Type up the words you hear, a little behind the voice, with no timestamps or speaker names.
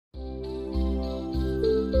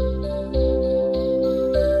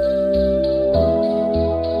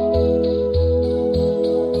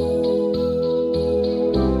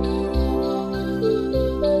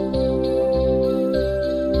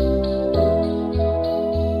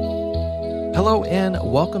Hello and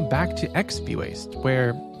welcome back to XP Waste,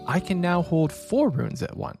 where I can now hold 4 runes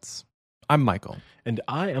at once. I'm Michael. And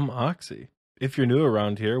I am Oxy. If you're new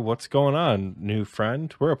around here, what's going on, new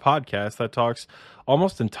friend? We're a podcast that talks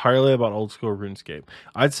almost entirely about old school RuneScape.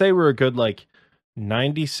 I'd say we're a good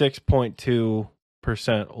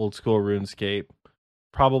 96.2% old school RuneScape,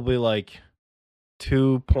 probably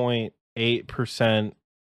 2.8%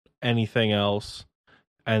 anything else,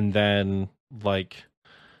 and then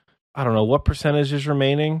I don't know what percentage is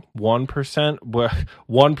remaining. 1%.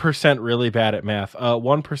 1% really bad at math.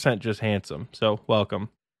 1% just handsome. So welcome.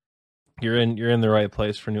 You're in the right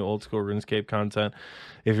place for new old school RuneScape content.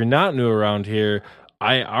 If you're not new around here,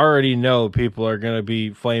 I already know people are gonna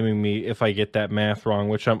be flaming me if I get that math wrong,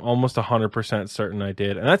 which I'm almost 100% certain I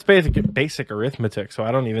did, and that's basic arithmetic. So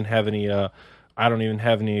I don't even have any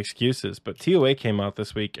excuses. But TOA came out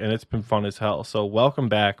this week, and it's been fun as hell. So welcome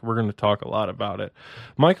back. We're going to talk a lot about it.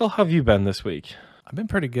 Michael, how have you been this week? I've been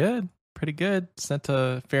pretty good. Sent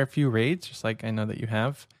a fair few raids, just like I know that you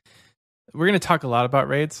have. We're going to talk a lot about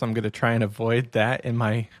raids, so I'm going to try and avoid that in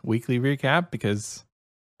my weekly recap because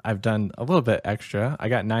I've done a little bit extra. I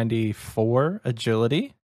got 94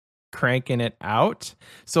 agility, cranking it out.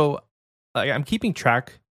 So I'm keeping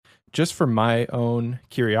track just for my own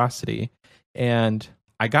curiosity. And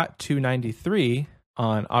I got to 93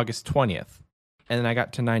 on August 20th. And then I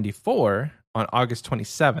got to 94 on August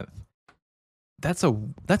 27th. That's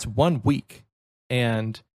 1 week.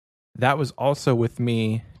 And that was also with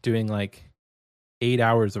me doing 8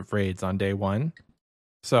 hours of raids on day 1.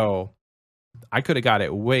 So I could have got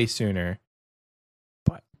it way sooner,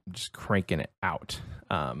 but I'm just cranking it out.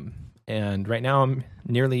 And right now I'm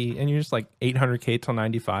nearly, and you're just 800k till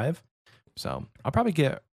 95. So I'll probably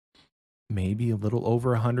get maybe a little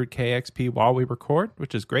over 100k XP while we record,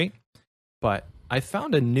 which is great. But I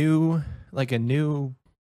found a new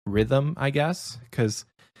rhythm, I guess, because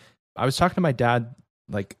I was talking to my dad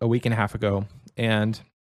a week and a half ago, and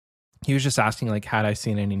he was just asking had I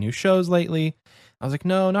seen any new shows lately. I was like,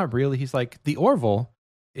 no, not really. He's like, The Orville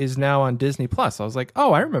is now on Disney Plus. I was like,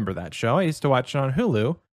 oh, I remember that show. I used to watch it on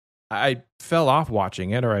Hulu. I fell off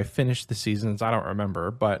watching it, or I finished the seasons. I don't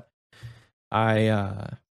remember, but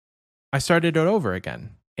I started it over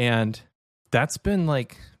again. And that's been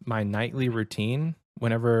my nightly routine.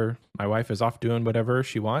 Whenever my wife is off doing whatever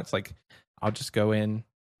she wants, I'll just go in,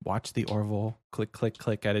 watch The Orville,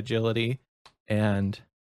 click at agility. And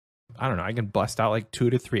I don't know, I can bust out 2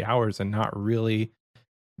 to 3 hours and not really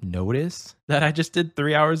notice that I just did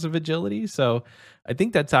 3 hours of agility. So I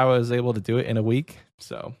think that's how I was able to do it in a week.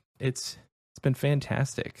 So it's been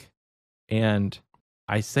fantastic. And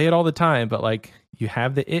I say it all the time, but you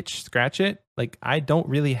have the itch, scratch it. I don't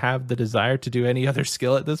really have the desire to do any other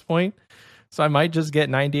skill at this point. So I might just get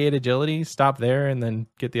 98 agility, stop there, and then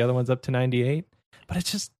get the other ones up to 98. But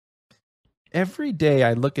it's just, every day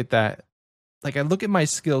I look at that, I look at my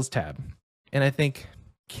skills tab, and I think,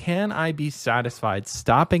 can I be satisfied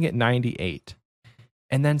stopping at 98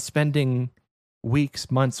 and then spending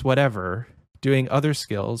weeks, months, whatever, doing other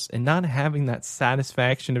skills and not having that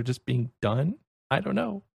satisfaction of just being done? I don't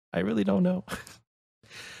know. I really don't know.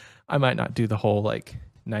 I might not do the whole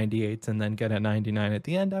 98s and then get a 99 at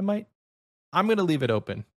the end. I'm going to leave it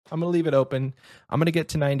open. I'm going to get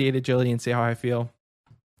to 98 agility and see how I feel.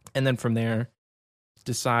 And then from there,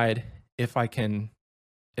 decide if I can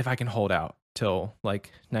hold out till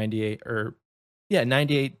 98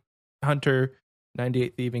 98 hunter,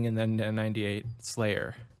 98 thieving, and then a 98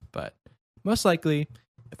 slayer. But most likely,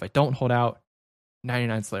 if I don't hold out,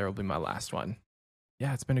 99 slayer will be my last one.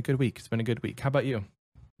 Yeah, it's been a good week. How about you?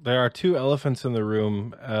 There are 2 elephants in the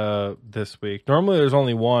room this week. Normally there's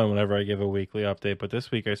only one whenever I give a weekly update, but this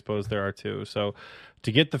week I suppose there are 2. So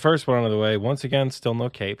to get the first one out of the way, once again, still no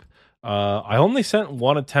cape. I only sent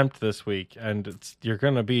 1 attempt this week, and you're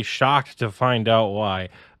going to be shocked to find out why.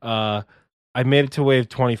 I made it to wave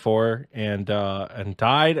 24 and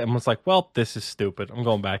died and was like, well, this is stupid. I'm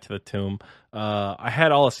going back to the tomb. I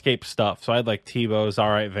had all escape stuff. So I had T-Bows, all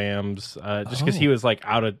right, Vams, just because he was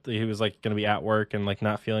going to be at work and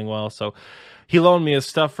not feeling well. So he loaned me his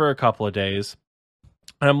stuff for a couple of days.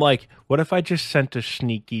 And I'm like, what if I just sent a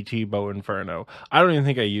sneaky T-Bow Inferno? I don't even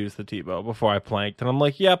think I used the T-Bow before I planked. And I'm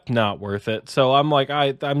like, yep, not worth it. So I'm like,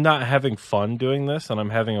 I'm not having fun doing this, and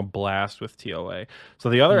I'm having a blast with TOA.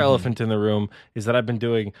 So the other elephant in the room is that I've been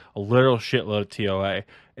doing a literal shitload of TOA.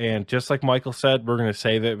 And just like Michael said, we're going to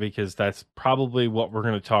save it because that's probably what we're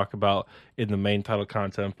going to talk about in the main title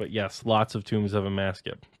content. But yes, lots of Tombs of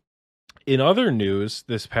Amascut. In other news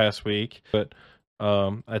this past week, but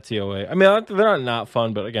at TOA. I mean, they're not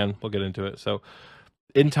fun, but again, we'll get into it. So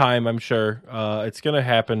in time, I'm sure. It's going to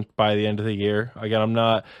happen by the end of the year. Again, I'm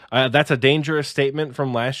not. That's a dangerous statement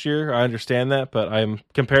from last year. I understand that, but I'm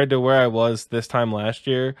compared to where I was this time last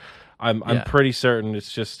year. I'm pretty certain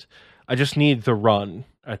it's just I just need the run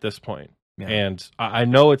at this point. Yeah. And I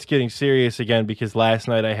know it's getting serious again because last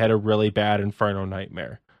night I had a really bad Inferno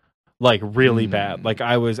nightmare. Like, really bad. Like,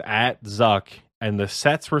 I was at Zuck, and the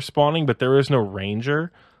sets were spawning, but there was no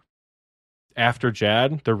Ranger. After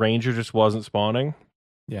Jad, the Ranger just wasn't spawning.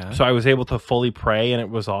 Yeah. So I was able to fully pray, and it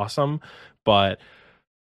was awesome. But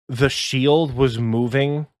the shield was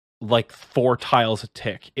moving like 4 tiles a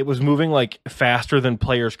tick. It was moving like faster than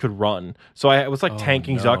players could run. So I was like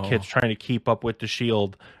tanking Zuck hits trying to keep up with the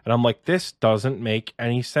shield. And I'm like, this doesn't make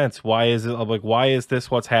any sense. Why is it? I'm like, why is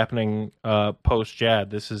this what's happening post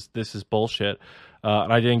Jad? This is bullshit.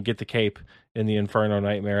 And I didn't get the cape in the Inferno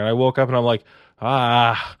Nightmare. And I woke up and I'm like,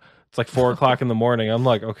 it's like 4 o'clock in the morning. I'm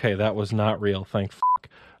like, okay, that was not real. Thank fuck.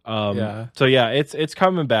 So yeah, it's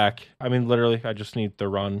coming back. I mean, literally, I just need the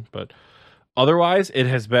run, but otherwise, it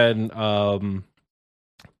has been an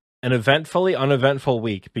eventfully uneventful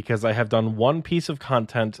week because I have done one piece of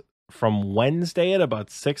content from Wednesday at about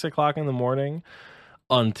 6 o'clock in the morning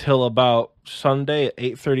until about Sunday at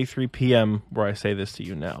 8:33 p.m. where I say this to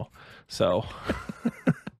you now. So,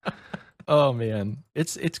 oh man,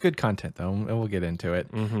 it's good content though, and we'll get into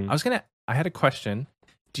it. Mm-hmm. I had a question.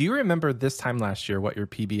 Do you remember this time last year what your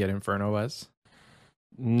PB at Inferno was?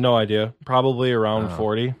 No idea. Probably around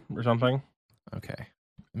 40 or something. Okay.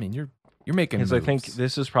 I mean, you're making moves. I think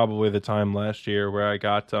this is probably the time last year where I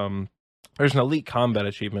got there's an elite combat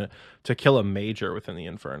achievement to kill a major within the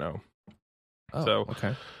Inferno. Oh, so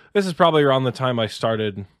okay. This is probably around the time I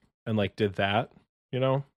started and like did that,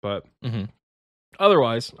 but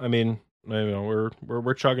otherwise, I mean,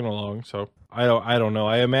 we're chugging along, so I don't know.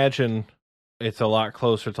 I imagine it's a lot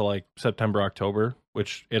closer to like September, October,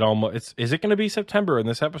 which is it going to be September when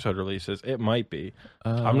this episode releases? It might be.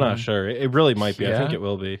 I'm not sure. It really might be. Yeah. I think it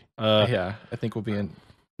will be. I think we'll be in.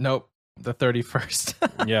 Nope, the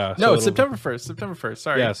 31st. Yeah. No, it's September 1st. September 1st.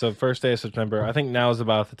 Sorry. Yeah. So first day of September. I think now is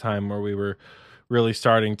about the time where we were really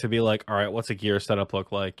starting to be like, all right, what's a gear setup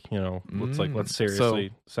look like? Let's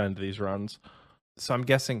seriously send these runs. So I'm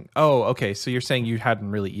guessing. Oh, okay. So you're saying you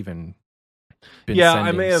hadn't really even been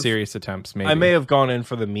sending serious attempts. Maybe I may have gone in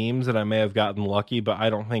for the memes and I may have gotten lucky, but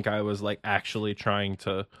I don't think I was like actually trying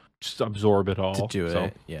to just absorb it all to do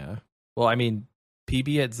it. Yeah. Well, I mean,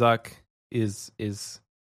 PB at Zuck is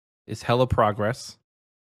hella progress,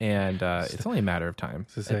 and it's only a matter of time.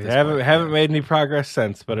 I haven't made any progress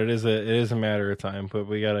since, but it is a matter of time. But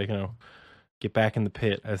we gotta get back in the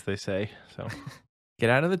pit, as they say. So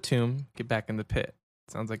get out of the tomb, get back in the pit.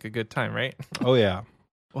 Sounds like a good time, right? Oh yeah.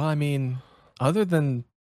 Well, I mean, other than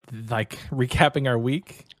like recapping our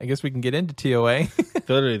week, I guess we can get into TOA.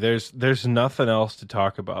 Literally, there's nothing else to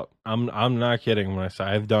talk about. I'm not kidding when I say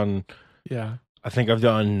I've done. Yeah, I think I've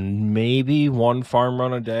done maybe 1 farm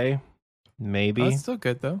run a day. Maybe. That's still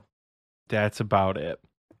good though. That's about it.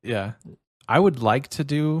 Yeah, I would like to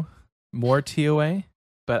do more TOA,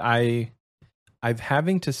 but I'm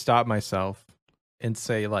having to stop myself and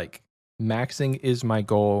say like maxing is my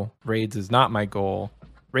goal. Raids is not my goal.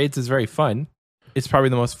 Raids is very fun. It's probably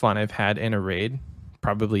the most fun I've had in a raid,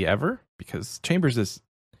 probably ever, because Chambers is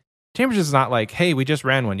not like, hey, we just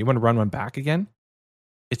ran one. You want to run one back again?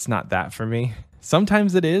 It's not that for me.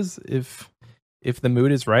 Sometimes it is if the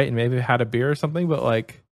mood is right and maybe I've had a beer or something, but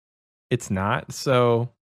like it's not. So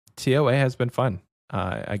TOA has been fun.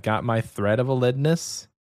 I got my thread of Elidness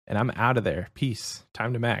and I'm out of there. Peace.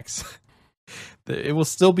 Time to max. It will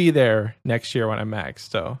still be there next year when I'm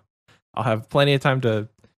maxed. So I'll have plenty of time to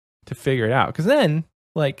figure it out, because then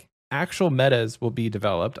like actual metas will be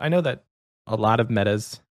developed. I know that a lot of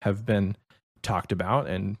metas have been talked about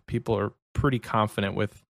and people are pretty confident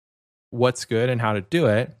with what's good and how to do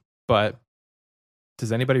it, but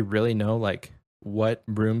does anybody really know like what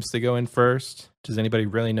rooms to go in first? Does anybody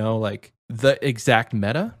really know like the exact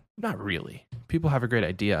meta? Not really. People have a great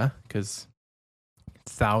idea because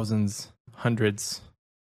thousands, hundreds,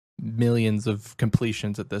 millions of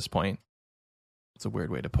completions at this point. It's a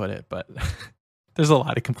weird way to put it, but there's a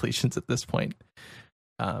lot of completions at this point.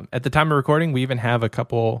 At the time of recording, we even have a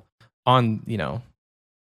couple on,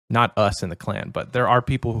 not us in the clan, but there are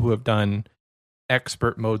people who have done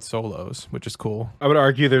expert mode solos, which is cool. I would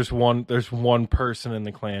argue there's one person in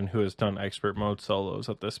the clan who has done expert mode solos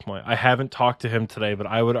at this point. I haven't talked to him today, but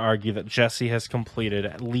I would argue that Jesse has completed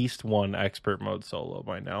at least one expert mode solo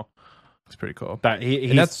by now. It's pretty cool.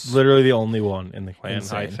 That's literally the only one in the clan,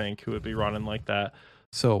 insane. I think, who would be running like that.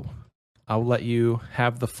 So I'll let you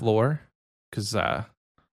have the floor, because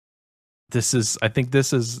I think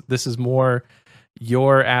this is more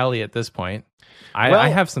your alley at this point. I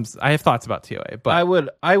have thoughts about TOA, but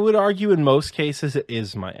I would argue in most cases it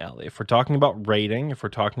is my alley. If we're talking about rating, if we're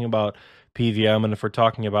talking about PVM, and if we're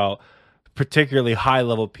talking about particularly high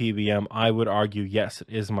level PVM, I would argue yes, it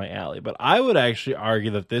is my alley. But I would actually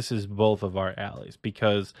argue that this is both of our alleys,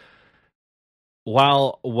 because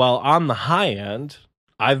while on the high end,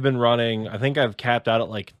 I've been running, I think I've capped out at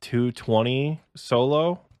like 220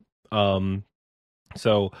 solo.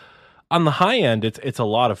 So on the high end, it's a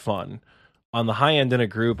lot of fun. On the high end in a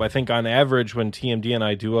group, I think on average when TMD and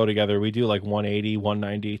I duo together, we do like 180,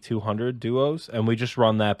 190, 200 duos, and we just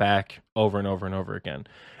run that back over and over and over again.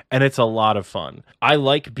 And it's a lot of fun. I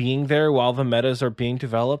like being there while the metas are being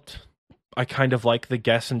developed. I kind of like the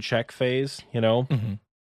guess and check phase, you know? Mm-hmm.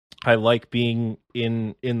 I like being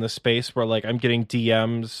in the space where like I'm getting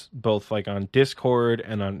DMs both like on Discord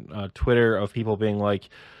and on Twitter of people being like,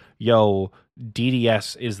 yo,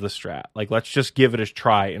 DDS is the strat. Like, let's just give it a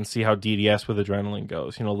try and see how DDS with adrenaline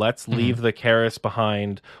goes. You know, let's leave the Karis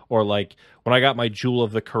behind. Or like when I got my Jewel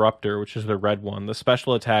of the Corruptor, which is the red one, the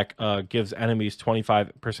special attack gives enemies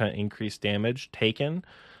 25% increased damage taken.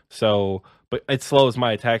 So, but it slows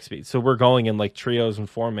my attack speed. So we're going in like trios and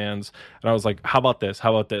 4-mans. And I was like, how about this?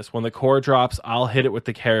 How about this? When the core drops, I'll hit it with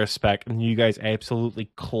the Karis spec and you guys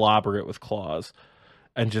absolutely clobber it with claws.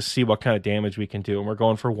 And just see what kind of damage we can do. And we're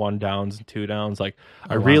going for 1 downs and 2 downs. Like,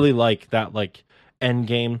 I really like that, like, end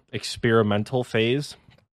game experimental phase.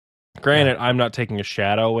 Granted, I'm not taking a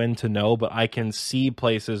shadow in to know, but I can see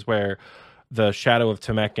places where the Shadow of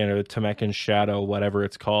Temekin or the Temekin Shadow, whatever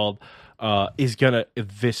it's called, is going to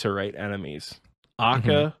eviscerate enemies.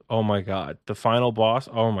 Akka, oh my god. The final boss,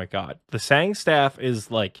 oh my god. The Sang Staff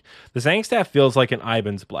is like, the Sang Staff feels like an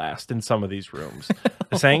Iban's Blast in some of these rooms.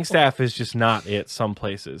 The Sang Staff is just not it some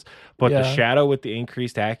places. But the Shadow with the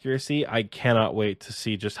increased accuracy, I cannot wait to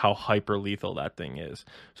see just how hyper lethal that thing is.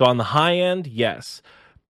 So on the high end, yes.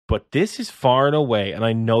 But this is far and away, and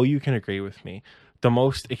I know you can agree with me, the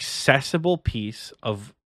most accessible piece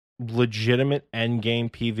of legitimate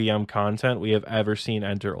endgame PVM content we have ever seen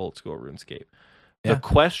enter old school RuneScape. The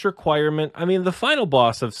quest requirement, I mean, the final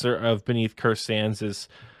boss of Beneath Cursed Sands is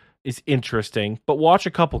interesting, but watch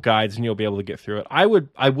a couple guides and you'll be able to get through it. I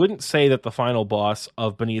wouldn't say that the final boss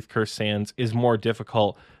of Beneath Cursed Sands is more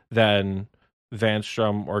difficult than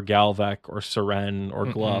Vanstrom or Galvek or Seren or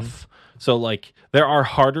Gluff. So like there are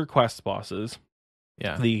harder quest bosses.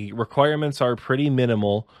 Yeah. The requirements are pretty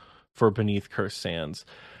minimal for Beneath Cursed Sands.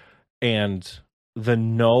 And the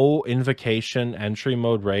no invocation entry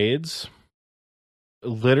mode raids,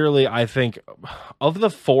 literally, I think of the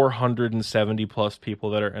 470 plus people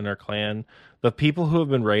that are in our clan, the people who have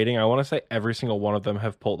been raiding, I want to say every single one of them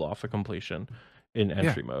have pulled off a completion in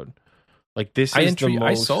entry mode. Like this is the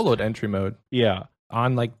most... I soloed entry mode. Yeah.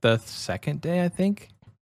 On like the second day, I think.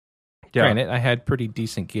 Yeah. Granted, I had pretty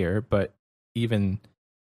decent gear, but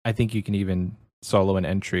I think you can even solo an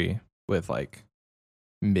entry with like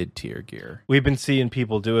mid-tier gear. We've been seeing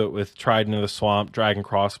people do it with Trident of the Swamp, Dragon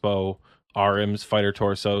Crossbow, RMs, Fighter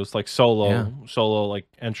Torsos, like solo like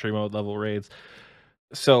entry mode level raids.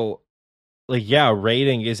 So like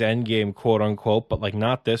raiding is endgame, quote unquote, but like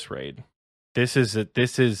not this raid. This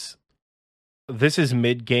is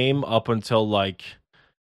mid game up until like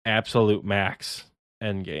absolute max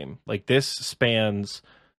endgame. Like this spans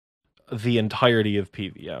the entirety of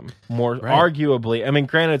PVM. More arguably, I mean,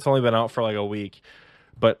 granted it's only been out for like a week,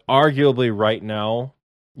 but arguably right now,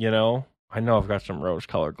 you know, I know I've got some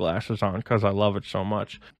rose-colored glasses on because I love it so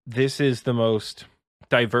much. This is the most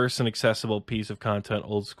diverse and accessible piece of content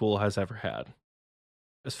old school has ever had,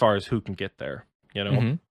 as far as who can get there, you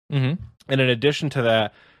know? And in addition to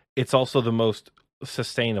that, it's also the most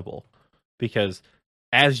sustainable, because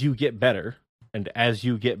as you get better and as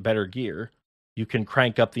you get better gear, you can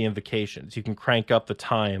crank up the invocations, you can crank up the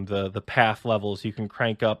time, the path levels, you can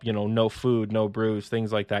crank up, you know, no food, no brews,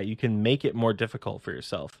 things like that. You can make it more difficult for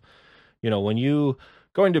yourself. You know, when you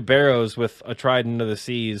going to Barrows with a Trident of the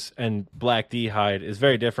Seas and Black D-Hide is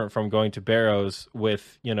very different from going to Barrows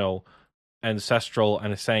with, you know, Ancestral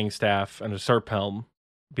and a Sang Staff and a Serp Helm,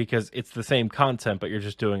 because it's the same content, but you're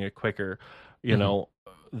just doing it quicker. You know,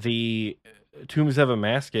 the Tombs of a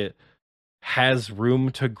Masket has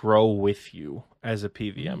room to grow with you as a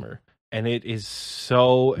PVMer. And it is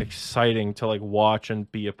so exciting to like watch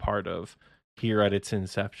and be a part of here at its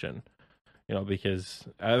inception. You know, because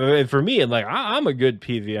for me, like I'm a good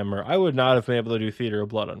PVMer. I would not have been able to do Theater of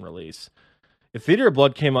Blood on release. If Theater of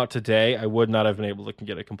Blood came out today, I would not have been able to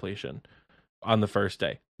get a completion on the first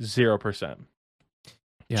day. 0%.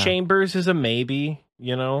 Yeah. Chambers is a maybe,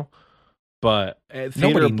 you know. But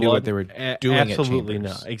Nobody knew what they were doing at absolutely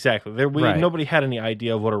Chambers. not. Exactly. Right. Nobody had any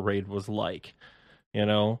idea of what a raid was like, you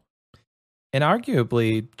know? And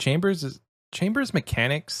arguably, Chambers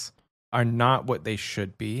mechanics are not what they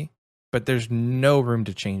should be, but there's no room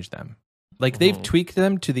to change them. Like, they've tweaked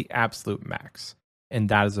them to the absolute max, and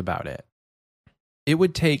that is about it. It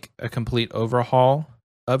would take a complete overhaul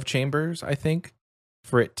of Chambers, I think,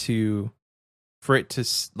 for it to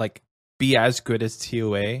like be as good as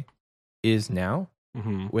TOA is now,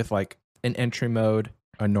 with like an entry mode,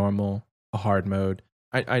 a normal, a hard mode.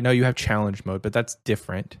 I know you have challenge mode, but that's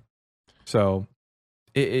different. So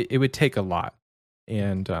it would take a lot,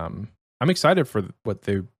 and I'm excited for what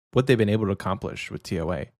they've been able to accomplish with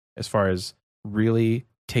TOA as far as really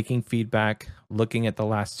taking feedback, looking at the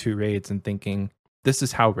last 2 raids, and thinking this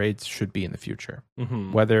is how raids should be in the future.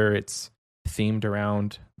 Whether it's themed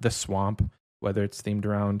around the swamp, whether it's themed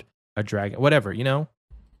around a dragon, whatever, you know,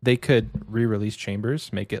 they could re-release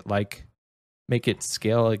Chambers, make it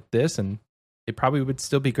scale like this, and it probably would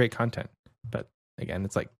still be great content. But again,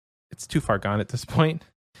 it's like, it's too far gone at this point.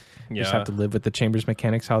 You just have to live with the Chambers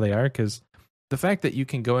mechanics how they are, because the fact that you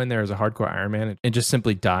can go in there as a hardcore Iron Man and just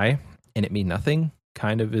simply die and it mean nothing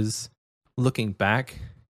kind of is, looking back,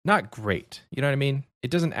 not great. You know what I mean? It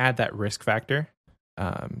doesn't add that risk factor.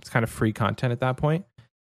 It's kind of free content at that point.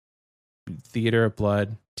 Theater of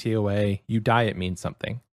Blood, TOA, you die, it means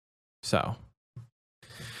something. So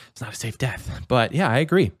it's not a safe death. But yeah, I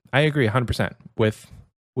agree 100%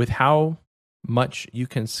 with how much you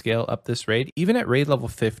can scale up this raid. Even at raid level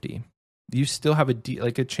 50, you still have a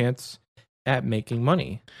chance at making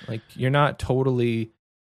money. Like, you're not totally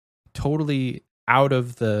out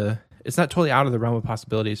of the, it's not totally out of the realm of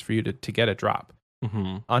possibilities for you to get a drop.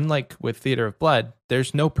 Unlike with Theater of Blood,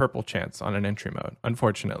 there's no purple chance on an entry mode,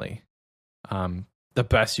 unfortunately. The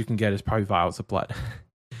best you can get is probably Vials of Blood.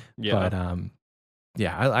 But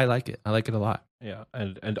yeah, I like it. I like it a lot. Yeah,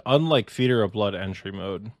 and unlike Theater of Blood entry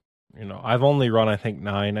mode, you know, I've only run, I think,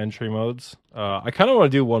 9 entry modes. I kind of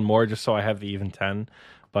want to do one more just so I have the even 10.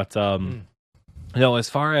 But you know, as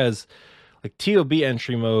far as like TOB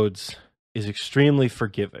entry modes is extremely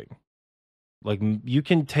forgiving. Like, you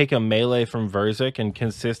can take a melee from Verzik and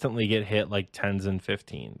consistently get hit like 10s and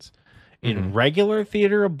 15s. In regular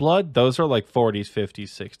Theater of Blood, those are like 40s, 50s,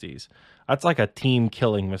 60s. That's like a team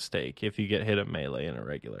killing mistake if you get hit at melee in a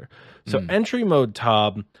regular. So entry mode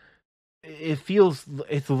Tob, it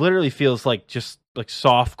literally feels like just like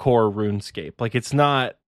soft core RuneScape. Like, it's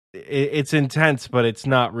not, it's intense, but it's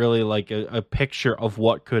not really like a picture of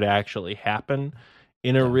what could actually happen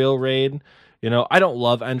in a real raid. You know, I don't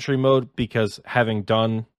love entry mode because, having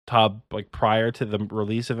done Tob like prior to the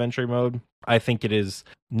release of entry mode, I think it is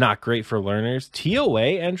not great for learners.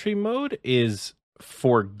 TOA entry mode is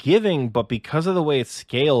forgiving, but because of the way it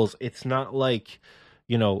scales, it's not like,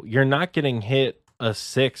 you know, you're not getting hit a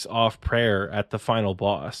 6 off prayer at the final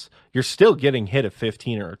boss. You're still getting hit at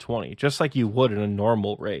 15 or a 20, just like you would in a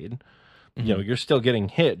normal raid. You know, you're still getting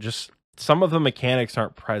hit, just some of the mechanics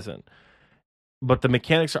aren't present, but the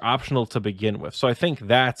mechanics are optional to begin with. So I think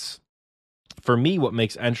that's, for me, what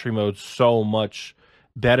makes entry mode so much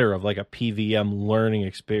better of like a PVM learning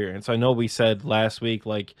experience. I know we said last week,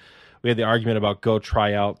 like, we had the argument about go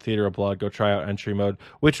try out Theater of Blood, go try out entry mode,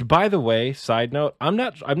 which, by the way, side note, I'm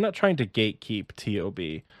not trying to gatekeep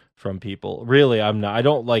TOB from people. Really, I'm not. I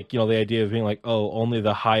don't like, you know, the idea of being like, oh, only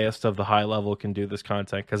the highest of the high level can do this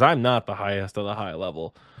content, because I'm not the highest of the high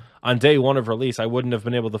level. On day 1 of release, I wouldn't have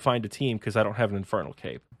been able to find a team because I don't have an Infernal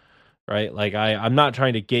Cape, right? Like, I'm not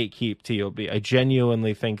trying to gatekeep TOB. I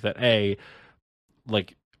genuinely think that A,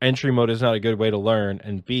 like, entry mode is not a good way to learn,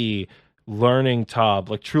 and B, learning Tob,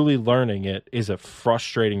 like truly learning it, is a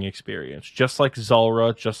frustrating experience. Just like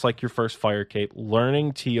Zulrah, just like your first Fire Cape,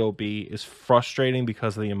 learning TOB is frustrating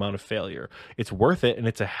because of the amount of failure. It's worth it, and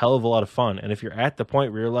it's a hell of a lot of fun. And if you're at the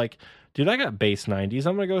point where you're like, dude, I got base 90s,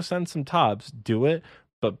 I'm going to go send some Tobs, do it,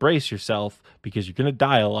 but brace yourself, because you're going to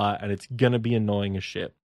die a lot, and it's going to be annoying as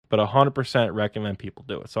shit. But 100% recommend people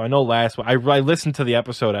do it. So I know I listened to the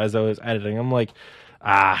episode as I was editing. I'm like,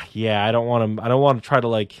 yeah, I don't want to try to,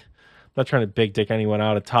 like, I'm not trying to big dick anyone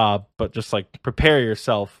out of Tob, but just like prepare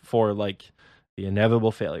yourself for like the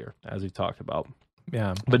inevitable failure, as we talked about.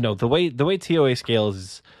 Yeah. But no, the way TOA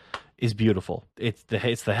scales is beautiful. It's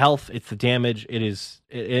the health, it's the damage,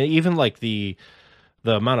 even like the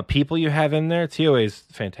amount of people you have in there. TOA is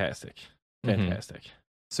fantastic. Fantastic.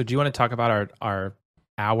 So do you want to talk about our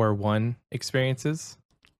hour 1 experiences?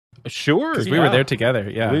 Sure. Because we were there together.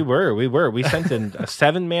 Yeah. We were. We sent in a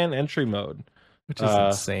 7-man entry mode. Which is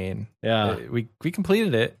insane. Yeah. We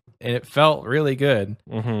completed it. and it felt really good.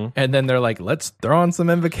 Mm-hmm. And then they're like, let's throw on some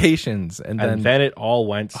invocations. And then it all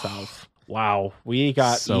went south. Wow, we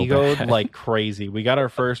got So egoed bad. like crazy. We got our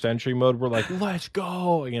first entry mode. We're like, let's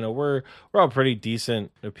go. You know, we're all pretty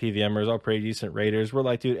decent PVMers, all pretty decent raiders. We're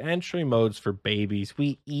like, dude, entry modes for babies.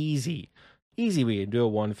 We easy. We can do a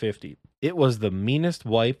 150. It was the meanest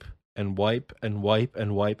wipe and wipe and wipe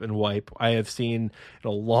and wipe and wipe I have seen in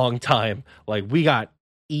a long time. Like, we got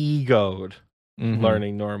egoed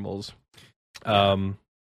learning normals.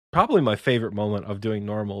 Probably my favorite moment of doing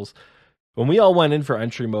normals. When we all went in for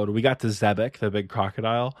entry mode, we got to Zebek, the big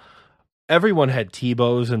crocodile. Everyone had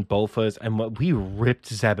T-bows and Bofas, and we ripped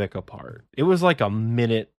Zebek apart. It was like a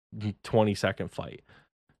minute, 20-second fight.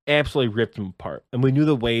 Absolutely ripped him apart. And we knew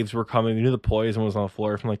the waves were coming. We knew the poison was on the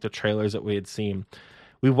floor from like the trailers that we had seen.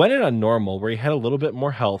 We went in on normal, where he had a little bit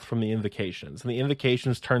more health from the invocations, and the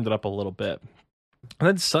invocations turned it up a little bit. And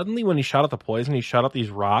then suddenly, when he shot out the poison, he shot out these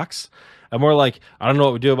rocks. And we're like, I don't know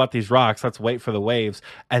what we do about these rocks. Let's wait for the waves.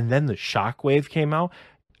 And then the shock wave came out.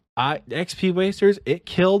 XP wasters, it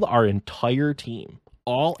killed our entire team.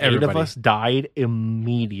 All Everybody. 8 of us died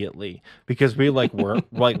immediately because we weren't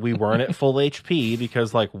at full HP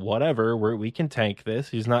because whatever, we can tank this.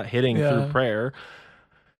 He's not hitting through prayer.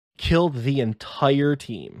 Killed the entire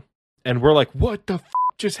team. And we're like, what the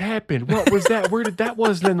just happened? What was that? Where did that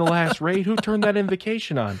wasn't in the last raid? Who turned that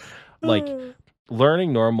invocation on?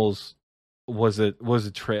 Learning normals was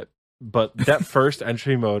a trip, but that first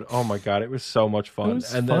entry mode, oh my god, it was so much fun. It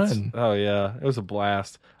was fun. Oh yeah, it was a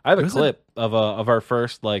blast. I have a clip of our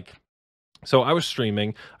first so I was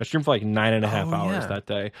streaming. I streamed for 9.5 hours that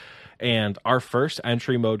day. And our first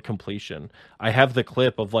entry mode completion, I have the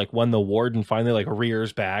clip of when the warden finally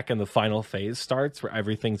rears back and the final phase starts where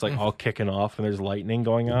everything's all kicking off and there's lightning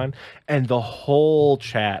going on. And the whole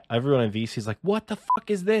chat, everyone in VC is like, what the fuck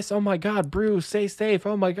is this? Oh my God, Bruce, stay safe.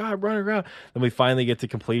 Oh my God, run around. Then we finally get to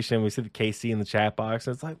completion. We see the KC in the chat box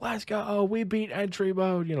and it's like, let's go. We beat entry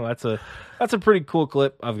mode. You know, that's a pretty cool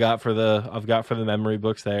clip I've got for the memory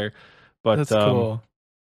books there. But that's cool.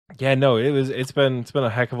 Yeah, no, it's been a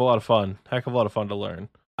heck of a lot of fun. Heck of a lot of fun to learn.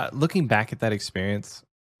 Looking back at that experience,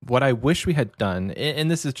 what I wish we had done,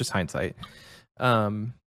 and this is just hindsight,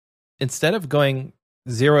 instead of going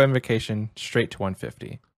 0 invocation straight to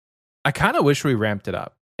 150, I kind of wish we ramped it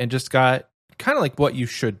up and just got kind of what you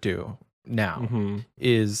should do now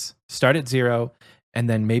is start at 0 and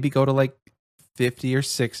then maybe go to 50 or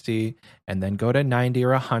 60 and then go to 90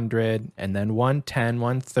 or 100 and then 110,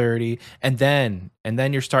 130 and then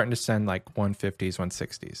you're starting to send 150s,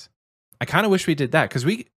 160s. I kind of wish we did that because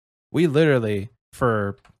we literally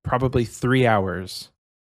for probably 3 hours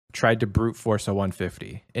tried to brute force a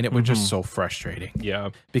 150 and it was just so frustrating.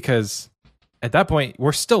 Yeah, because at that point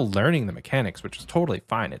we're still learning the mechanics, which is totally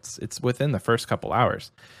fine. It's within the first couple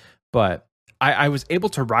hours, but I was able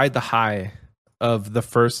to ride the high of the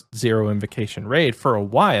first 0 invocation raid for a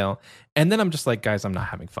while. And then I'm just like, guys, I'm not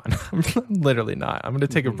having fun. I'm literally not. I'm going to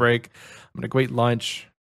take a break. I'm going to go eat lunch,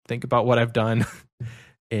 think about what I've done.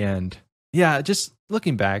 And yeah, just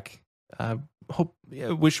looking back,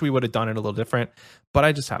 wish we would have done it a little different, but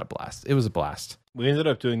I just had a blast. It was a blast. We ended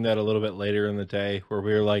up doing that a little bit later in the day where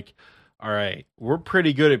we were like, all right, we're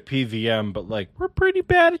pretty good at PVM, but we're pretty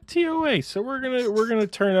bad at TOA. So we're going to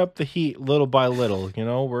turn up the heat little by little, you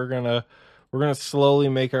know, we're going to slowly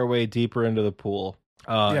make our way deeper into the pool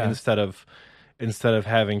instead of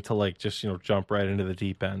having to just jump right into the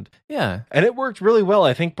deep end. Yeah, and it worked really well.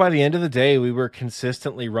 I think by the end of the day, we were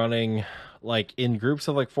consistently running in groups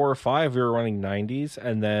of 4 or 5. We were running 90s,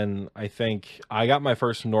 and then I think I got my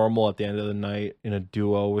first normal at the end of the night in a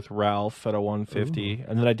duo with Ralph at a 150,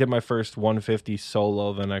 and then I did my first 150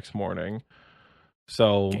 solo the next morning.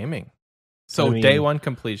 So gaming. So day 1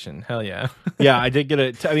 completion. Hell yeah. Yeah, I did get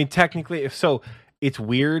it. I mean, technically, so it's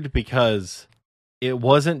weird because it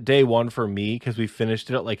wasn't day 1 for me because we finished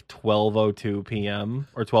it at 12:02 p.m.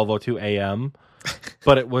 or 12:02 a.m.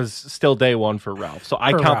 But it was still day 1 for Ralph. So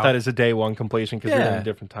I count that as a day 1 completion because we're in a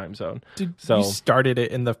different time zone. Dude, so you started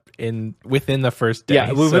it within the first day.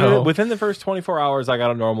 Yeah, within the first 24 hours, I got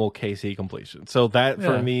a normal KC completion. So that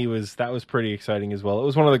for me was pretty exciting as well. It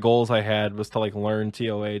was one of the goals I had was to learn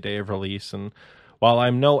TOA day of release. And while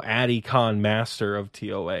I'm no AddyCon master of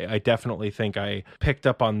TOA, I definitely think I picked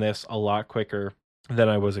up on this a lot quicker than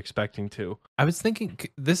I was expecting to. I was thinking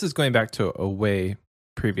this is going back to a way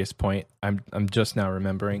previous point. I'm just now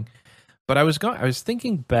remembering, but I was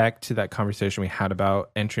thinking back to that conversation we had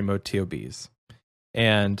about entry mode TOBs,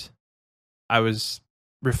 and I was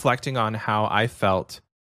reflecting on how I felt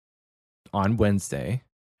on Wednesday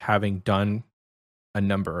having done a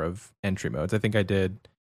number of entry modes. I think I did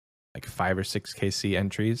like 5 or 6 KC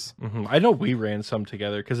entries. I know we ran some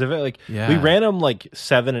together because if it like Yeah. we ran them like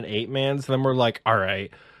 7 and 8 mans, then we're like, all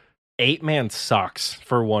right, 8 man sucks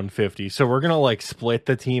for 150, so we're gonna like split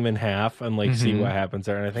the team in half and like see what happens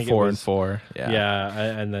there. And I think 4 it and was 4.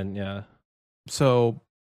 and then So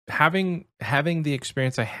having the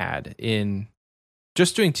experience I had in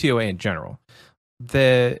just doing TOA in general,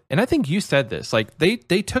 and I think you said this, like they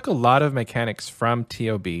took a lot of mechanics from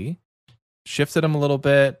TOB, shifted them a little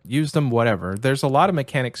bit, used them, whatever. There's a lot of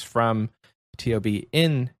mechanics from TOB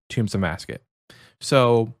in Tombs of Masket.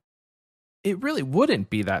 So it really wouldn't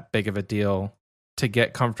be that big of a deal to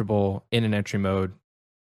get comfortable in an entry mode.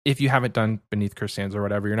 If you haven't done Beneath Cursed Sands or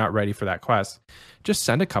whatever, you're not ready for that quest, just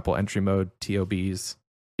send a couple entry mode TOBs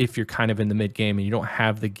if you're kind of in the mid game and you don't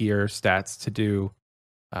have the gear stats to do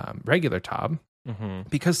regular TOB,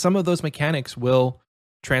 because some of those mechanics will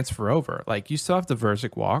transfer over. Like you still have the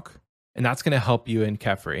Verzik walk, and that's going to help you in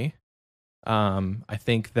Kefri. I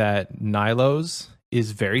think that Nilos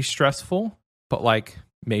is very stressful, but like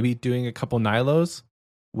maybe doing a couple Nilos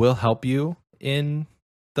will help you in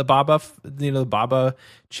the Baba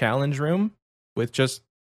challenge room with just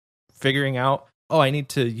figuring out, oh, I need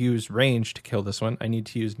to use range to kill this one. I need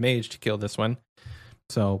to use mage to kill this one.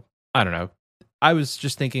 So I don't know. I was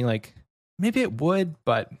just thinking like maybe it would,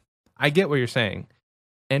 but I get what you're saying.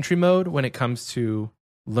 Entry mode when it comes to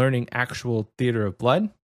learning actual Theater of Blood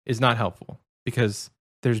is not helpful because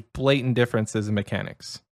there's blatant differences in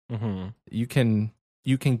mechanics. You can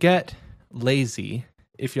get lazy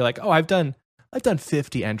if you're like, oh, I've done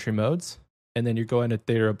 50 entry modes, and then you go into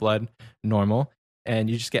Theater of Blood normal and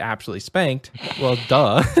you just get absolutely spanked. Well,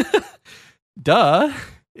 duh.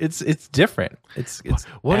 It's different. It's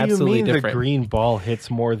what do you mean different. The green ball hits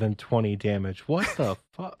more than 20 damage? What the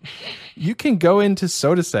fuck? You can go into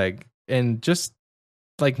Sodaseg and just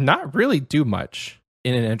like not really do much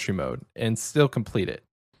in an entry mode and still complete it.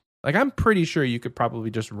 Like I'm pretty sure you could probably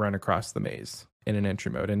just run across the maze in an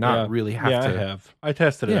entry mode and not really have to. I have. I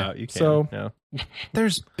tested it out. You can. So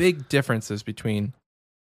there's big differences between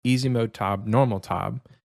easy mode TOB, normal TOB,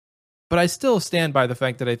 but I still stand by the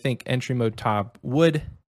fact that I think entry mode TOB would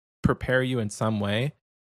prepare you in some way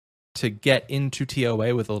to get into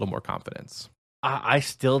TOA with a little more confidence. I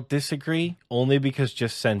still disagree, only because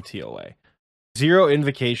just send TOA. Zero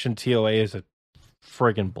Invocation TOA is a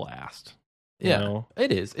friggin' blast. Yeah, you know?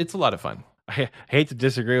 It is. It's a lot of fun. I hate to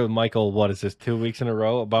disagree with Michael. What is this, 2 weeks in a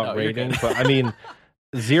row about raiding? But I mean,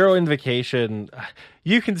 Zero Invocation,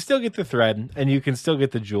 you can still get the thread and you can still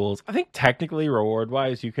get the jewels. I think technically, reward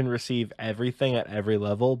wise, you can receive everything at every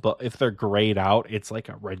level. But if they're grayed out, it's like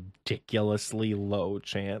a ridiculously low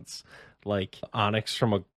chance, like Onyx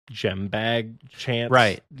from a gem bag chance,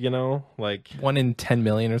 right? You know, like 1 in 10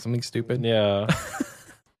 million or something stupid. Yeah.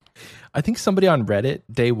 I think somebody on Reddit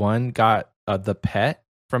day one got the pet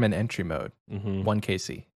from an entry mode, 1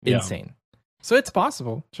 KC. Insane. So it's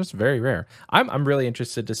possible, just very rare. I'm really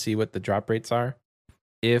interested to see what the drop rates are.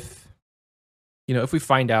 If we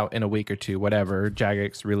find out in a week or two, whatever,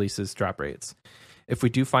 Jagex releases drop rates. If we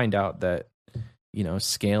do find out that,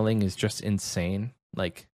 scaling is just insane,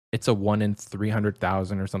 like it's a 1 in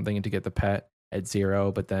 300,000 or something to get the pet at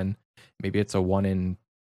 0, but then maybe it's a 1 in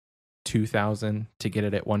 2,000 to get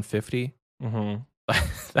it at 150.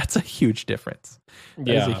 That's a huge difference.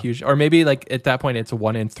 That is a huge, or maybe like at that point it's a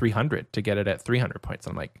 1 in 300 to get it at 300 points.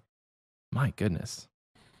 I'm like, my goodness.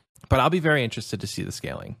 But I'll be very interested to see the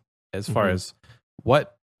scaling as far as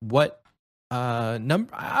what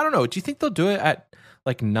number. I don't know. Do you think they'll do it at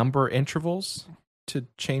like number intervals to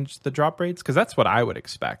change the drop rates? Because that's what I would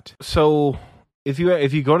expect. So if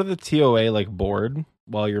you go to the TOA like board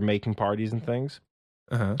while you're making parties and things,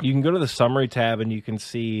 you can go to the summary tab and you can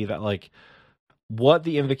see that like what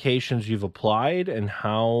the invocations you've applied and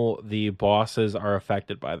how the bosses are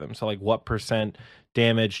affected by them. So like what percent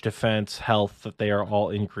damage, defense, health that they are all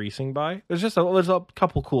increasing by. There's a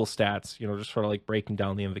couple cool stats, just sort of like breaking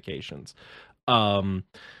down the invocations. I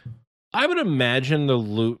would imagine the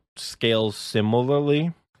loot scales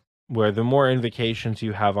similarly, where the more invocations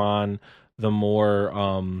you have on, the more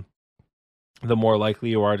likely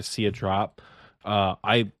you are to see a drop.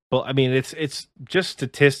 I mean, it's just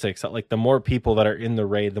statistics that like the more people that are in the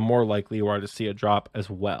raid, the more likely you are to see a drop as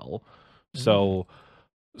well. So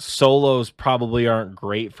solos probably aren't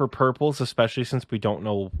great for purples, especially since we don't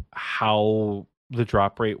know how the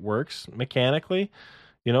drop rate works mechanically.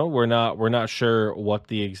 We're not sure what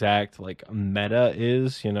the exact like meta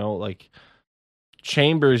is. Like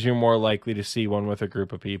chambers, you're more likely to see one with a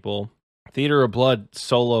group of people. Theater of Blood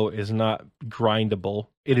solo is not grindable.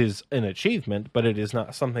 It is an achievement, but it is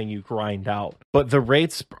not something you grind out. But the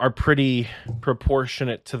rates are pretty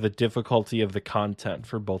proportionate to the difficulty of the content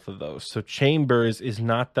for both of those. So Chambers is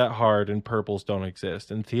not that hard and purples don't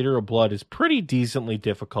exist. And Theater of Blood is pretty decently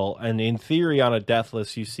difficult. And in theory, on a death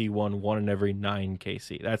list, you see one in every 9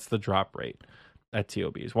 KC. That's the drop rate at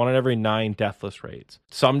TOBs, 1 in every 9 deathless raids.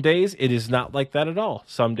 Some days it is not like that at all.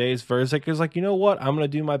 Some days Verzik is like, you know what, I'm going to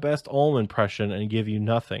do my best Ulm impression and give you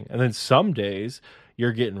nothing. And then some days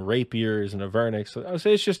you're getting rapiers and a Vernix. So I would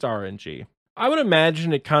say it's just RNG. I would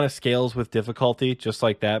imagine it kind of scales with difficulty just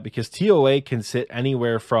like that, because TOA can sit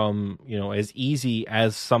anywhere from, as easy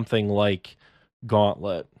as something like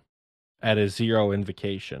Gauntlet at a 0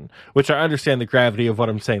 invocation, which I understand the gravity of what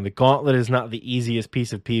I'm saying. The Gauntlet is not the easiest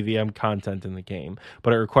piece of PVM content in the game,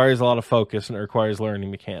 but it requires a lot of focus and it requires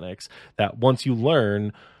learning mechanics that once you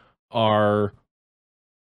learn are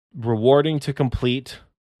rewarding to complete.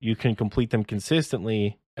 You can complete them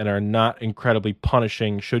consistently and are not incredibly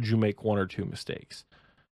punishing should you make 1 or 2 mistakes.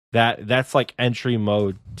 That's like entry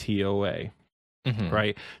mode TOA,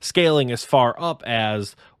 right? Scaling as far up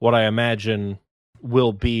as what I imagine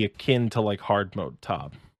will be akin to like hard mode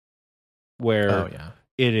top, where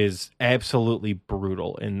it is absolutely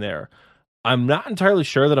brutal in there. I'm not entirely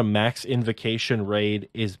sure that a max invocation raid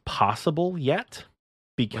is possible yet,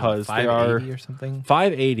 because there are 580 or something.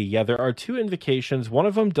 580. Yeah, there are 2 invocations. One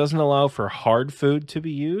of them doesn't allow for hard food to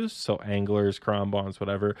be used, so anglers, Kromboms,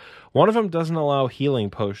 whatever. One of them doesn't allow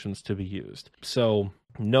healing potions to be used. So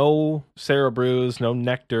no Cerebrus, no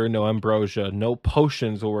Nectar, no Ambrosia, no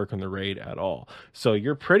potions will work in the raid at all. So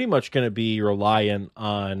you're pretty much going to be reliant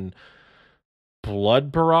on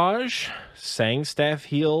Blood Barrage, Sangstaff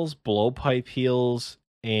heals, Blowpipe heals,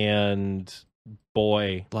 and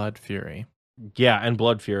Blood Fury. Yeah, and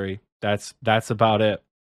Blood Fury. That's about it,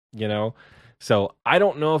 So I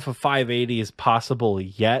don't know if a 580 is possible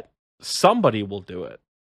yet. Somebody will do it.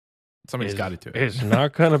 Somebody's got to do it. It's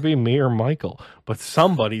not going to be me or Michael, but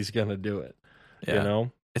somebody's going to do it. Yeah.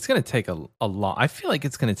 It's going to take a long. I feel like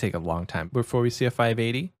it's going to take a long time before we see a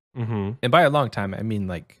 580. Mm-hmm. And by a long time, I mean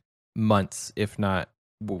like months, if not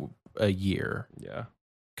a year. Yeah.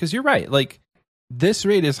 Because you're right. Like this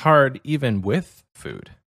raid is hard even with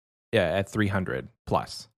food. Yeah, at 300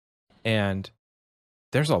 plus. And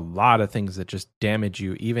there's a lot of things that just damage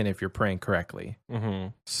you even if you're praying correctly. Mm-hmm.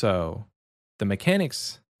 So the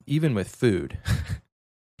mechanics, even with food,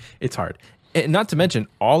 it's hard. And not to mention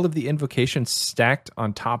all of the invocations stacked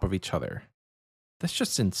on top of each other. That's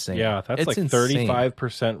just insane. Yeah, that's like insane.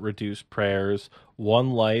 35% reduced prayers,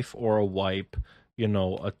 1 life or a wipe, a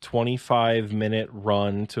 25-minute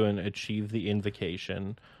run to achieve the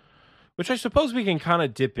invocation. Which I suppose we can kind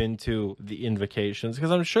of dip into the invocations,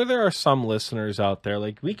 because I'm sure there are some listeners out there,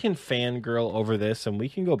 like we can fangirl over this and we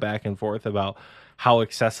can go back and forth about how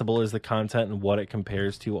accessible is the content and what it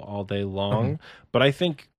compares to all day long. But I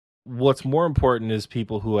think what's more important is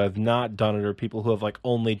people who have not done it, or people who have like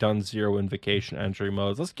only done 0 invocation entry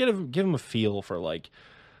modes. Let's give them a feel for like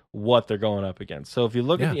what they're going up against. So if you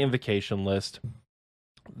look at the invocation list,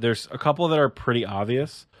 there's a couple that are pretty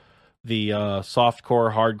obvious. The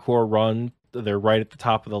softcore, hardcore run, they're right at the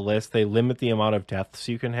top of the list. They limit the amount of deaths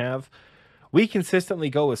you can have. We consistently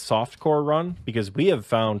go with softcore run because we have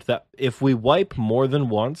found that if we wipe more than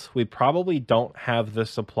once, we probably don't have the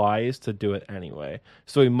supplies to do it anyway.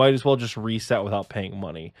 So we might as well just reset without paying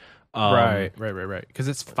money. Right. Because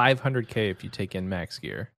it's 500k if you take in max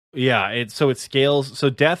gear. Yeah, it scales. So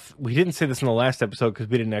death, we didn't say this in the last episode because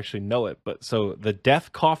we didn't actually know it, but so the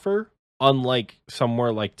death coffer, unlike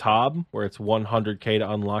somewhere like Tob, where it's 100k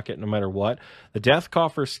to unlock it no matter what, the death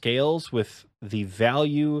coffer scales with the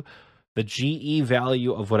value, the GE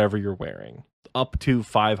value of whatever you're wearing, up to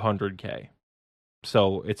 500k.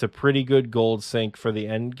 So it's a pretty good gold sink for the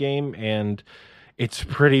end game, and it's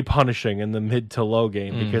pretty punishing in the mid to low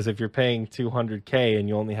game, because if you're paying 200k and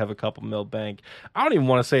you only have a couple mil bank, I don't even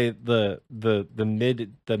want to say the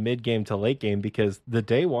mid game to late game, because the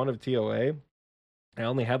day 1 of TOA, I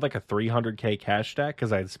only had like a 300k cash stack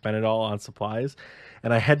because I had spent it all on supplies,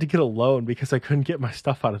 and I had to get a loan because I couldn't get my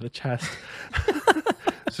stuff out of the chest.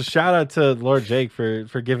 So shout out to Lord Jake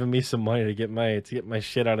for giving me some money to get my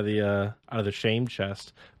shit out of the shame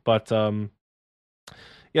chest. But so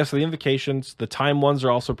the invocations, the time ones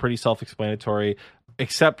are also pretty self-explanatory,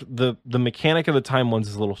 except the mechanic of the time ones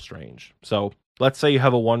is a little strange. So let's say you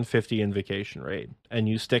have a 150 invocation raid and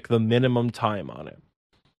you stick the minimum time on it.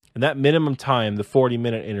 And that minimum time, the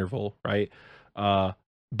 40-minute interval, right,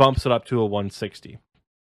 bumps it up to a 160.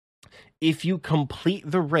 If you complete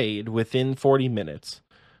the raid within 40 minutes,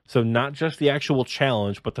 So not just the actual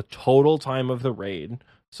challenge, but the total time of the raid.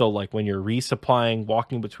 So like when you're resupplying,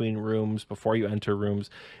 walking between rooms before you enter rooms,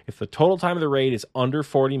 if the total time of the raid is under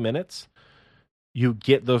 40 minutes, you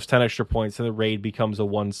get those 10 extra points and the raid becomes a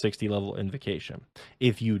 160 level invocation.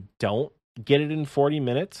 If you don't get it in 40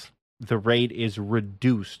 minutes, the raid is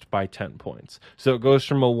reduced by 10 points. So it goes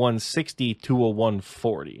from a 160 to a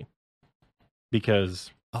 140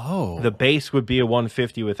 because the base would be a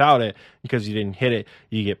 150 without it. Because you didn't hit it,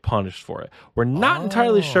 you get punished for it. We're not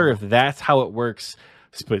entirely sure if that's how it works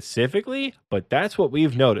specifically, but that's what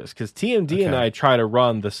we've noticed because TMD and I try to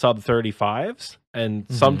run the sub 35s and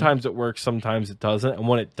sometimes it works, sometimes it doesn't, and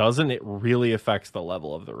when it doesn't, it really affects the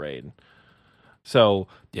level of the raid. So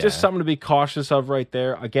just something to be cautious of right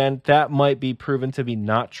there. Again, that might be proven to be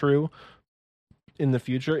not true in the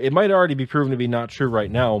future. It might already be proven to be not true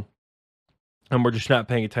right now, and we're just not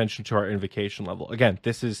paying attention to our invocation level. Again,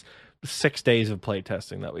 this is 6 days of play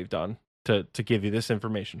testing that we've done to give you this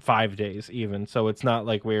information, 5 days even. So it's not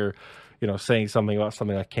like we're, saying something about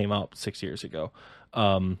something that came out 6 years ago.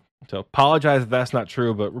 So apologize if that's not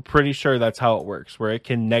true, but we're pretty sure that's how it works, where it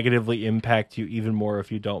can negatively impact you even more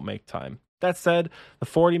if you don't make time. That said, the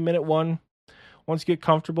 40-minute one, once you get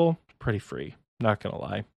comfortable, pretty free. Not going to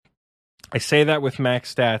lie. I say that with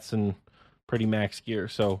max stats and pretty max gear,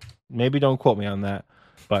 so maybe don't quote me on that,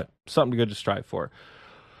 but something good to strive for.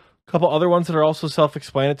 A couple other ones that are also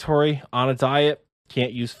self-explanatory. On a diet,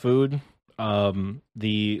 can't use food.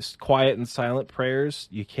 The quiet and silent prayers,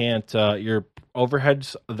 you can't, your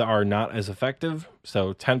overheads that are not as effective,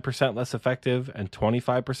 so 10% less effective and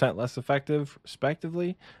 25% less effective,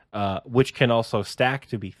 respectively, which can also stack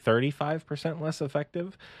to be 35% less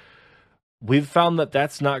effective. We've found that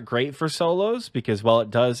that's not great for solos because while it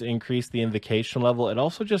does increase the invocation level, it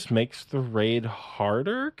also just makes the raid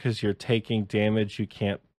harder because you're taking damage you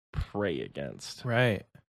can't pray against. Right.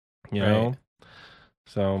 You know?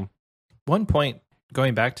 So one point,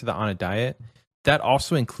 going back to the on a diet, that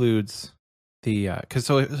also includes the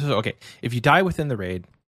okay, if you die within the raid,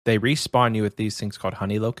 they respawn you with these things called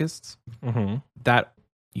honey locusts. That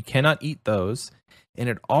you cannot eat those, and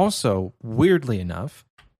it also, weirdly enough,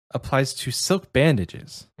 applies to silk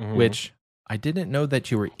bandages, which I didn't know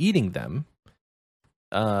that you were eating them.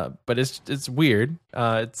 But it's weird.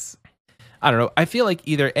 I don't know. I feel like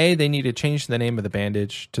either A, they need to change the name of the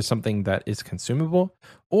bandage to something that is consumable,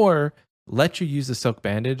 or let you use the silk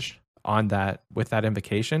bandage on that with that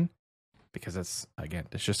invocation, because it's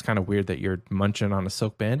just kind of weird that you're munching on a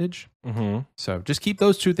silk bandage. So just keep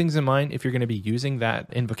those two things in mind if you're going to be using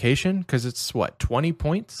that invocation, because it's 20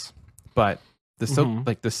 points, but the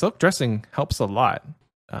silk, the silk dressing helps a lot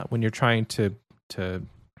when you're trying to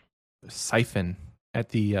siphon at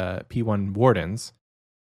the P1 wardens.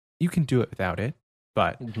 You can do it without it,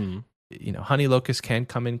 but honey locust can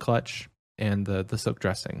come in clutch, and the silk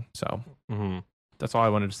dressing. So that's all I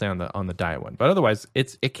wanted to say on the diet one. But otherwise,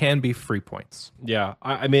 it can be free points. Yeah,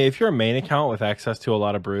 I mean, if you're a main account with access to a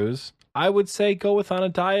lot of brews, I would say go with on a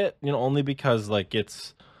diet. Only because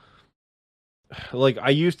it's like I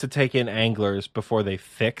used to take in anglers before they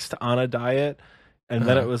fixed on a diet. And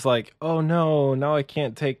then it was like, oh no, now I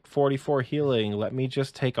can't take 44 healing. Let me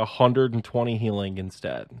just take 120 healing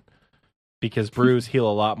instead. Because brews heal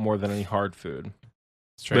a lot more than any hard food.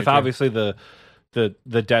 With obviously the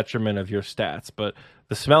detriment of your stats. But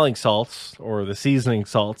the smelling salts, or the seasoning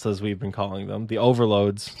salts as we've been calling them, the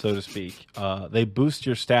overloads, so to speak, they boost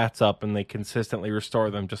your stats up and they consistently restore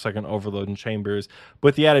them, just like an overload in chambers,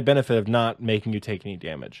 with the added benefit of not making you take any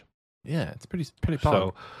damage. Yeah, it's pretty powerful.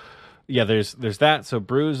 So yeah, there's that. So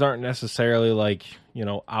brews aren't necessarily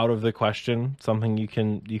out of the question. Something you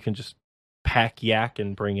can just pack yak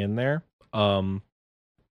and bring in there.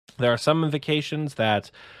 There are some invocations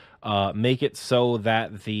that make it so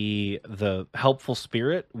that the helpful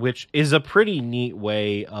spirit, which is a pretty neat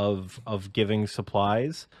way of giving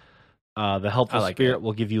supplies. The helpful spirit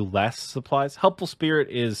will give you less supplies. Helpful spirit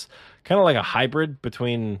is kind of like a hybrid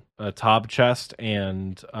between a Tob chest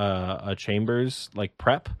and a chambers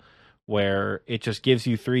prep, where it just gives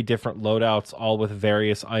you 3 different loadouts, all with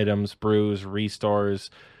various items: brews, restores,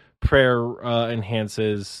 prayer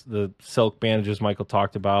enhances, the silk bandages Michael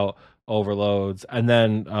talked about, overloads, and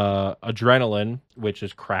then adrenaline, which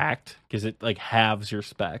is cracked because it halves your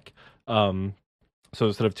spec. So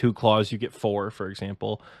instead of 2 claws, you get 4, for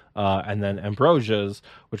example. And then ambrosias,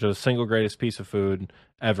 which is a single greatest piece of food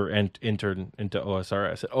ever entered into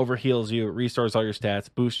OSRS. It overheals you, it restores all your stats,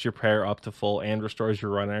 boosts your prayer up to full, and restores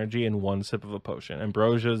your run energy in 1 sip of a potion.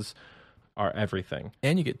 Ambrosias are everything.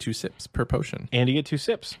 And you get 2 sips per potion. And you get 2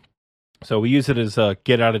 sips. So we use it as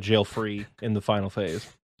get out of jail free in the final phase.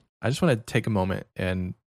 I just want to take a moment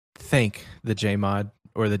and thank the JMod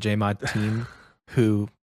or the JMod team who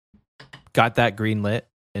got that green lit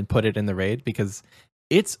and put it in the raid, because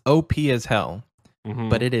it's OP as hell,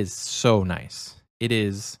 but it is so nice. It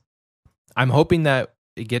is. I'm hoping that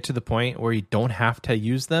it get to the point where you don't have to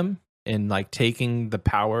use them, and like taking the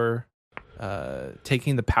power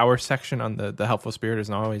section on the helpful spirit is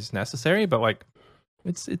not always necessary, but like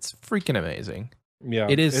it's freaking amazing. Yeah,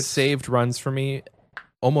 it is saved runs for me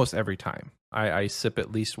almost every time. I sip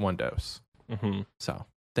at least one dose. So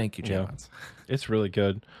thank you, JMods. It's really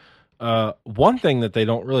good. One thing that they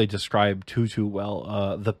don't really describe too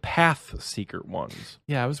well, the path seeker ones.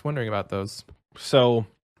 Yeah, I was wondering about those. So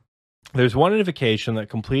there's one indication that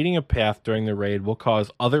completing a path during the raid will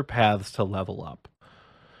cause other paths to level up.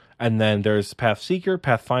 And then there's Path Seeker,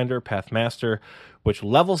 Pathfinder, Pathmaster, which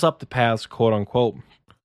levels up the paths, quote unquote,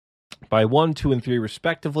 by 1, 2, and 3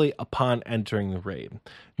 respectively upon entering the raid.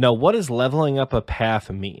 Now, what does leveling up a path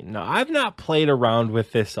mean? Now, I've not played around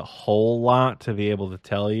with this a whole lot to be able to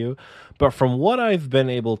tell you, but from what I've been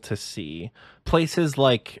able to see, places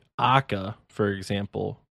like Akka, for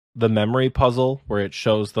example, the memory puzzle where it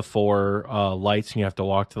shows the 4 lights and you have to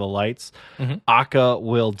walk to the lights, Akka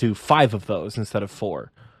will do 5 of those instead of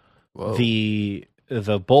 4. Whoa. The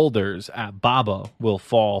boulders at Baba will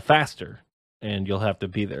fall faster, and you'll have to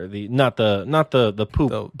be there. Not the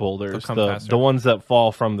poop boulders, the ones that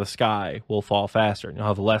fall from the sky will fall faster, and you'll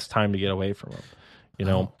have less time to get away from them. You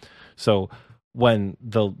know, so when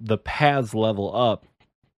the paths level up,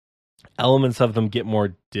 elements of them get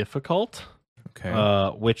more difficult.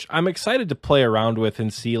 Okay, which I'm excited to play around with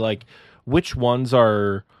and see like which ones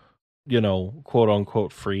are, you know, quote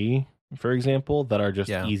unquote free, for example, that are just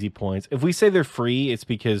easy points. If we say they're free, it's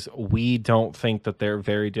because we don't think that they're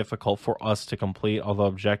very difficult for us to complete. Although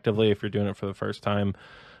objectively, if you're doing it for the first time,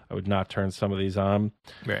 I would not turn some of these on.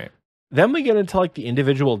 Right. Then we get into like the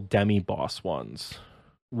individual demi-boss ones,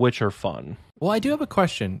 which are fun. Well, I do have a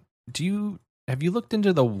question. Have you looked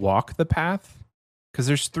into the walk the path? Because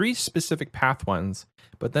there's 3 specific path ones,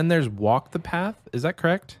 but then there's walk the path. Is that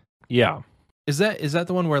correct? Yeah. Is that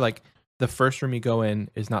the one where like the first room you go in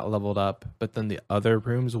is not leveled up, but then the other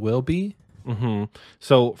rooms will be?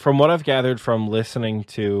 So from what I've gathered from listening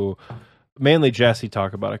to mainly Jesse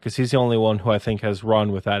talk about it, because he's the only one who I think has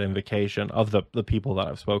run with that invocation of the people that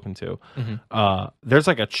I've spoken to, there's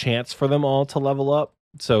like a chance for them all to level up.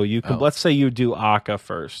 So you can, let's say you do Akka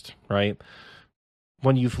first, right?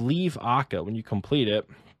 When you leave Akka, when you complete it,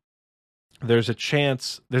 there's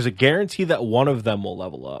a guarantee that one of them will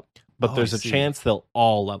level up, but there's a chance they'll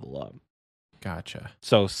all level up. Gotcha.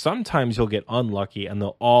 So sometimes you'll get unlucky and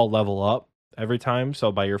they'll all level up every time.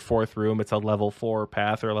 So by your 4th room, it's a level 4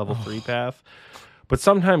 path or a level 3 path. But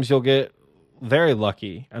sometimes you'll get very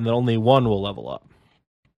lucky and then only one will level up.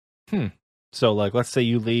 So like, let's say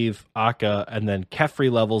you leave Akka and then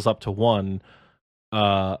Kefri levels up to 1.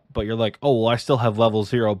 But you're like, oh, well, I still have level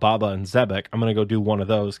 0 Baba and Zebek. I'm going to go do one of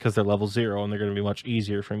those because they're level 0 and they're going to be much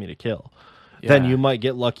easier for me to kill. Then you might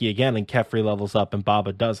get lucky again and Kefri levels up and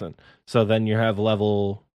Baba doesn't. So then you have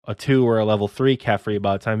a 2 or a level 3 Kefri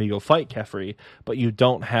by the time you go fight Kefri, but you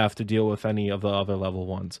don't have to deal with any of the other level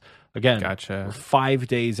ones. Again, we're 5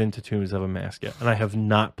 days into Tombs of Amasya, and I have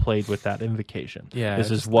not played with that invocation. Yeah,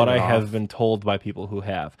 this is what I have been told by people who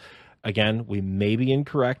have. Again, we may be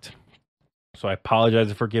incorrect, so I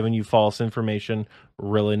apologize for giving you false information.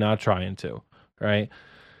 Really not trying to, right?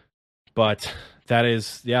 But that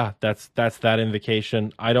is, that's that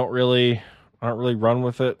invocation. I don't really run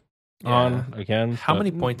with it on again. How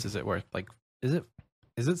many points is it worth? Like, is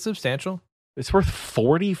it substantial? It's worth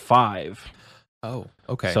 45. Oh,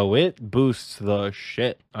 okay. So it boosts the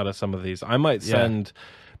shit out of some of these. I might send,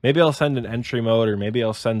 maybe I'll send an entry mode, or maybe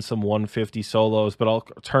I'll send some 150 solos, but I'll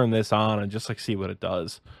turn this on and just like see what it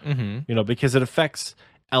does. You know, because it affects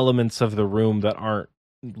elements of the room that aren't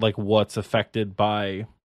like what's affected by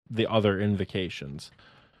the other invocations.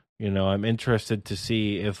 You know, I'm interested to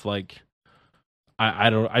see if like I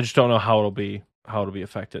just don't know how it'll be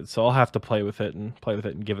affected. So I'll have to play with it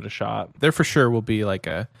and give it a shot. There for sure will be like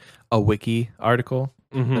a wiki article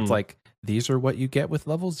that's like, these are what you get with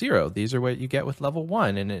level 0. These are what you get with level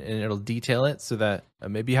 1, and it'll detail it so that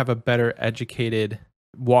maybe you have a better educated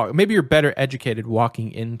walk. Maybe you're better educated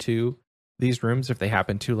walking into these rooms if they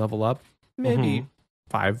happen to level up. Maybe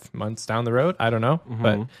 5 months down the road, I don't know.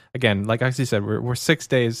 But again, like Oxy said, we're 6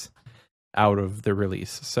 days out of the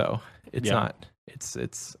release, so it's not.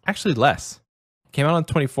 It's actually less. Came out on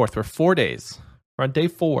 24th. We're 4 days. We're on day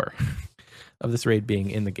 4 of this raid being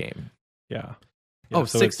in the game. Yeah. Oh,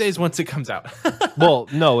 so 6 days once it comes out. Well,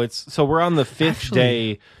 no, so we're on the fifth Actually-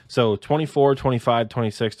 day. So 24, 25,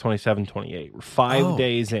 26, 27, 28. We're 5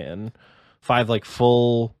 days in, 5 like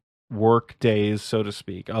full work days, so to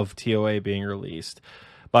speak, of TOA being released.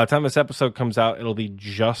 By the time this episode comes out, it'll be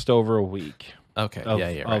just over a week. Okay.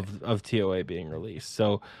 Of TOA being released.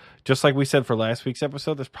 So just like we said for last week's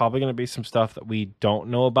episode, there's probably going to be some stuff that we don't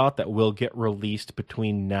know about that will get released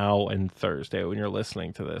between now and Thursday when you're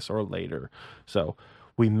listening to this, or later. So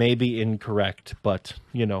we may be incorrect, but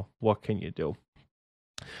what can you do?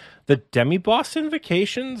 The Demi-Boss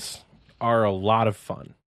invocations are a lot of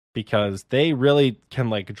fun because they really can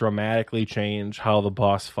like dramatically change how the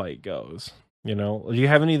boss fight goes. Do you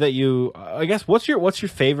have any that you? I guess what's your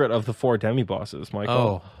favorite of the 4 demi-bosses,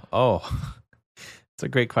 Michael? Oh, it's a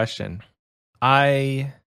great question.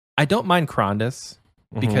 I don't mind Krondus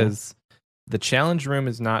because the challenge room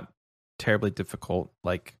is not terribly difficult.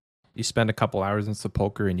 Like you spend a couple hours in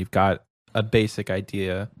Sepulcher and you've got a basic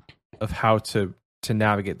idea of how to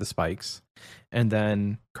navigate the spikes, and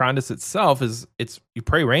then Krondus itself you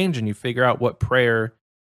pray range and you figure out what prayer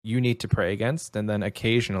you need to pray against, and then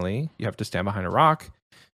occasionally you have to stand behind a rock,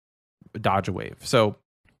 dodge a wave. So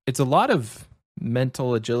it's a lot of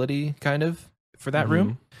mental agility kind of for that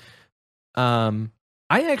room. I'm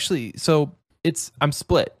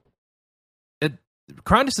split.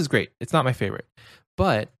 Krondus is great. It's not my favorite,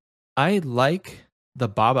 but I like the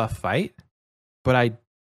Baba fight, but I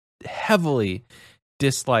heavily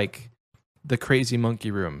dislike the crazy monkey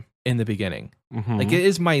room in the beginning. Like it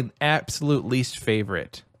is my absolute least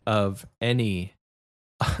favorite of any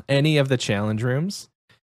of the challenge rooms.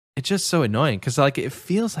 It's just so annoying because like it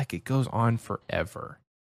feels like it goes on forever,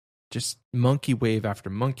 just monkey wave after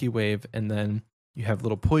monkey wave, and then you have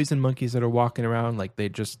little poison monkeys that are walking around like they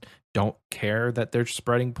just don't care that they're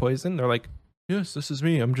spreading poison. They're like, yes, this is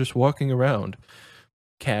me, I'm just walking around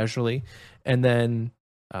casually. And then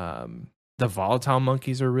the volatile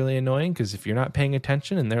monkeys are really annoying because if you're not paying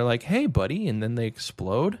attention and they're like, hey buddy, and then they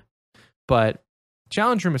explode. But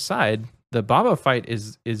challenge room aside, the Baba fight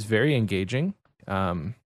is very engaging.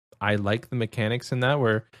 I like the mechanics in that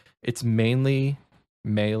where it's mainly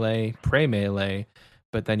melee, pray melee,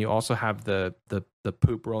 but then you also have the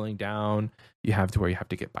poop rolling down. You have to where you have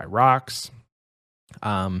to get by rocks.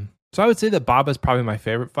 So I would say that Baba is probably my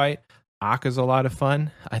favorite fight. Akka's a lot of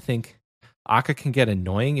fun. I think Akka can get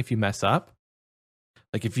annoying if you mess up.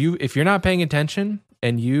 Like if you're not paying attention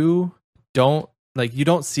and you don't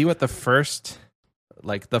see what the first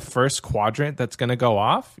quadrant that's going to go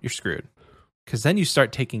off, you're screwed. Because then you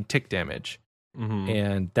start taking tick damage,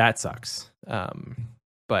 and that sucks.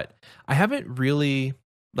 But I haven't really,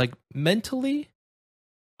 like, mentally,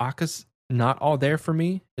 Akka's not all there for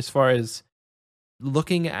me as far as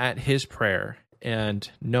looking at his prayer and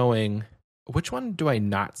knowing which one do I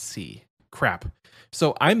not see. Crap.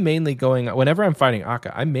 So I'm mainly whenever I'm fighting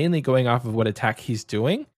Akka, I'm mainly going off of what attack he's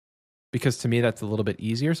because to me that's a little bit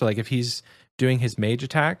easier. So like if he's doing his mage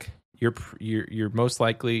attack, you're most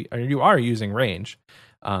likely, or you are using range.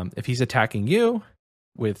 If he's attacking you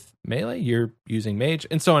with melee, you're using mage,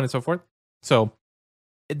 and so on and so forth. So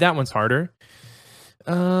that one's harder.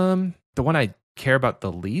 The one I care about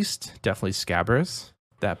the least, definitely Scabrous.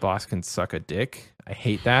 That boss can suck a dick. I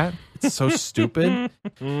hate that. It's so stupid.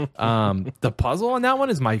 The puzzle on that one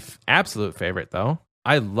is my absolute favorite, though.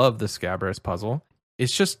 I love the Scabrous puzzle.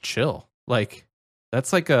 It's just chill. Like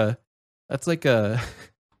that's like a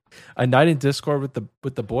a night in Discord with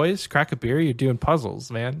the boys. Crack a beer. You're doing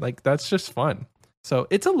puzzles, man. Like that's just fun. So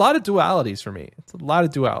it's a lot of dualities for me. It's a lot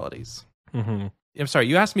of dualities. I'm sorry,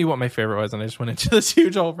 you asked me what my favorite was, and I just went into this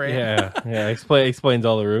huge old rant. Yeah. Explains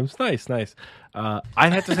all the rooms. Nice.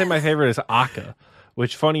 I'd have to say my favorite is Akka,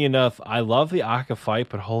 which, funny enough, I love the Akka fight,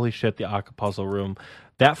 but holy shit, the Akka puzzle room.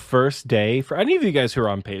 That first day, for any of you guys who are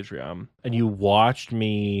on Patreon, and you watched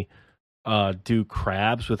me do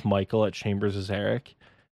crabs with Michael at Chambers of Zarek,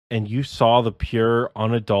 and you saw the pure,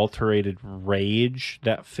 unadulterated rage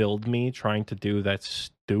that filled me trying to do that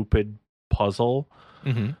stupid puzzle.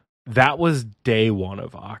 That was day one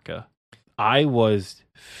of Akka. I was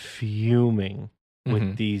fuming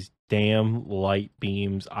with these damn light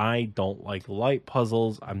beams. I don't like light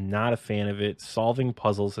puzzles. I'm not a fan of it. Solving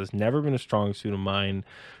puzzles has never been a strong suit of mine.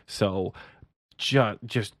 So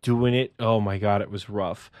just doing it, oh my god, it was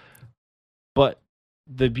rough. But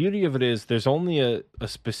the beauty of it is there's only a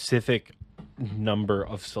specific number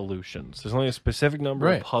of solutions. There's only a specific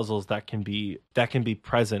number of puzzles that can be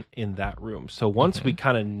present in that room. So once we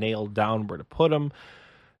kind of nailed down where to put them,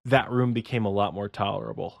 that room became a lot more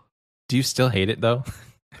tolerable. Do you still hate it though?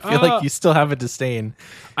 I feel like you still have a disdain.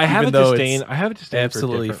 I have a even though disdain. it's I have a disdain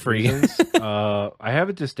absolutely for free. different reasons. I have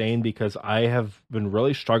a disdain because I have been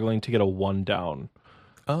really struggling to get a 1 down.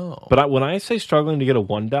 Oh, But when I say struggling to get a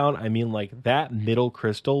 1 down, I mean like that middle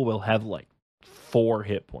crystal will have like 4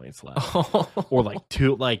 hit points left, or like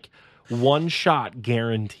 2, like 1 shot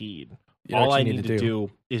guaranteed. You know All what I you need to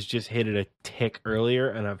do is just hit it a tick earlier,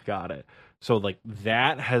 and I've got it. So like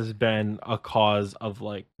that has been a cause of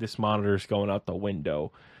like this monitor's going out the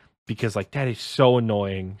window, because like that is so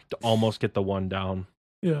annoying to almost get the 1 down,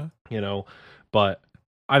 Yeah. you know. But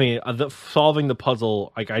I mean, solving the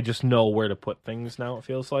puzzle, like I just know where to put things now. It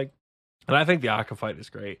feels like, and I think the Akka fight is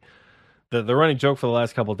great. The running joke for the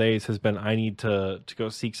last couple of days has been I need to go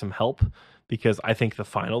seek some help, because I think the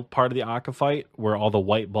final part of the Akka fight, where all the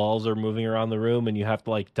white balls are moving around the room and you have to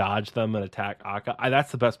like dodge them and attack Akka,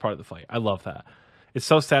 that's the best part of the fight. I love that. It's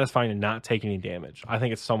so satisfying to not take any damage. I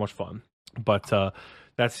think it's so much fun. But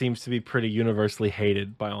that seems to be pretty universally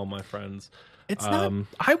hated by all my friends. It's not.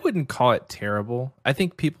 I wouldn't call it terrible. I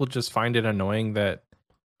think people just find it annoying that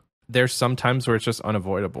there's some times where it's just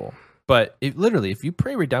unavoidable. But literally, if you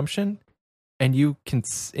pray redemption and you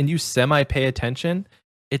semi pay attention,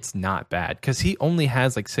 it's not bad, because he only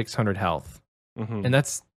has like 600 health, and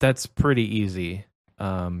that's pretty easy.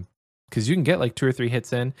 Because you can get like 2 or 3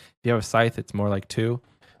 hits in. If you have a scythe, it's more like 2.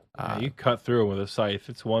 Yeah, you cut through him with a scythe.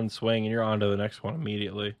 It's 1 swing, and you're on to the next one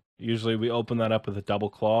immediately. Usually, we open that up with a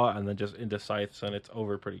double claw and then just into scythes, and it's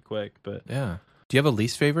over pretty quick. But yeah, do you have a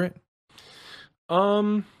least favorite?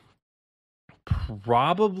 Probably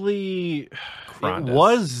Krondas. It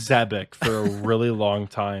was Zebek for a really long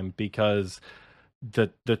time, because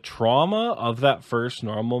the trauma of that first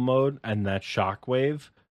normal mode and that shockwave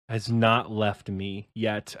has not left me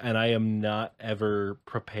yet, and I am not ever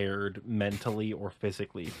prepared mentally or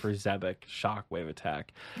physically for Zebek shockwave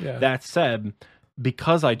attack. Yeah. That said,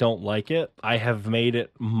 because I don't like it, I have made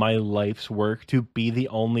it my life's work to be the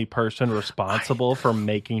only person responsible for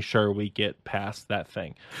making sure we get past that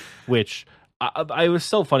thing. Which I was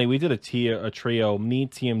so funny. We did a trio, me,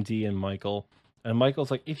 TMD, and Michael. And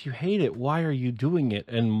Michael's like, if you hate it, why are you doing it?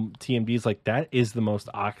 And TMD's like, that is the most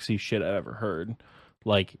Oxy shit I've ever heard.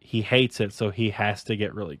 Like, he hates it, so he has to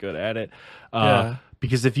get really good at it.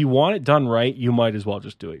 Because if you want it done right, you might as well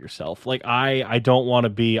just do it yourself. Like, I don't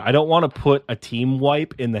want to put a team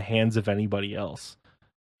wipe in the hands of anybody else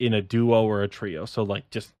in a duo or a trio. So like,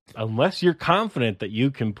 just unless you're confident that you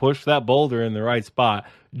can push that boulder in the right spot,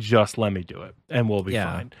 just let me do it and we'll be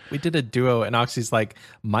fine. We did a duo and Oxy's like,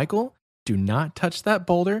 Michael, do not touch that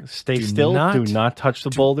boulder. Stay still. Do not touch the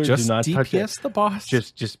boulder. Just do not DPS touch it. the boss.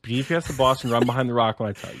 Just DPS the boss and run behind the rock when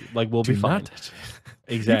I tell you. Like, we'll be fine.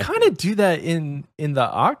 Exactly. You kind of do that in the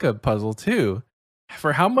Akka puzzle too.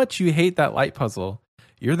 For how much you hate that light puzzle,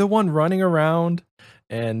 you're the one running around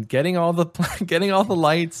and getting all the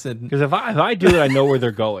lights. And because if I do it, I know where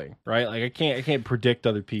they're going, right? Like I can't predict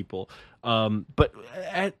other people. But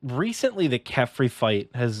recently the Kefri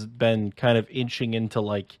fight has been kind of inching into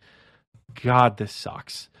like, God, this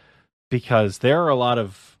sucks, because there are a lot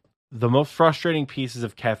of the most frustrating pieces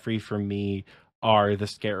of Kefri for me are the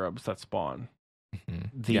scarabs that spawn.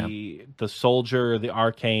 The soldier, the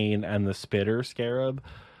arcane, and the spitter scarab.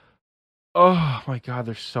 Oh my God,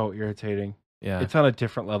 they're so irritating. Yeah, it's on a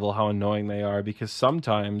different level how annoying they are, because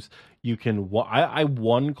sometimes you can. I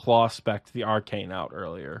one claw spec'd the arcane out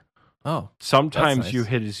earlier. Oh, sometimes nice. You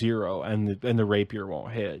hit a 0 and the rapier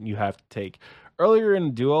won't hit, and you have to take. Earlier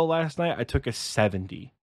in duo last night, I took a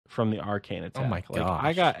 70 from the arcane attack. Oh my gosh.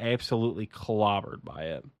 I got absolutely clobbered by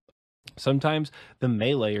it. Sometimes the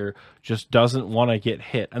meleeer just doesn't want to get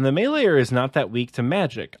hit. And the meleeer is not that weak to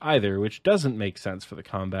magic either, which doesn't make sense for the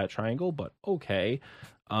combat triangle, but okay.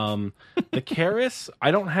 The Karis, I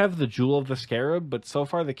don't have the Jewel of the Scarab, but so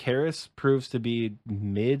far the Karis proves to be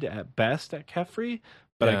mid at best at Kefri,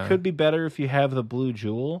 but it could be better if you have the blue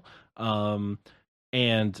jewel.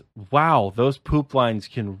 And wow, those poop lines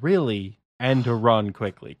can really end a run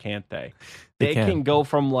quickly, can't they? They can go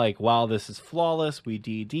from like, wow, this is flawless, we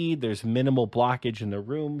DD'd, there's minimal blockage in the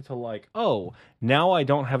room, to like, oh, now I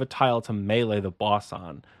don't have a tile to melee the boss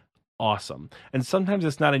on. Awesome. And sometimes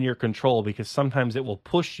it's not in your control, because sometimes it will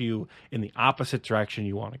push you in the opposite direction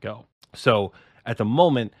you want to go. So at the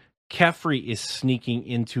moment, Kefri is sneaking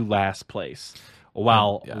into last place.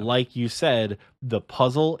 While, like you said, the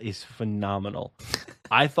puzzle is phenomenal.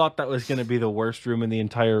 I thought that was going to be the worst room in the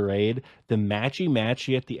entire raid. The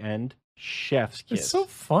matchy at the end, chef's kiss. It's so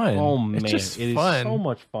fun. Oh man, it is so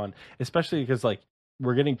much fun. Especially because like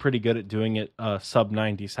we're getting pretty good at doing it sub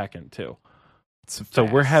 90 second too. So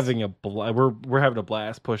we're having a we're having a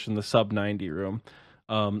blast pushing the sub 90 room.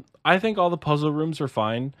 I think all the puzzle rooms are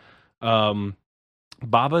fine.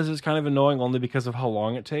 Baba's is kind of annoying only because of how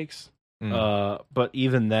long it takes. But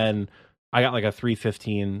even then, I got like a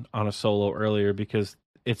 315 on a solo earlier because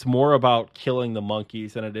it's more about killing the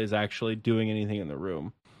monkeys than it is actually doing anything in the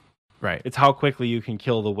room. Right. It's how quickly you can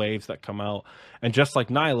kill the waves that come out. And just like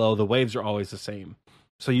Nilo, the waves are always the same.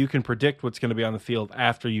 So you can predict what's going to be on the field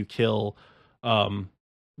after you kill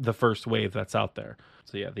the first wave that's out there.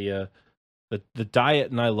 So yeah, the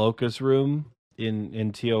Diet Niloka's room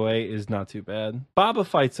in TOA is not too bad. Baba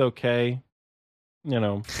fight's okay. You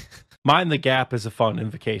know, Mind the Gap is a fun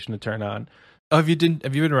invocation to turn on. Oh, have you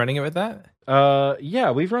been running it with that?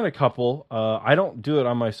 Yeah, we've run a couple. I don't do it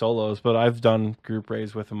on my solos, but I've done group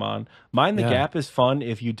raids with them on. Mind the Gap is fun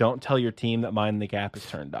if you don't tell your team that Mind the Gap is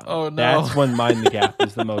turned on. Oh no, that's when Mind the Gap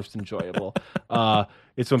is the most enjoyable.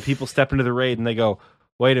 It's when people step into the raid and they go,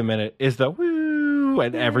 "Wait a minute, is the woo?"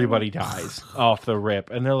 and everybody dies off the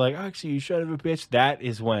rip, and they're like, "Actually, you son of a bitch."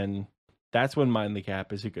 That's when Mind the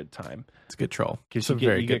Gap is a good time. It's a good troll because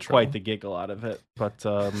you get quite the giggle out of it. But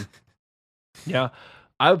yeah,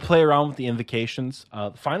 I would play around with the invocations.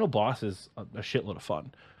 The final boss is a shitload of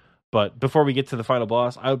fun. But before we get to the final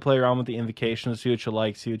boss, I would play around with the invocations, see what you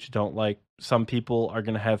like, see what you don't like. Some people are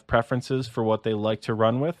going to have preferences for what they like to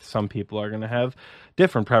run with. Some people are going to have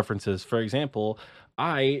different preferences. For example,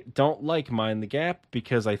 I don't like Mind the Gap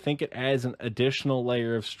because I think it adds an additional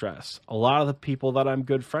layer of stress. A lot of the people that I'm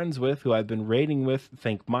good friends with, who I've been raiding with,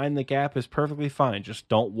 think Mind the Gap is perfectly fine. Just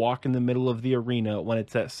don't walk in the middle of the arena when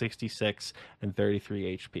it's at 66 and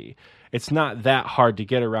 33 HP. It's not that hard to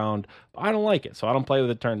get around. I don't like it, so I don't play with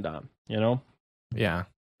it turned on, you know? Yeah.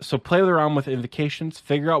 So play around with invocations,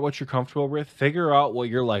 figure out what you're comfortable with, figure out what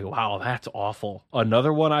you're like, wow, that's awful.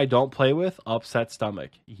 Another one I don't play with, Upset Stomach.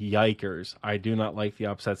 Yikers. I do not like the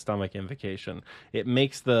Upset Stomach invocation. It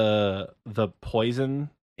makes the poison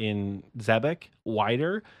in Zebek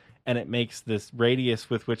wider, and it makes this radius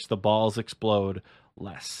with which the balls explode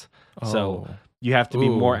less. So you have to be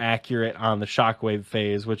more accurate on the shockwave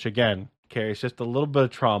phase, which again carries just a little bit of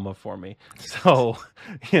trauma for me. So,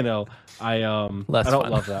 you know, I don't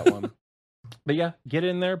love that one. But yeah, get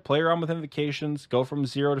in there, play around with invocations, go from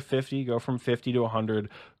 0 to 50, go from 50 to 100,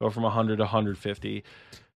 go from 100 to 150.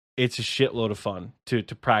 It's a shitload of fun to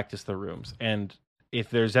practice the rooms. And if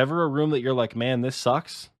there's ever a room that you're like, man, this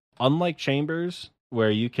sucks, unlike Chambers, where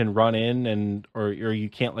you can run in or you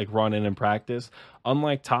can't like run in and practice,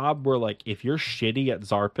 unlike Tob, where like if you're shitty at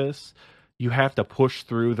Zarpus, you have to push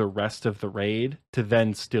through the rest of the raid to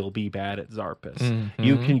then still be bad at Zarpus. Mm-hmm.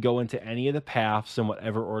 You can go into any of the paths in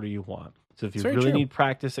whatever order you want. So if you really need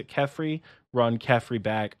practice at Kefri, run Kefri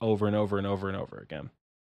back over and over and over and over again.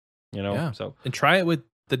 You know, and try it with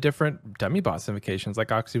the different demi-boss invocations,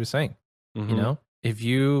 like Oxy was saying. Mm-hmm. You know, if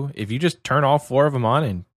you just turn all 4 of them on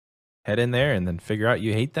and head in there, and then figure out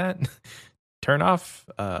you hate that, turn off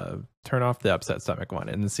the Upset Stomach one,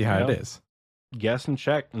 and then see how it is. Guess and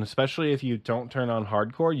check, and especially if you don't turn on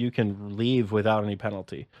hardcore, you can leave without any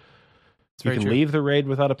penalty. You can leave the raid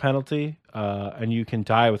without a penalty, and you can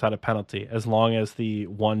die without a penalty as long as the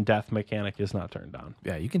one death mechanic is not turned on.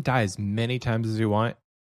 Yeah, you can die as many times as you want.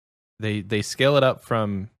 They scale it up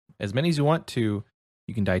from as many as you want to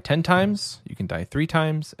you can die 10 times, you can die 3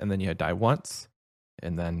 times, and then you die once,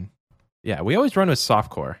 and then we always run with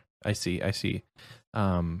softcore. I see.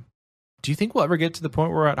 Do you think we'll ever get to the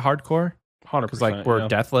point where we're at hardcore? 100%. Because like we're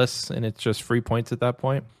deathless and it's just free points at that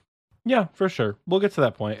point. Yeah, for sure. We'll get to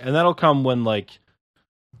that point, and that'll come when like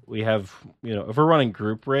we have, you know, if we're running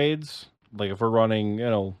group raids, like if we're running, you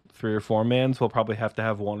know, 3 or 4 mans, we'll probably have to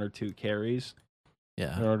have 1 or 2 carries.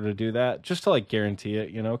 Yeah. In order to do that, just to like guarantee it,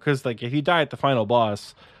 you know, because like if you die at the final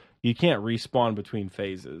boss, you can't respawn between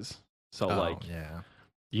phases. So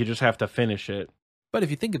you just have to finish it. But if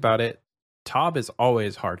you think about it, Tob is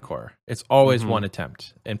always hardcore. It's always one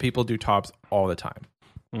attempt, and people do Tobs all the time.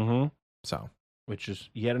 Mm-hmm. So, which is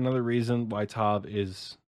yet another reason why Tob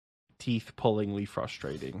is teeth-pullingly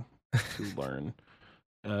frustrating to learn,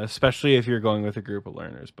 especially if you're going with a group of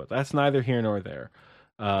learners. But that's neither here nor there.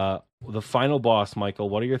 The final boss, Michael.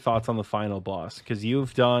 What are your thoughts on the final boss? Because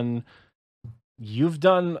you've done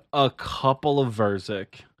a couple of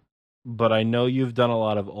Verzik, but I know you've done a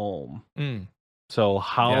lot of Ulm.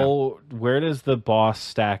 So where does the boss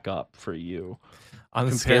stack up for you on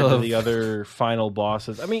the compared scale to of the other final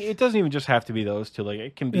bosses? I mean, it doesn't even just have to be those two. Like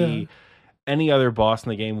it can be any other boss in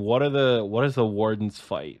the game. What is the Warden's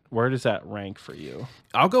fight? Where does that rank for you?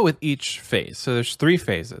 I'll go with each phase. So there's 3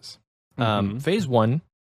 phases. Phase 1,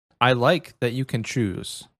 I like that you can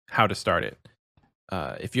choose how to start it.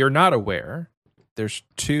 If you're not aware, there's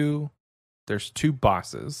two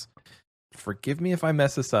bosses. forgive me if I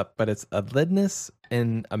mess this up, but it's Alidness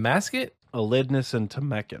and a Masket. Alidness and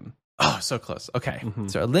Temekin. Oh, so close. Okay. Mhm.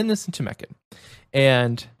 So Alidness and Temekin.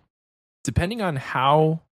 And depending on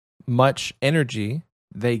how much energy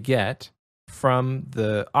they get from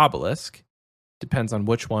the obelisk, depends on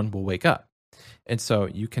which one will wake up. And so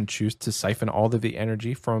you can choose to siphon all of the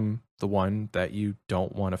energy from the one that you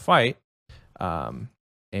don't want to fight,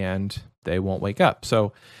 and they won't wake up.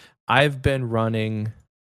 So I've been running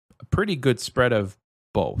a pretty good spread of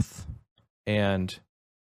both. And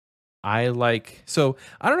I don't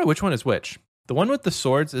know which one is which. The one with the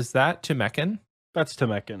swords, is that Temekin? That's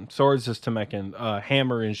Temekin. Swords is Temekin.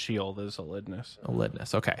 Hammer and shield is Alidness.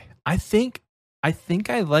 Alidness. Okay. I think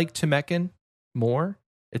I like Temekin more.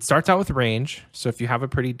 It starts out with range, so if you have a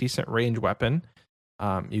pretty decent range weapon,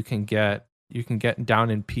 you can get down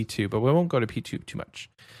in P2, but we won't go to P2 too much.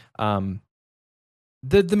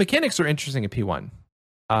 The mechanics are interesting in P1.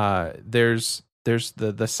 There's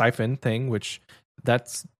the siphon thing, which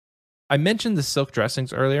I mentioned the silk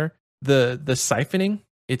dressings earlier. The siphoning,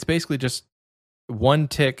 it's basically just one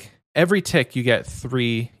tick. Every tick you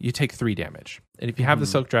take 3 damage. And if you have the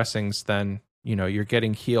silk dressings, then you're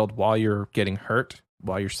getting healed while you're getting hurt,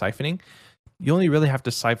 while you're siphoning. You only really have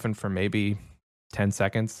to siphon for maybe 10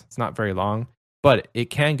 seconds. It's not very long, but it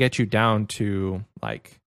can get you down to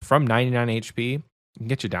from 99 HP, it can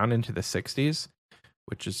get you down into the 60s,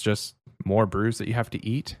 which is just more brews that you have to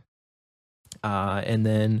eat. And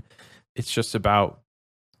then it's just about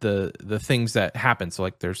the things that happen. So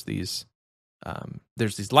there's these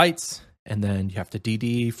lights, and then you have to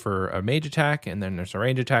DD for a mage attack, and then there's a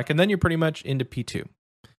range attack, and then you're pretty much into P2.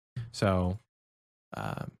 So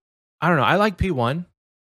I don't know. I like P1.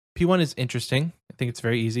 P1 is interesting. I think it's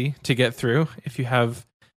very easy to get through if you have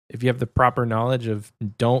the proper knowledge of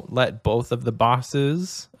don't let both of the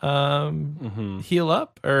bosses heal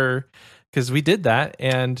up, or because we did that,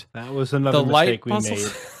 and that was another mistake we made.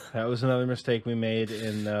 That was another mistake we made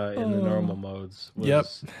in the normal modes. Yep.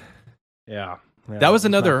 Yeah. That was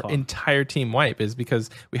another entire team wipe, is because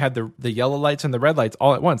we had the yellow lights and the red lights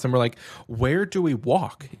all at once, and we're like, where do we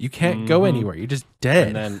walk? You can't go anywhere. You're just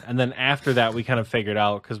dead. And then after that, we kind of figured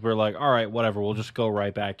out, because we're like, all right, whatever, we'll just go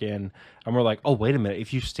right back in. And we're like, oh, wait a minute.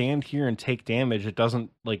 If you stand here and take damage, it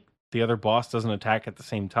doesn't, the other boss doesn't attack at the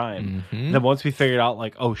same time. Mm-hmm. Then once we figured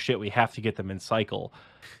out, oh shit, we have to get them in cycle,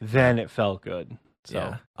 then it felt good. So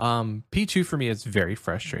yeah. P2 for me is very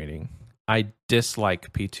frustrating. I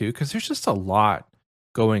dislike P2 because there's just a lot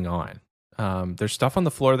going on. There's stuff on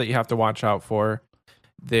the floor that you have to watch out for.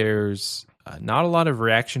 There's not a lot of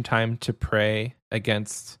reaction time to pray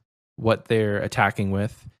against what they're attacking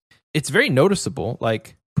with. It's very noticeable.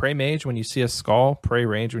 Like pray mage when you see a skull, pray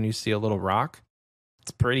range when you see a little rock.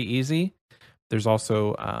 It's pretty easy. There's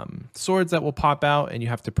also swords that will pop out, and you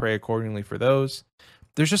have to pray accordingly for those.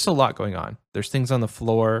 There's just a lot going on. There's things on the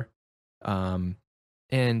floor.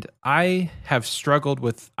 And I've struggled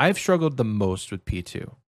the most with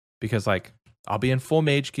P2 because I'll be in full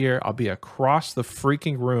mage gear. I'll be across the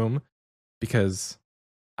freaking room because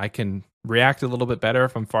I can react a little bit better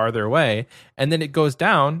if I'm farther away. And then it goes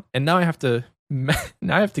down, and now I have to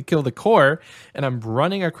kill the core, and I'm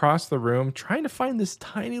running across the room trying to find this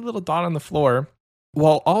tiny little dot on the floor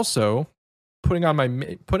while also putting on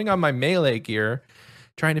my melee gear,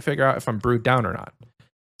 trying to figure out if I'm brewed down or not.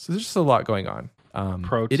 So there's just a lot going on.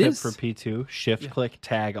 Pro tip for P2: shift-click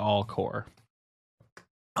tag all core.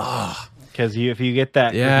 Because if you get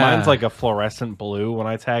that, mine's like a fluorescent blue when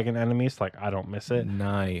I tag an enemy, so I don't miss it.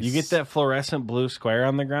 Nice. You get that fluorescent blue square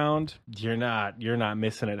on the ground, you're not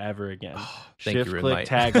missing it ever again. Shift-click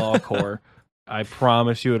tag all core. I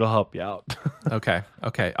promise you, it'll help you out. Okay,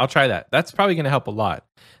 I'll try that. That's probably going to help a lot.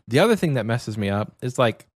 The other thing that messes me up is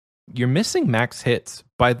you're missing max hits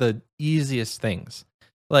by the easiest things.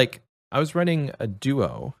 I was running a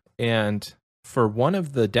duo, and for one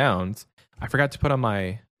of the downs, I forgot to put on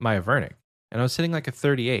my Avernic, and I was hitting a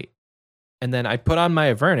 38. And then I put on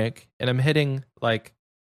my Avernic, and I'm hitting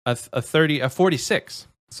a 46.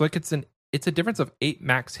 So it's a difference of 8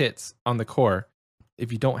 max hits on the core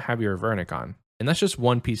if you don't have your Avernic on. And that's just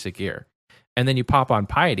one piece of gear. And then you pop on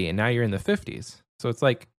Piety, and now you're in the 50s. So it's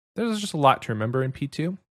there's just a lot to remember in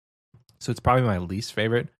P2. So it's probably my least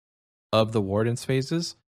favorite of the Warden's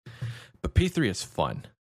phases. But P3 is fun.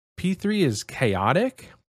 P3 is chaotic,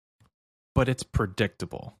 but it's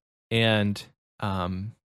predictable. And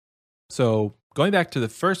so going back to the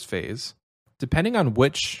first phase, depending on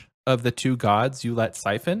which of the two gods you let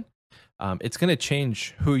siphon, it's going to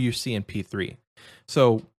change who you see in P3.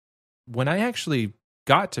 So when I actually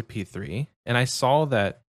got to P3 and I saw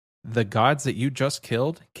that the gods that you just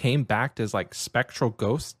killed came back as like spectral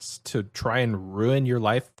ghosts to try and ruin your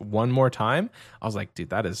life one more time. I was like,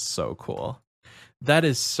 dude, that is so cool. That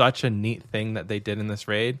is such a neat thing that they did in this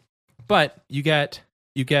raid. But you get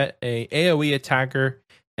a AoE attacker,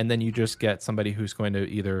 and then you just get somebody who's going to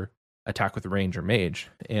either attack with range or mage,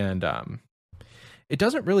 and it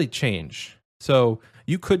doesn't really change. So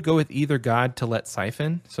you could go with either god to let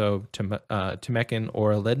siphon, so Temekin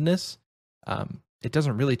or Elidnus. It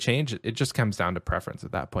doesn't really change. It just comes down to preference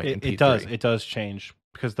at that point. It does. It does change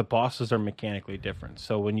because the bosses are mechanically different.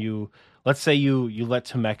 So when let's say you let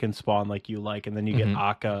Temekin spawn like you like, and then you get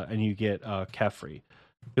Akka and you get Kefri.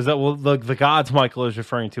 Because the gods Michael is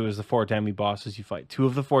referring to is the 4 demi bosses you fight. 2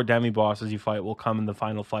 of the 4 demi bosses you fight will come in the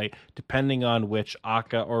final fight, depending on which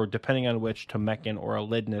Akka or depending on which Temekin or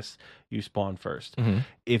Elidnus you spawn first.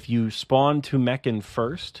 If you spawn Temekin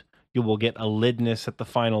first, you will get Elidnus at the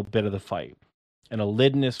final bit of the fight. And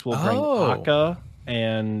Elidnus will bring Akka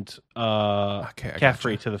and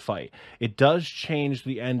Kefri to the fight. It does change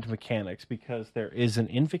the end mechanics because there is an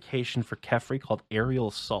invocation for Kefri called Aerial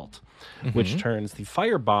Assault, which turns the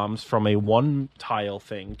fire bombs from a 1 tile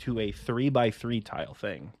thing to a 3x3 tile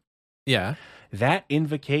thing. Yeah. That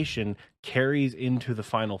invocation carries into the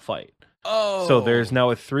final fight. Oh. So there's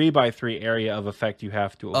now a 3x3 area of effect you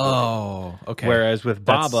have to avoid. Oh, okay. Whereas with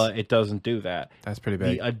Baba, it doesn't do that. That's pretty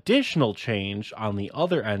big. The additional change on the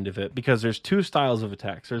other end of it, because there's 2 styles of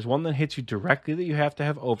attacks. There's one that hits you directly that you have to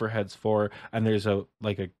have overheads for, and there's an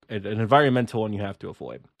environmental one you have to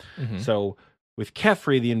avoid. So with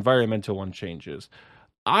Kefri, the environmental one changes.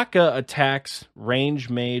 Akka attacks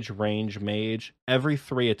range, mage every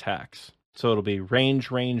 3 attacks. So it'll be range.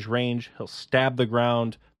 He'll stab the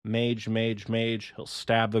ground. Mage. He'll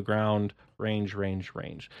stab the ground. Range.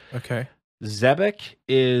 Okay. Zebek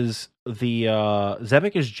is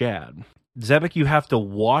Jad. Zebek, you have to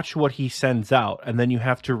watch what he sends out, and then you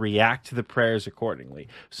have to react to the prayers accordingly.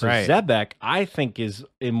 So Zebek, I think, is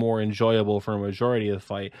more enjoyable for a majority of the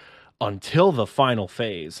fight until the final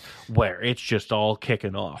phase, where it's just all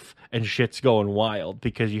kicking off and shit's going wild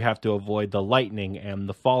because you have to avoid the lightning and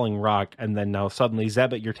the falling rock, and then now suddenly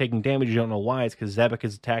Zebek, you're taking damage, you don't know why. It's because Zebek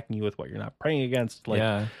is attacking you with what you're not praying against.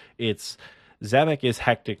 Zebek is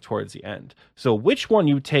hectic towards the end. So which one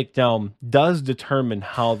you take down does determine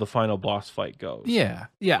how the final boss fight goes. Yeah.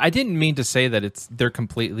 I didn't mean to say that they're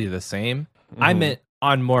completely the same. I meant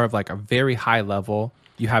on more of like a very high level.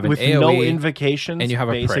 You have an with AoE, no invocations, and you have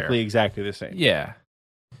a basically prayer. Exactly the same. Yeah,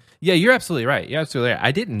 you're absolutely right.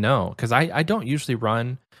 I didn't know because I don't usually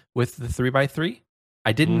run with the 3x3.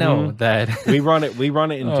 I didn't know that we run it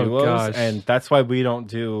in duos, and that's why we don't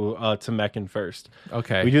do Temekin first.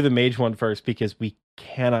 Okay, we do the mage one first because we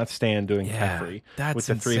cannot stand doing Kefri with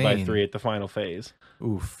the 3x3 at the final phase.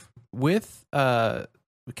 Oof. With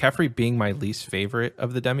Kefri being my least favorite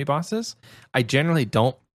of the demi bosses, I generally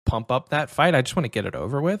don't pump up that fight. I just want to get it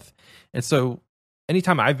over with. And so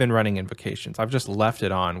anytime I've been running invocations, I've just left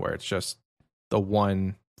it on where it's just the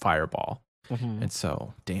 1 fireball. And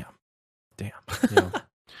so damn.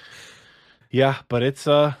 Yeah, but it's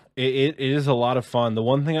it is a lot of fun. The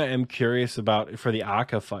one thing I am curious about for the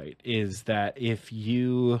Akka fight is that if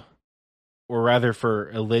you, or rather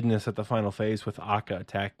for Elidnus at the final phase with Akka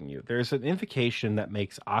attacking you, there's an invocation that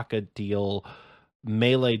makes Akka deal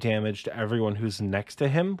melee damage to everyone who's next to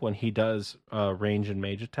him when he does range and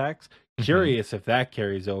mage attacks. Curious if that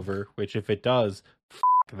carries over, which if it does,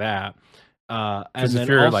 that. And if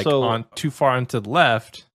you're also, like on too far onto the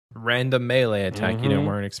left, random melee attack you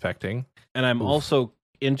weren't expecting. And I'm also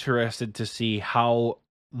interested to see how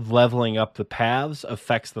leveling up the paths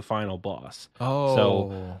affects the final boss.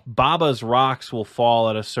 So Baba's rocks will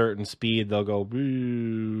fall at a certain speed. They'll go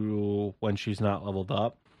when she's not leveled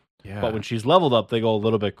up. Yeah. But when she's leveled up, they go a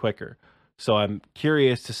little bit quicker. So I'm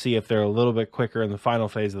curious to see if they're a little bit quicker in the final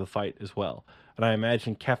phase of the fight as well. And I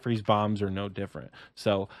imagine Kefri's bombs are no different.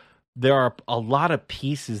 So there are a lot of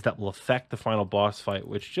pieces that will affect the final boss fight,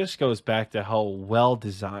 which just goes back to how well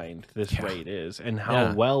designed this raid is and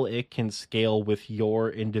how well it can scale with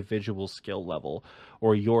your individual skill level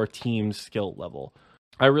or your team's skill level.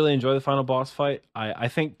 I really enjoy the final boss fight. I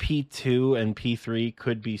think P2 and P3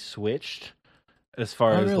 could be switched. As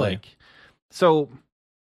far as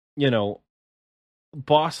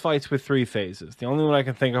boss fights with 3 phases. The only one I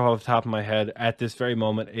can think of off the top of my head at this very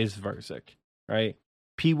moment is Verzik, right?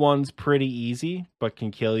 P1's pretty easy, but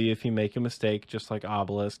can kill you if you make a mistake, just like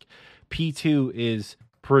Obelisk. P2 is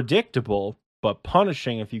predictable, but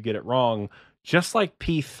punishing if you get it wrong, just like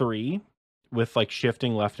P3 with like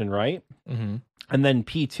shifting left and right. And then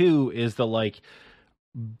P2 is the like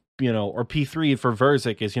or P3 for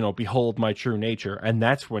Verzik is, behold my true nature. And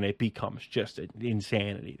that's when it becomes just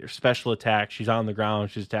insanity. There's special attack. She's on the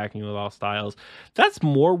ground. She's attacking with all styles. That's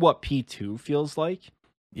more what P2 feels like.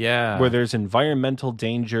 Yeah. Where there's environmental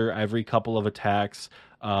danger every couple of attacks.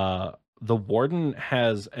 The Warden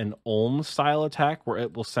has an Olm style attack where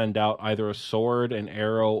it will send out either a sword, an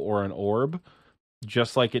arrow, or an orb,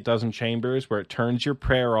 just like it does in Chambers, where it turns your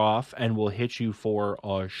prayer off and will hit you for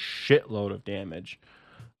a shitload of damage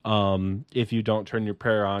if you don't turn your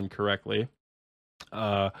prayer on correctly.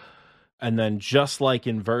 And then just like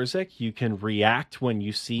in Verzik, you can react when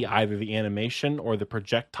you see either the animation or the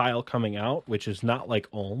projectile coming out, which is not like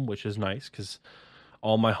Olm, which is nice because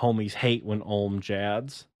all my homies hate when Olm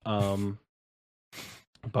jads.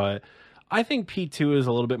 But I think P2 is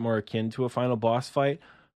a little bit more akin to a final boss fight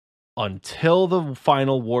until the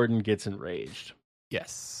final Warden gets enraged.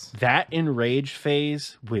 Yes. That enraged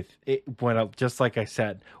phase with it, just like I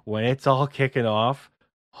said, when it's all kicking off,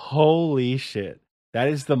 holy shit. That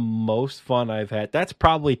is the most fun I've had. That's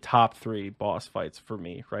probably top 3 boss fights for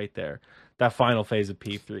me right there. That final phase of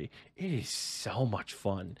P3. It is so much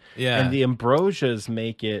fun. Yeah. And the Ambrosias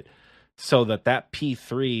make it so that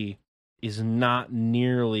P3 is not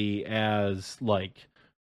nearly as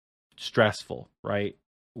stressful, right?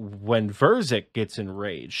 When Verzik gets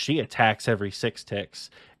enraged, she attacks every 6 ticks,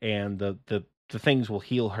 and the things will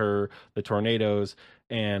heal her, the tornadoes,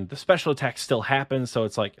 and the special attack still happens, so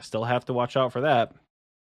it's still have to watch out for that.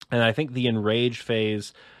 And I think the enraged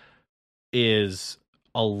phase is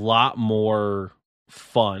a lot more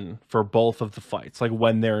fun for both of the fights,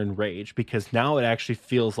 when they're enraged, because now it actually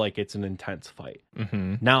feels like it's an intense fight.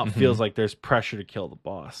 Mm-hmm. Now it feels like there's pressure to kill the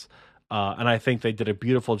boss. And I think they did a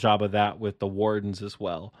beautiful job of that with the Wardens as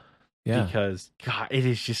well. Yeah. Because, God, it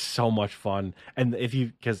is just so much fun. And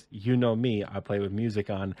because you know me, I play with music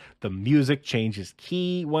on. The music changes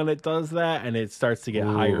key when it does that, and it starts to get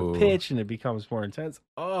higher pitch, and it becomes more intense.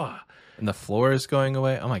 Oh. And the floor is going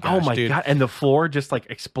away. Oh my gosh, dude. God. And the floor just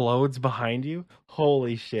explodes behind you.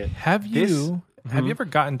 Holy shit. Have you ever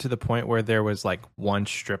gotten to the point where there was one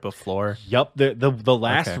strip of floor? Yep, the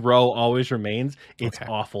last row always remains. It's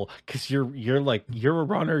Okay. awful because you're a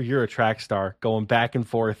runner, you're a track star going back and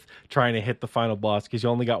forth trying to hit the final boss because you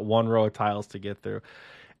only got one row of tiles to get through.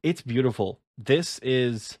 It's beautiful. This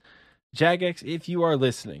is Jagex. If you are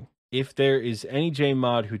listening, if there is any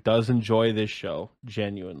JMod who does enjoy this show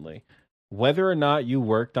genuinely, whether or not you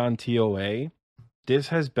worked on TOA, this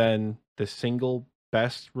has been the single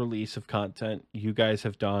best release of content you guys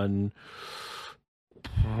have done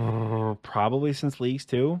probably since Leagues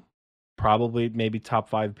 2, probably maybe top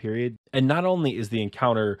 5 period. And not only is the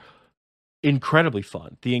encounter incredibly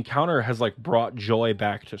fun, the encounter has brought joy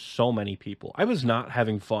back to so many people. I was not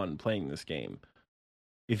having fun playing this game.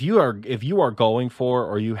 If you are going for,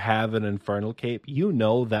 or you have an Infernal Cape, you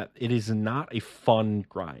know that it is not a fun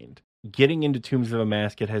grind. Getting into Tombs of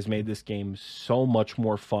Amasket has made this game so much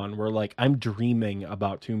more fun. Where I'm dreaming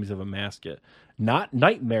about Tombs of Amasket, not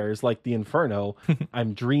nightmares like the Inferno.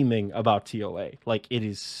 I'm dreaming about TOA. It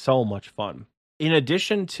is so much fun. In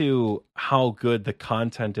addition to how good the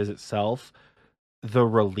content is itself, the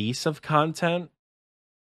release of content,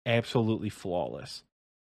 absolutely flawless.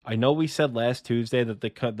 I know we said last Tuesday that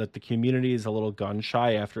the community is a little gun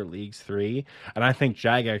shy after Leagues 3, and I think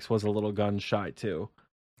Jagex was a little gun shy too.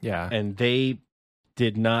 Yeah. And they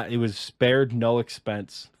did not, it was spared no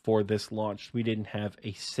expense for this launch. We didn't have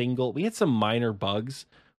we had some minor bugs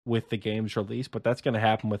with the game's release, but that's going to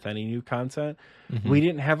happen with any new content. Mm-hmm. We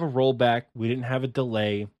didn't have a rollback. We didn't have a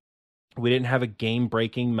delay. We didn't have a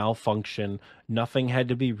game-breaking malfunction. Nothing had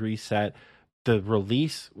to be reset. The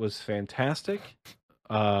release was fantastic.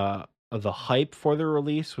 The hype for the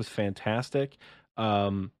release was fantastic.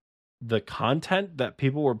 The content that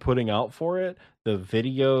people were putting out for it, the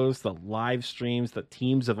videos, the live streams, the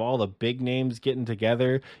teams of all the big names getting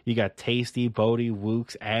together. You got Tasty, Bodhi,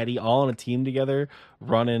 Wooks, Addy, all on a team together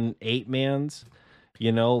running 8-mans.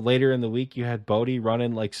 Later in the week, you had Bodhi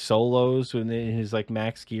running solos in his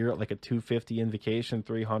max gear at a 250 Invocation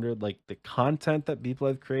 300. The content that people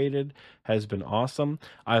have created has been awesome.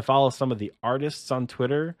 I follow some of the artists on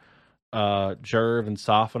Twitter, Jerv and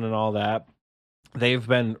Soften and all that. They've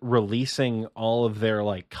been releasing all of their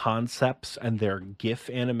concepts and their GIF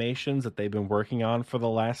animations that they've been working on for the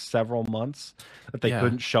last several months that they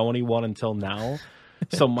couldn't show anyone until now.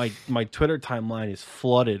 So my Twitter timeline is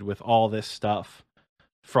flooded with all this stuff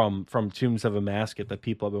from Tombs of Amasket that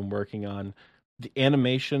people have been working on. The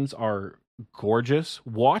animations are gorgeous.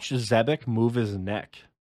 Watch Zebek move his neck.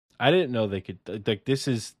 I didn't know they could this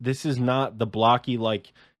is not the blocky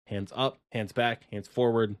hands up, hands back, hands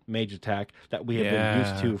forward, mage attack that we have been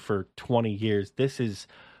used to for 20 years. This is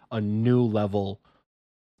a new level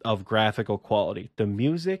of graphical quality. The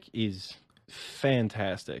music is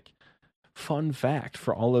fantastic. Fun fact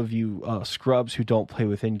for all of you scrubs who don't play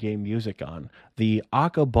with in-game music on, the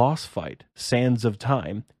Akka boss fight, Sands of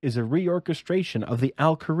Time, is a reorchestration of the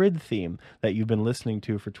Al-Kharid theme that you've been listening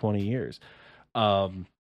to for 20 years.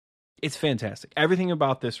 It's fantastic. Everything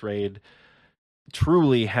about this raid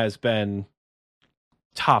truly has been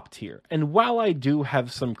top tier. And while I do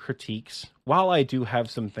have some critiques, while I do have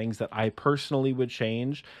some things that I personally would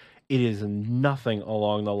change, it is nothing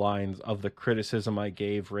along the lines of the criticism I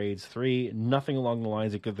gave Raids 3, nothing along the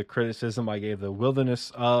lines of the criticism I gave the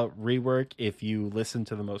Wilderness rework. If you listen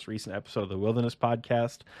to the most recent episode of the Wilderness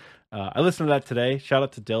podcast, I listened to that today. Shout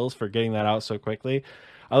out to Dills for getting that out so quickly.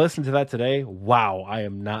 I listened to that today. Wow, I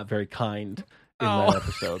am not very kind in that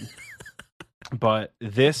episode. But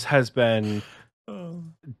this has been...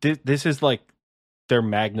 This is like their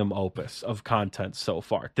magnum opus of content so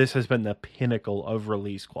far. This has been the pinnacle of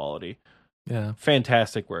release quality. Yeah.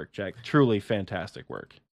 Fantastic work, Jack. Truly fantastic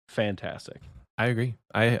work. Fantastic. I agree.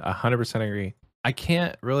 I 100% agree. I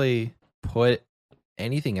can't really put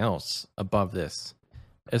anything else above this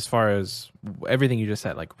as far as everything you just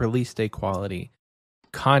said, like release day quality,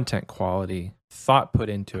 content quality, thought put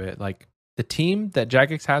into it. Like the team that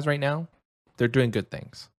Jagex has right now, they're doing good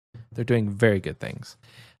things. They're doing very good things.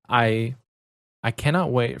 I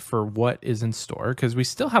cannot wait for what is in store because we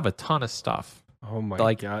still have a ton of stuff. Oh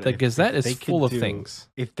my god. The Gazette is full of things.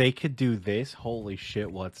 If they could do this, holy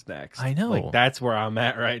shit, what's next? I know. Like that's where I'm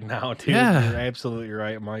at right now, dude. Yeah. You're absolutely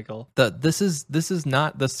right, Michael. This is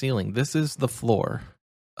not the ceiling. This is the floor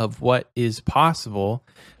of what is possible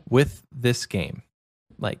with this game.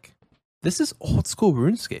 Like this is old school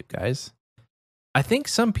RuneScape, guys. I think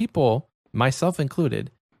some people, myself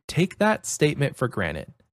included, take that statement for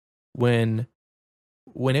granted.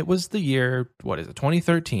 When it was the year,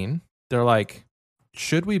 2013, they're like,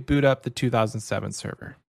 should we boot up the 2007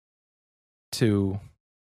 server? To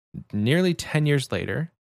nearly 10 years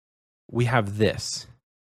later, we have this.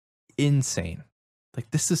 Insane.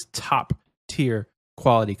 Like, this is top tier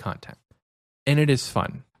quality content. And it is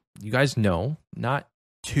fun. You guys know, not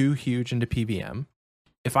too huge into PVM.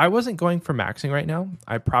 If I wasn't going for maxing right now,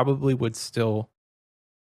 I probably would still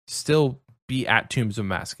be at Tombs of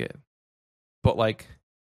Masquerade. But like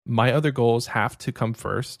my other goals have to come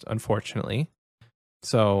first, unfortunately.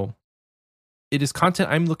 So it is content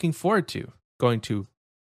I'm looking forward to going to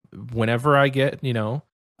whenever I get,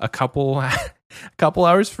 a couple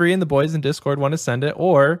hours free and the boys in Discord want to send it,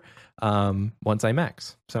 or once I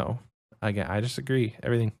max. So again, I just agree.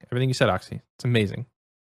 Everything you said, Oxy. It's amazing.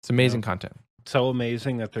 It's amazing content. So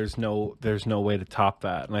amazing that there's no way to top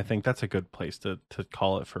that, and I think that's a good place to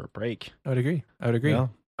call it for a break. I would agree. Yeah. All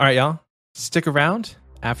right, y'all, stick around.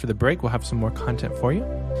 After the break, we'll have some more content for you.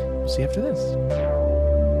 We'll see you after this.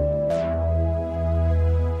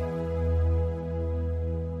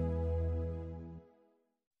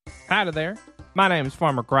 Hi there. My name is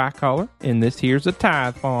Farmer Grycolor, and this here's a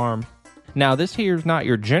tithe farm. Now, this here's not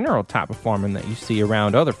your general type of farming that you see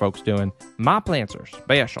around other folks doing. My plants are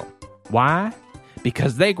special. Why?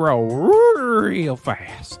 Because they grow real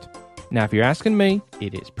fast. Now, if you're asking me,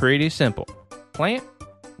 it is pretty simple. Plant,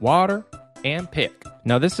 water, and pick.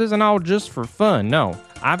 Now, this isn't all just for fun, no.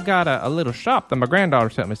 I've got a little shop that my granddaughter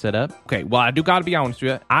helped me set up. Okay, well, I do gotta be honest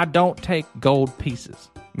with you. I don't take gold pieces.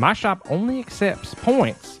 My shop only accepts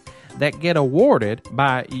points that get awarded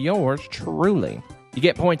by yours truly. You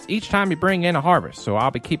get points each time you bring in a harvest, so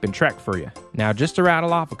I'll be keeping track for you. Now, just to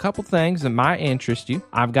rattle off a couple things that might interest you,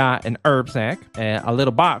 I've got an herb sack, a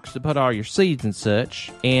little box to put all your seeds and such,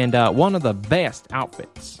 and one of the best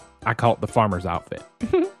outfits. I call it the farmer's outfit.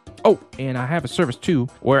 Oh, and I have a service, too,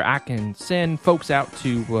 where I can send folks out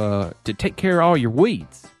to take care of all your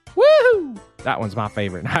weeds. Woohoo! That one's my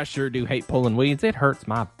favorite. I sure do hate pulling weeds. It hurts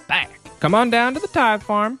my back. Come on down to the Tithe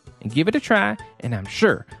Farm and give it a try, and I'm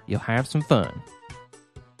sure you'll have some fun.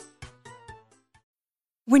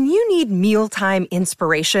 When you need mealtime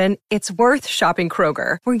inspiration, it's worth shopping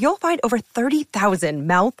Kroger, where you'll find over 30,000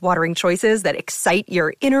 mouth-watering choices that excite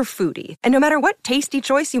your inner foodie. And no matter what tasty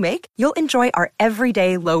choice you make, you'll enjoy our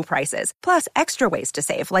everyday low prices, plus extra ways to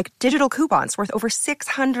save, like digital coupons worth over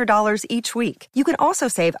 $600 each week. You can also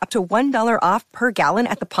save up to $1 off per gallon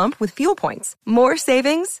at the pump with fuel points. More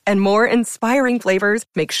savings and more inspiring flavors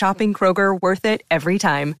make shopping Kroger worth it every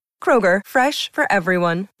time. Kroger, fresh for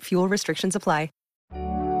everyone. Fuel restrictions apply.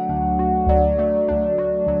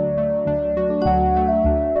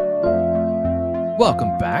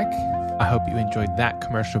 Welcome back. I hope you enjoyed that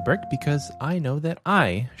commercial break because I know that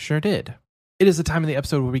I sure did. It is the time of the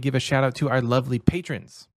episode where we give a shout out to our lovely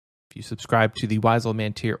patrons. If you subscribe to the Wise Old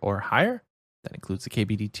Man tier or higher, that includes the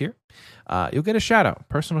KBD tier, you'll get a shout out,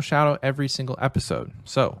 personal shout out every single episode.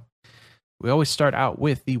 So we always start out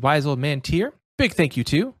with the Wise Old Man tier. Big thank you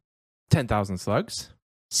to 10,000 Slugs,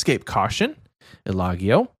 Scape Caution,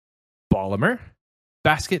 Elagio, Ballimer,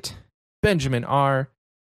 Basket, Benjamin R.,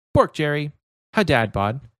 Pork Jerry, Hadad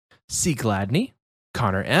Bod, C. Gladney,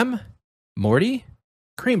 Connor M., Morty,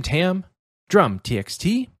 Cream Tam, Drum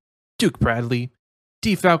TXT, Duke Bradley,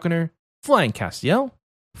 D. Falconer, Flying Castiel,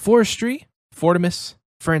 Forestry, Fortimus,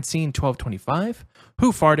 Francine 1225,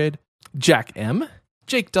 Who Farted, Jack M.,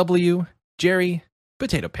 Jake W., Jerry,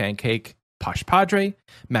 Potato Pancake, Posh Padre,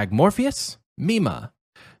 Magmorpheus, Mima,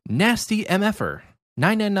 Nasty MFer,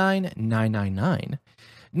 999999,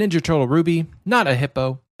 Ninja Turtle Ruby, Not a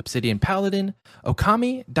Hippo, Obsidian Paladin,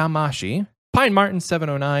 Okami Damashi, Pine Martin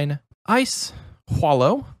 709, Ice,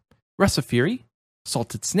 Wallow, Fury,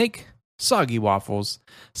 Salted Snake, Soggy Waffles,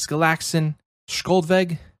 Skalaxin,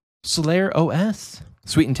 Skoldveg, Solaire OS,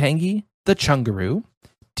 Sweet and Tangy, The Chungaroo,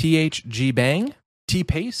 THG Bang,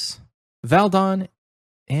 T-Pace, Valdon,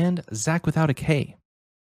 and Zach Without a K.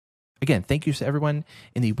 Again, thank you to everyone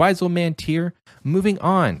in the Wise Old Man tier. Moving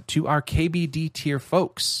on to our KBD tier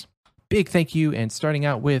folks. Big thank you, and starting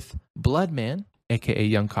out with Bloodman, aka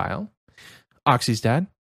Young Kyle, Oxy's dad,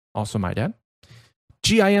 also my dad,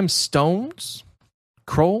 GIM Stones,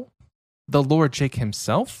 Kroll, the Lord Jake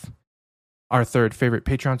himself, our third favorite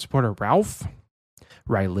Patreon supporter, Ralph,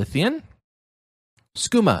 Rylithian,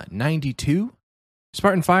 Skooma 92,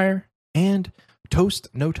 Spartan Fire, and Toast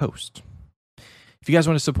No Toast. If you guys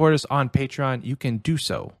want to support us on Patreon, you can do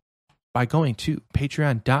so by going to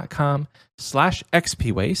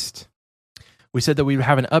patreon.com/xpwaste. We said that we would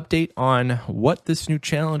have an update on what this new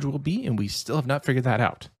challenge will be, and we still have not figured that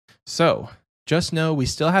out. So just know we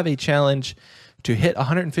still have a challenge to hit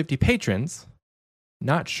 150 patrons.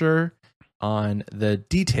 Not sure on the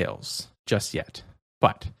details just yet.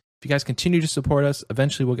 But if you guys continue to support us,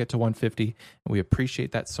 eventually we'll get to 150, and we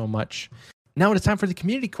appreciate that so much. Now it's time for the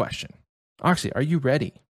community question. Oxy, are you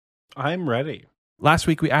ready? I'm ready. Last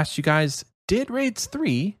week we asked you guys, did Raids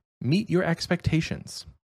 3 meet your expectations?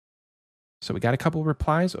 So we got a couple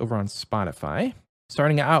replies over on Spotify.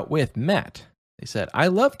 Starting out with Matt. They said, I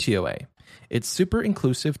love TOA. It's super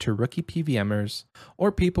inclusive to rookie PVMers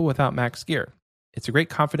or people without max gear. It's a great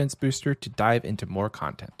confidence booster to dive into more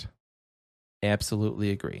content. Absolutely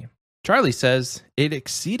agree. Charlie says, it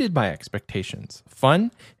exceeded my expectations. Fun,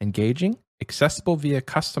 engaging, accessible via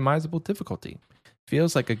customizable difficulty.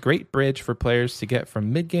 Feels like a great bridge for players to get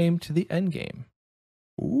from mid-game to the end game.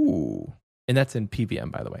 Ooh. And that's in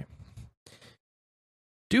PVM, by the way.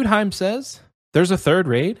 Dudeheim says, there's a third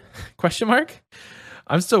raid? Question mark.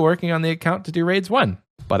 I'm still working on the account to do raids 1,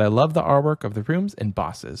 but I love the artwork of the rooms and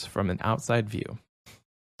bosses from an outside view.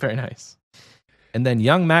 Very nice. And then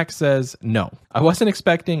Young Max says, no, I wasn't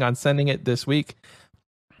expecting on sending it this week,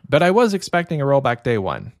 but I was expecting a rollback day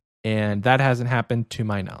 1. And that hasn't happened to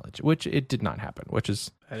my knowledge, which it did not happen, which is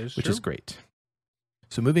great.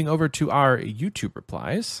 So moving over to our YouTube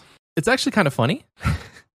replies, it's actually kind of funny.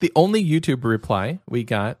 The only YouTube reply we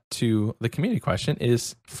got to the community question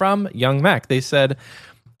is from Young Mac. They said,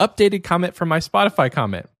 updated comment from my Spotify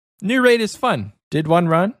comment. New raid is fun. Did one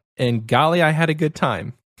run, and golly, I had a good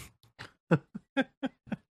time.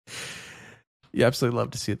 You absolutely love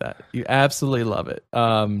to see that. You absolutely love it.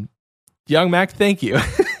 Young Mac, thank you.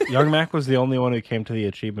 Young Mac was the only one who came to the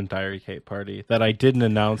Achievement Diary Cape party that I didn't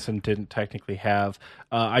announce and didn't technically have.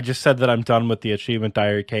 I just said that I'm done with the Achievement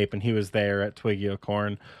Diary Cape, and he was there at Twiggy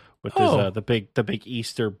O'Corn with his, the big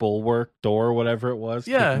Easter bulwark door, whatever it was,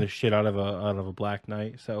 kicking the shit out of a Black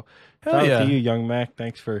Knight. So shout out to you, Young Mac.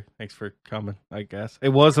 Thanks for coming. I guess it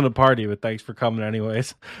wasn't a party, but thanks for coming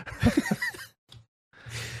anyways.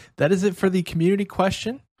 That is it for the community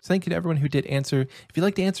question. So thank you to everyone who did answer. If you'd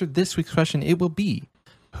like to answer this week's question, it will be,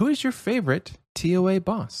 who is your favorite TOA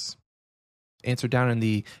boss? Answer down in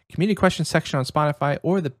the community question section on Spotify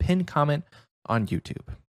or the pinned comment on YouTube.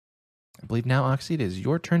 I believe now, Oxy, it is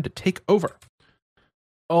your turn to take over.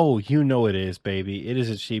 Oh, you know it is, baby. It is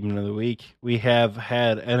Achievement of the Week. We have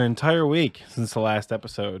had an entire week since the last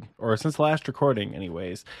episode, or since the last recording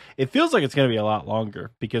anyways. It feels like it's going to be a lot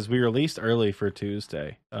longer because we released early for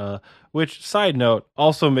Tuesday, which, side note,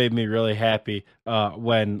 also made me really happy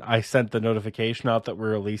when I sent the notification out that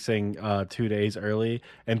we're releasing 2 days early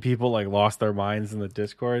and people like lost their minds in the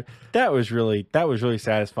Discord. That was really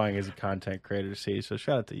satisfying as a content creator to see. So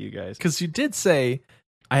shout out to you guys. Because you did say,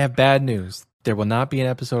 I have bad news. There will not be an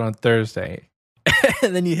episode on Thursday.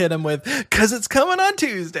 and then you hit him with, "'Cause it's coming on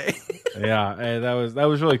Tuesday." Yeah, and that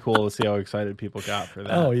was really cool to see how excited people got for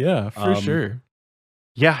that. Oh yeah, for sure.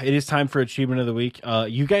 Yeah, it is time for Achievement of the Week.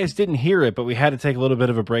 You guys didn't hear it, but we had to take a little bit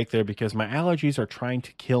of a break there because my allergies are trying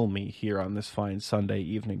to kill me here on this fine Sunday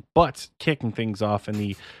evening. But kicking things off in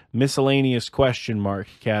the miscellaneous question mark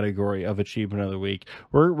category of Achievement of the Week,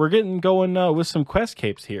 we're getting going with some quest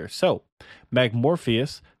capes here. So,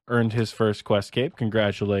 Magmorpheus earned his first quest cape.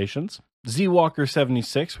 Congratulations.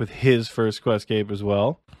 Z-Walker76 with his first quest cape as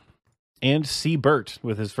well. And C. Burt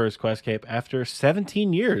with his first quest cape after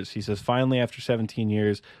 17 years. He says, finally, after 17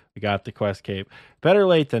 years, we got the quest cape. Better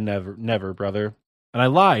late than never, brother. And I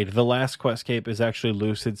lied. The last quest cape is actually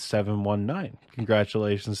Lucid719.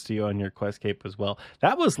 Congratulations to you on your quest cape as well.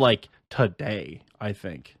 That was like today, I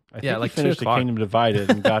think. I think like he finished 2 the o'clock. Kingdom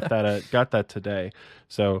Divided and got that today.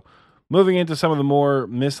 So moving into some of the more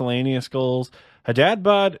miscellaneous goals.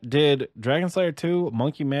 Hadadbod did Dragon Slayer 2,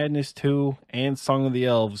 Monkey Madness 2, and Song of the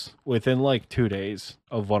Elves within like 2 days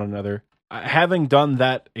of one another. Having done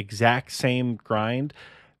that exact same grind,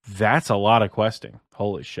 that's a lot of questing.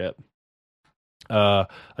 Holy shit.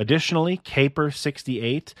 Additionally,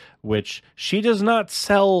 Caper68, which she does not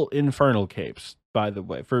sell infernal capes, by the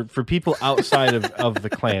way. For people outside of the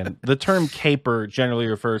clan, the term caper generally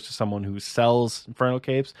refers to someone who sells infernal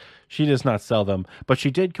capes. She does not sell them, but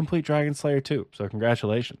she did complete Dragon Slayer 2, so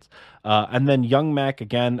congratulations. And then Young Mac,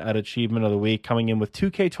 again, at Achievement of the Week, coming in with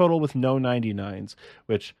 2K total with no 99s,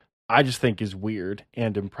 which I just think is weird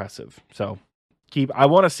and impressive. So I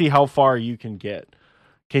want to see how far you can get.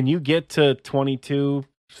 Can you get to 22,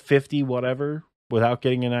 50, whatever, without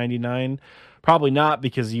getting a 99? Probably not,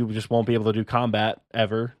 because you just won't be able to do combat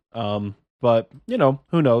ever. But,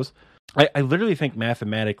 who knows? I literally think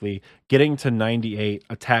mathematically getting to 98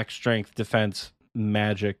 attack, strength, defense,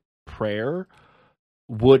 magic, prayer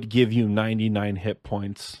would give you 99 hit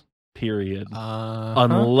points, period.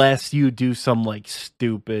 Unless you do some like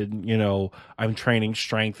stupid, I'm training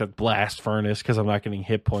strength at Blast Furnace because I'm not getting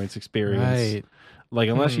hit points experience. Right. Like,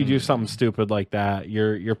 unless you do something stupid like that,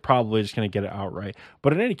 you're probably just going to get it outright.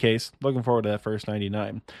 But in any case, looking forward to that first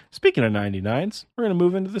 99. Speaking of 99s, we're going to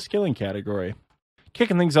move into the skilling category.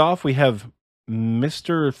 Kicking things off, we have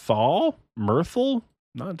Mr. Myrtle?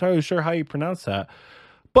 Not entirely sure how you pronounce that.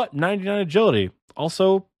 But 99 agility.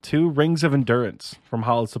 Also, 2 rings of endurance from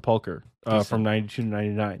Hollow Sepulchre from 92 to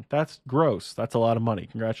 99. That's gross. That's a lot of money.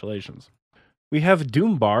 Congratulations. We have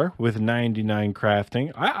Doombar with 99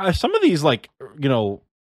 crafting. Some of these,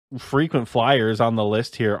 frequent flyers on the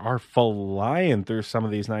list here are flying through some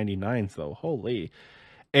of these 99s, though. Holy.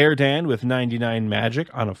 Erdan with 99 magic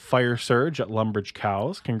on a fire surge at Lumbridge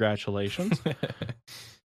Cows. Congratulations.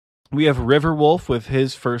 We have Riverwolf with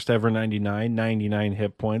his first ever 99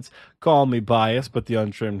 hit points. Call me biased, but the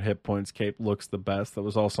untrimmed hit points cape looks the best. That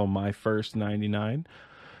was also my first 99.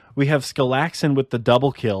 We have Skalaxin with the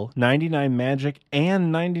double kill, 99 magic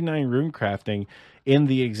and 99 rune crafting in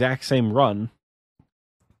the exact same run,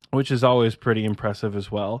 which is always pretty impressive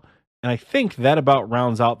as well. And I think that about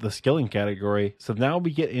rounds out the skilling category. So now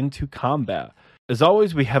we get into combat. As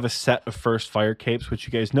always, we have a set of first fire capes, which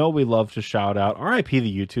you guys know we love to shout out. RIP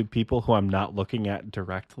the YouTube people who I'm not looking at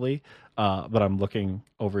directly, but I'm looking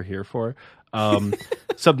over here for.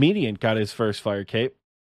 Submediant got his first fire cape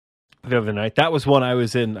the other night. That was one I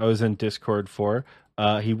was in Discord for.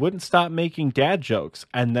 He wouldn't stop making dad jokes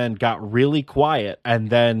and then got really quiet and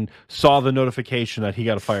then saw the notification that he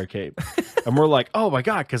got a fire cape. And we're like, oh my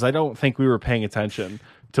God, because I don't think we were paying attention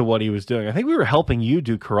to what he was doing. I think we were helping you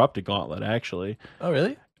do Corrupted Gauntlet, actually. Oh,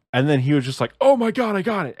 really? And then he was just like, oh my God, I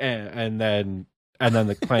got it. And then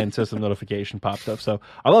the clan system notification popped up. So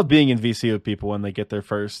I love being in VC with people when they get their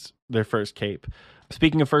first cape.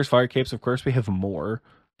 Speaking of first fire capes, of course, we have more,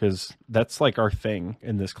 because that's like our thing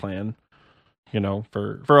in this clan.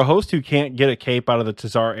 For a host who can't get a cape out of the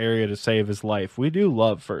Tazar area to save his life, we do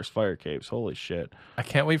love first fire capes. Holy shit. I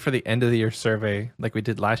can't wait for the end of the year survey like we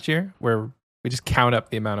did last year, where we just count up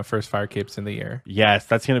the amount of first fire capes in the year. Yes,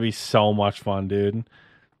 that's going to be so much fun, dude.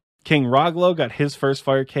 King Roglo got his first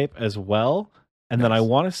fire cape as well. And then I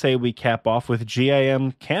want to say we cap off with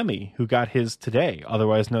GIM Kami, who got his today,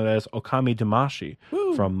 otherwise known as Okami Damashi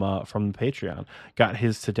from the Patreon. Got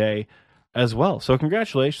his today as well. So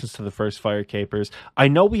congratulations to the first fire capers. I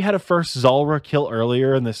know we had a first Zulrah kill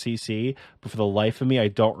earlier in the CC, but for the life of me, I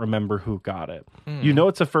don't remember who got it.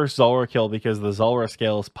 It's a first Zulrah kill because the Zulrah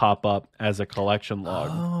scales pop up as a collection log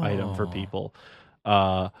item for people.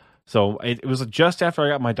 So it was just after I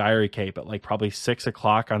got my diary cape at like probably 6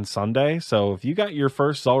 o'clock on Sunday. So if you got your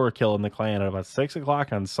first Zulrah kill in the clan at about 6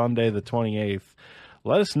 o'clock on Sunday the 28th,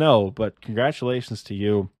 let us know. But congratulations to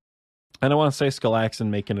you. And I want to say Skalaxin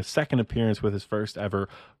making a second appearance with his first ever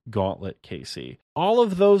Gauntlet KC. All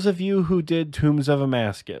of those of you who did Tombs of a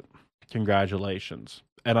Masket, congratulations.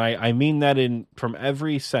 And I mean that from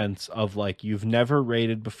every sense of like, you've never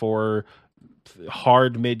raided before,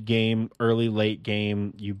 hard mid game, early late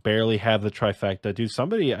game, you barely have the trifecta. Dude,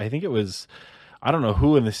 somebody, I think it was, I don't know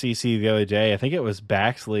who in the CC the other day, I think it was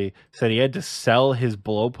Baxley, said he had to sell his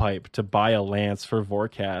blowpipe to buy a lance for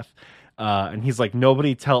Vorkath. And he's like,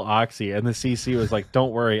 nobody tell Oxy. And the CC was like,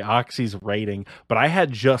 don't worry, Oxy's raiding. But I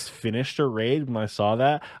had just finished a raid when I saw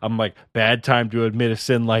that. I'm like, bad time to admit a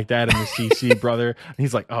sin like that in the CC, brother. And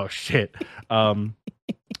he's like, oh, shit.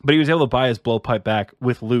 But he was able to buy his blowpipe back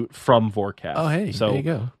with loot from Vorkath. Oh, hey, so there you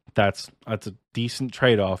go. That's a decent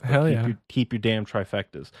trade-off. Hell yeah. Keep your damn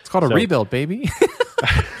trifectas. It's called a rebuild, baby.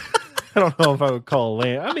 I don't know if I would call a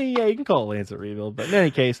lance. I mean, yeah, you can call a lance a rebuild. But in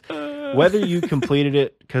any case, whether you completed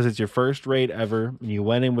it because it's your first raid ever, and you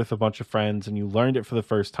went in with a bunch of friends and you learned it for the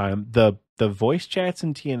first time, the voice chats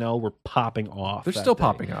in TNL were popping off. They're still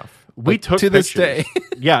popping off. We took to pictures. this day.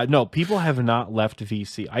 Yeah, no, people have not left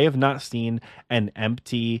VC. I have not seen an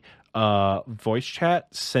empty voice chat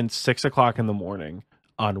since 6 o'clock in the morning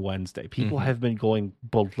on Wednesday. People have been going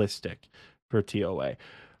ballistic for TOA.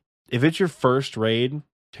 If it's your first raid,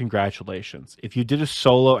 congratulations. If you did a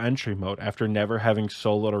solo entry mode after never having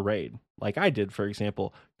soloed a raid, like I did, for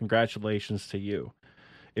example, congratulations to you.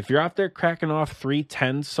 If you're out there cracking off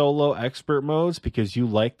 310 solo expert modes because you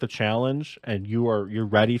like the challenge and you're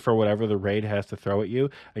ready for whatever the raid has to throw at you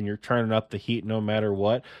and you're turning up the heat no matter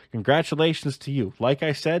what, congratulations to you. Like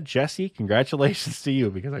I said, Jesse, congratulations to you,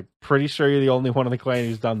 because I'm pretty sure you're the only one in the clan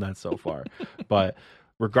who's done that so far. But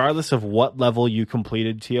regardless of what level you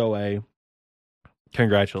completed TOA,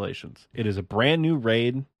 congratulations. It is a brand new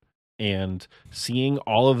raid, and seeing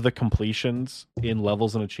all of the completions in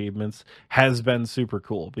levels and achievements has been super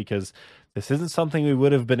cool, because this isn't something we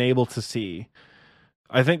would have been able to see.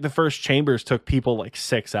 I think the first Chambers took people like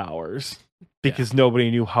 6 hours because nobody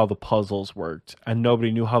knew how the puzzles worked and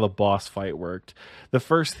nobody knew how the boss fight worked. The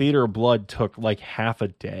first Theater of Blood took like half a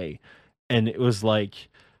day, and it was like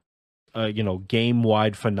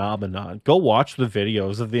game-wide phenomenon. Go watch the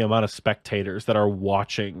videos of the amount of spectators that are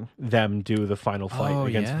watching them do the final fight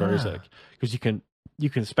against Verzik, because you can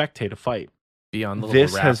spectate a fight. Be on the little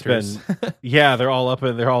This rafters. has been they're all up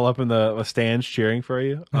in the stands cheering for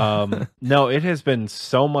you. No, it has been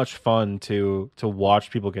so much fun to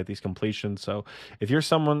watch people get these completions. So if you're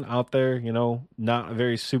someone out there, not a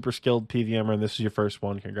very super skilled PVMer and this is your first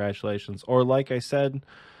one, congratulations. Or like I said,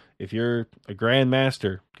 if you're a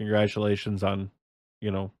grandmaster, congratulations on,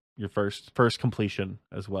 your first completion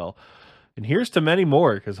as well. And here's to many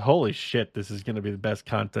more, because holy shit, this is going to be the best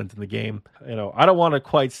content in the game. I don't want to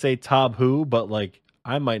quite say top who, but like,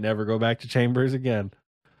 I might never go back to Chambers again.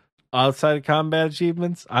 Outside of combat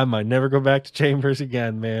achievements, I might never go back to Chambers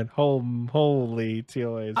again, man. Holy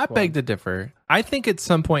TOA is I fun. beg to differ. I think at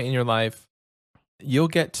some point in your life, you'll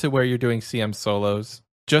get to where you're doing CM solos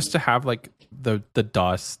just to have like the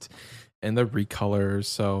dust and the recolors.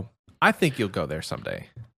 So I think you'll go there someday.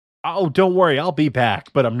 Oh, don't worry, I'll be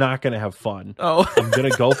back, but I'm not going to have fun. Oh, I'm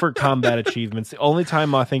going to go for combat achievements. The only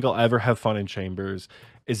time I think I'll ever have fun in Chambers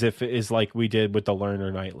is if it is like we did with the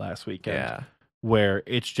Learner Night last weekend. yeah. Where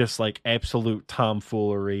it's just like absolute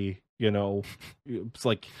tomfoolery, it's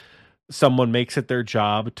like someone makes it their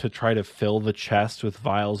job to try to fill the chest with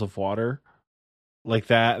vials of water. Like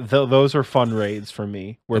that, those are fun raids for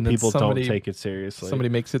me, where people don't take it seriously. Somebody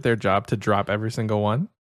makes it their job to drop every single one.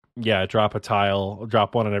 Yeah, drop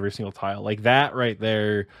one on every single tile. Like that right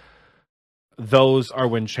there, those are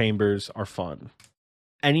when Chambers are fun.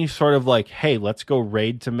 Any sort of like, hey, let's go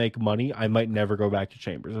raid to make money, I might never go back to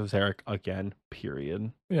Chambers of Xeric again,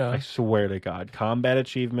 period. Yeah. I swear to God. Combat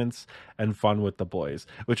achievements and fun with the boys,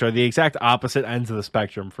 which are the exact opposite ends of the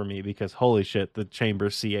spectrum for me, because holy shit, the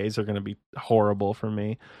Chambers CAs are going to be horrible for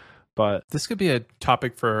me. But This could be a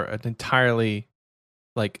topic for an entire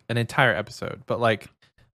episode. But like,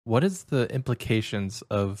 what is the implications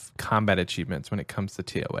of combat achievements when it comes to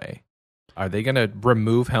TOA? Are they going to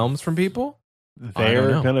remove helms from people?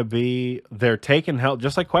 they're taking help,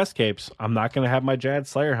 just like Quest Capes. I'm not going to have my Jad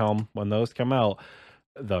Slayer helm when those come out.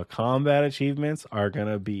 The combat achievements are going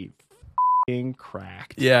to be f***ing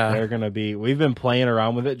cracked. Yeah. They're going to be, we've been playing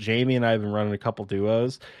around with it. Jamie and I have been running a couple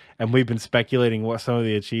duos, and we've been speculating what some of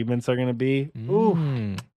the achievements are going to be.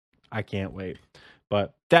 Ooh, I can't wait.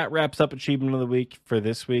 But that wraps up Achievement of the Week for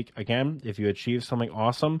this week. Again, if you achieve something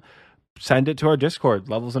awesome, send it to our Discord,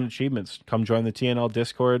 Levels and Achievements. Come join the TNL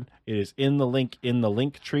Discord. It is in the link in the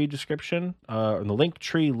Linktree description, in the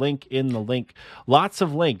Linktree link in the link. Lots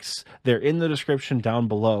of links. They're in the description down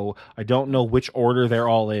below. I don't know which order they're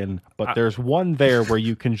all in, but there's one there where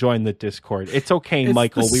you can join the Discord. It's okay, It's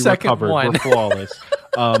Michael. the We second recovered. one. We're flawless.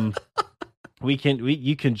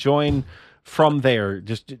 You can join from there.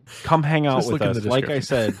 Just come hang out Just with look in us. the Like I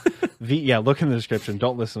description. said, look in the description.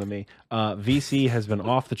 Don't listen to me. VC has been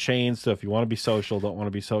off the chain, so if you want to be social, don't want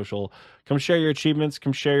to be social, come share your achievements,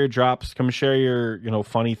 come share your drops, come share your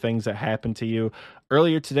funny things that happen to you.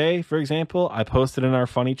 Earlier today, for example, I posted in our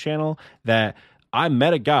funny channel that I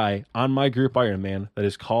met a guy on my group Ironman that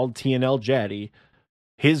is called TNL Jaddy.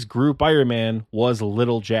 His group Ironman was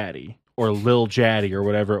Little Jaddy. Or Lil Jaddy or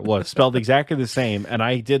whatever it was, spelled exactly the same. And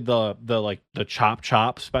I did the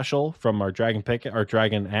chop special from our Dragon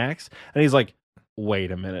Axe, and he's like,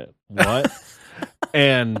 "Wait a minute, what?"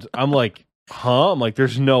 And I'm like, "Huh?" I'm like,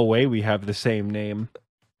 "There's no way we have the same name."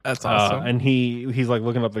 That's awesome. And he's like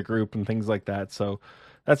looking up the group and things like that. So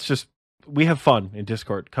that's just, we have fun in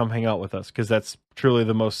Discord. Come hang out with us, because that's truly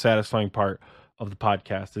the most satisfying part of the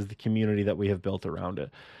podcast is the community that we have built around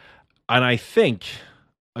it. And I think,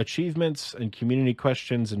 achievements and community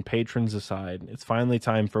questions and patrons aside, it's finally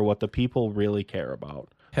time for what the people really care about.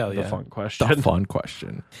 Hell yeah. The fun question. The fun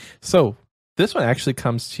question. So this one actually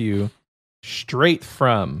comes to you straight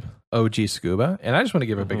from OG Scuba, and I just want to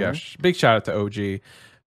give a big shout out to OG.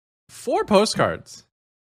 4 postcards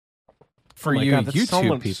for Oh my you God, that's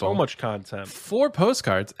YouTube people. So much content. 4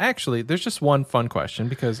 postcards. Actually, there's just one fun question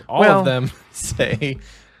because all Well- of them say,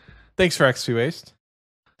 "Thanks for XP Waste."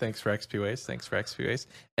 Thanks for XP Waste. Thanks for XP Waste.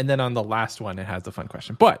 And then on the last one, it has the fun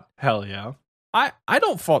question. But Hell yeah. I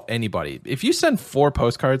don't fault anybody. If you send 4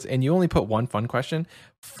 postcards and you only put 1 fun question,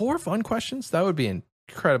 4 fun questions, that would be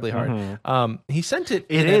incredibly hard. Mhm. He sent it.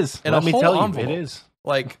 It in is. in Let a me whole tell you, envelope, it is.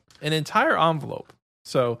 like an entire envelope.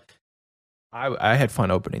 So I had fun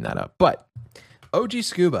opening that up. But OG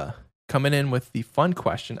Scuba coming in with the fun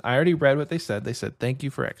question. I already read what they said. They said, "Thank you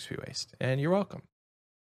for XP Waste," and you're welcome.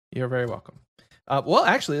 You're very welcome. Well,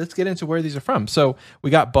 actually, let's get into where these are from. So we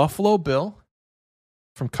got Buffalo Bill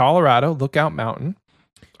from Colorado, Lookout Mountain.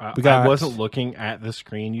 We got- I wasn't looking at the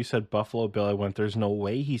screen. You said Buffalo Bill. I went, there's no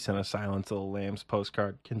way he sent a Silence of the Lambs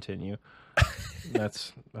postcard. Continue.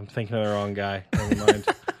 I'm thinking of the wrong guy. Never mind.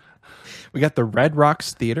 We got the Red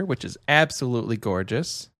Rocks Theater, which is absolutely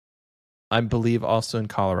gorgeous. I believe also in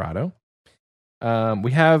Colorado.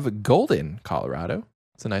 We have Golden, Colorado.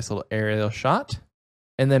 It's a nice little aerial shot.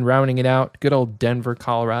 And then rounding it out, good old Denver,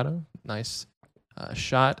 Colorado. Nice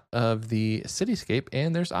shot of the cityscape.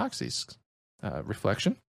 And there's Oxy's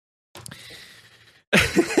reflection.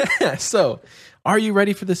 So, are you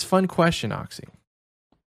ready for this fun question, Oxy?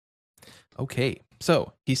 Okay.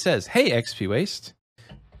 So, he says, "Hey, XP Waste.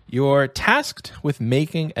 You're tasked with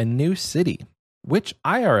making a new city. Which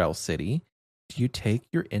IRL city do you take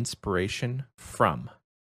your inspiration from?"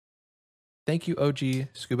 Thank you, OG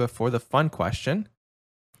Scuba, for the fun question.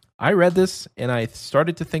 I read this and I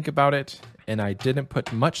started to think about it, and I didn't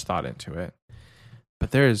put much thought into it.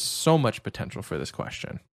 But there is so much potential for this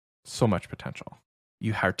question. So much potential.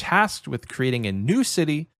 You are tasked with creating a new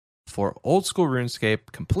city for old school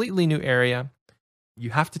RuneScape, completely new area.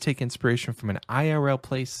 You have to take inspiration from an IRL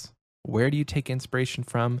place. Where do you take inspiration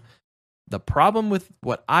from? The problem with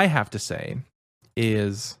what I have to say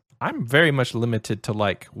is I'm very much limited to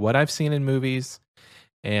like what I've seen in movies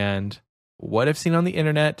and what I've seen on the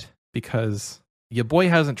internet, because your boy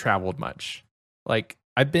hasn't traveled much. Like,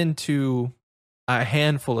 I've been to a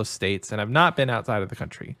handful of states and I've not been outside of the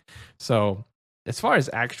country. So as far as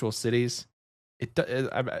actual cities,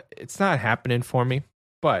 it's not happening for me,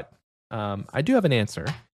 but I do have an answer.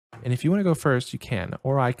 And if you want to go first, you can,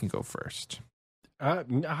 or I can go first. How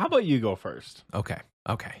about you go first? Okay.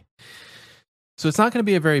 So it's not going to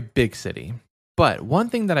be a very big city, but one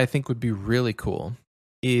thing that I think would be really cool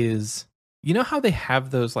is, you know how they have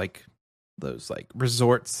those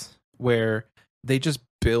resorts where they just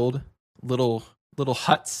build little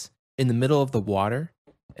huts in the middle of the water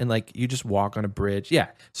and like you just walk on a bridge. Yeah.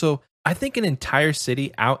 So I think an entire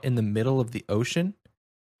city out in the middle of the ocean,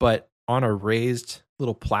 but on a raised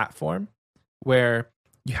little platform where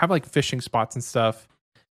you have like fishing spots and stuff,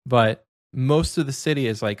 but most of the city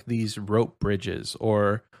is like these rope bridges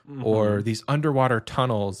or these underwater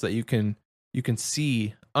tunnels that you can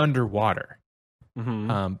see underwater.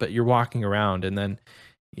 But you're walking around, and then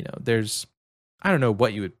there's, I don't know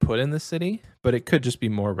what you would put in the city, but it could just be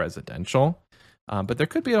more residential. But there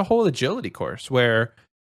could be a whole agility course where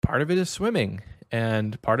part of it is swimming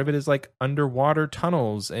and part of it is like underwater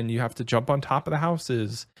tunnels, and you have to jump on top of the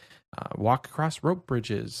houses. walk across rope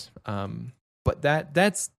bridges. But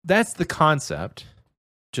that's the concept.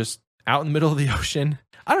 Just out in the middle of the ocean.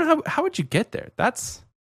 I don't know how would you get there.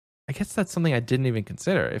 I guess that's something I didn't even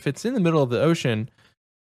consider. If it's in the middle of the ocean,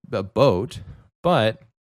 a boat, but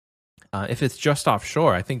if it's just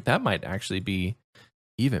offshore, I think that might actually be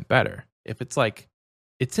even better. If it's like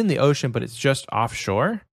it's in the ocean, but it's just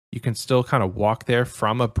offshore, you can still kind of walk there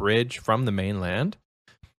from a bridge from the mainland.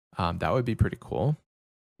 That would be pretty cool.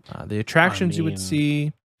 The attractions you would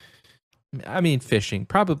see, fishing,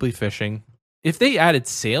 probably fishing. If they added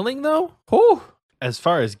sailing, though, as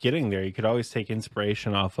far as getting there, you could always take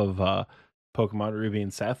inspiration off of Pokemon Ruby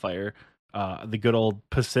and Sapphire, the good old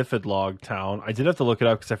Pacifidlog town. I did have to look it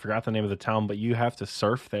up because I forgot the name of the town, but you have to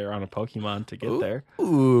surf there on a Pokemon to get there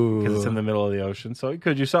because it's in the middle of the ocean. So you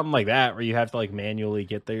could do something like that where you have to like manually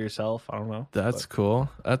get there yourself. I don't know. That's cool.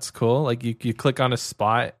 That's cool. Like you click on a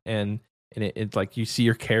spot and it's like you see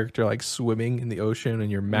your character like swimming in the ocean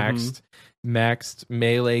and you're maxed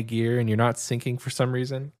melee gear and you're not sinking for some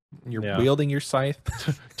reason. You're wielding your scythe.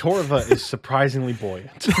 Torva is surprisingly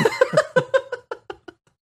buoyant.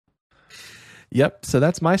 Yep. So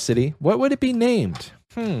that's my city. What would it be named?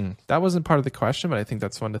 That wasn't part of the question, but I think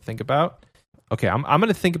that's fun to think about. Okay, I'm going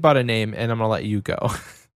to think about a name and I'm going to let you go.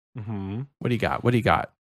 What do you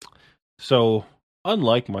got? So,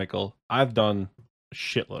 unlike Michael, I've done a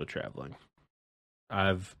shitload of traveling.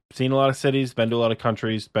 I've seen a lot of cities, been to a lot of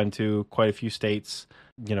countries, been to quite a few states.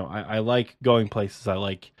 You know, I like going places. I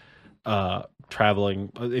like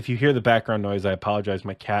traveling. If you hear the background noise, I apologize.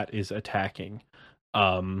 My cat is attacking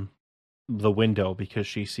the window because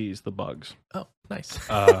she sees the bugs. Oh, nice.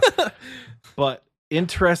 But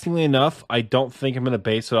interestingly enough, I don't think I'm going to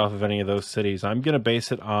base it off of any of those cities. I'm going to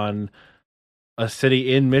base it on a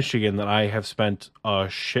city in Michigan that I have spent a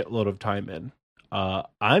shitload of time in.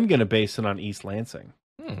 I'm going to base it on East Lansing.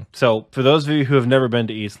 So for those of you who have never been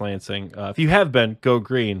to East Lansing, if you have been, go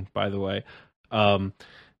green, by the way.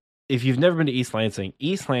 If you've never been to East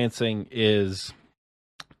Lansing is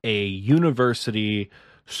a university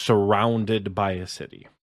surrounded by a city.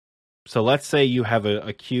 So let's say you have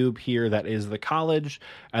a cube here that is the college,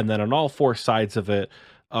 and then on all four sides of it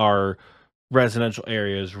are residential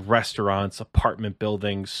areas, restaurants, apartment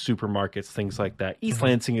buildings, supermarkets, things like that. East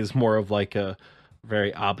Lansing is more of like a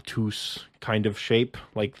very obtuse kind of shape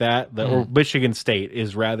like that. Or Michigan State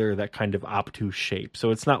is rather that kind of obtuse shape.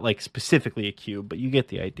 So it's not like specifically a cube, but you get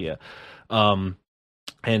the idea. And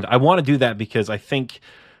I want to do that because I think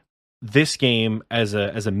this game as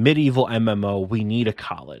a medieval MMO, we need a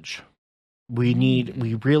college.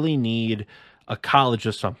 We really need a college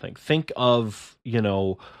of something. Think of,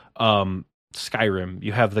 Skyrim.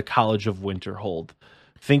 You have the College of Winterhold.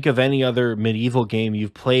 Think of any other medieval game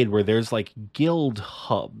you've played where there's like guild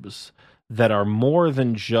hubs that are more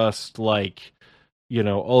than just like,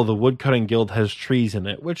 the woodcutting guild has trees in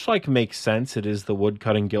it, which like makes sense. It is the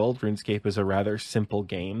woodcutting guild. RuneScape is a rather simple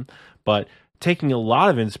game, but taking a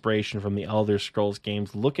lot of inspiration from the Elder Scrolls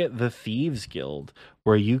games, look at the Thieves Guild,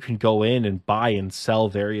 where you can go in and buy and sell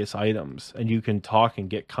various items, and you can talk and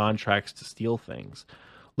get contracts to steal things.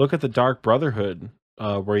 Look at the Dark Brotherhood,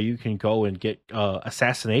 where you can go and get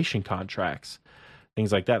assassination contracts,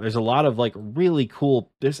 things like that. There's a lot of like really cool.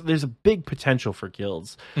 There's a big potential for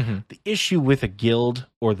guilds. The issue with a guild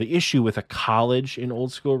or the issue with a college in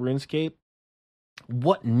old school RuneScape,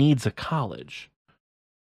 what needs a college?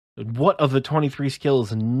 What of the 23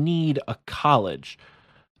 skills need a college?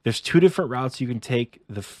 There's two different routes you can take.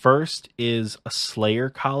 The first is a Slayer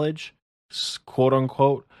college, quote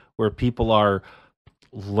unquote, where people are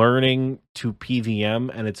learning to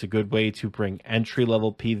PVM, and it's a good way to bring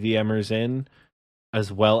entry-level PVMers in,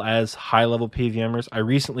 as well as high-level PVMers. I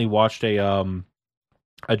recently watched a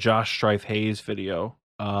Josh Strife Hayes video,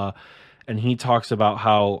 and he talks about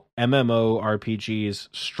how MMORPGs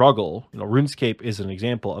struggle. RuneScape is an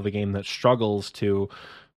example of a game that struggles to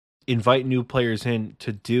invite new players in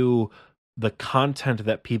to do the content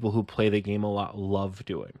that people who play the game a lot love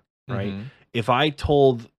doing, right? If I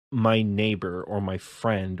told my neighbor or my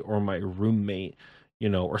friend or my roommate,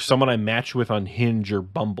 or someone I match with on Hinge or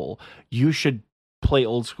Bumble, you should play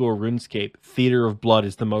old school RuneScape. Theater of Blood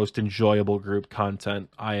is the most enjoyable group content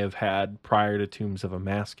I have had prior to Tombs of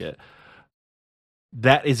Amasket.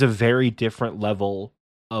 That is a very different level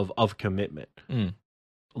of commitment.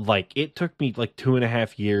 Like, it took me like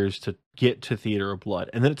 2.5 years to get to Theater of Blood,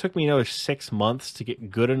 and then it took me another 6 months to get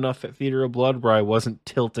good enough at Theater of Blood where I wasn't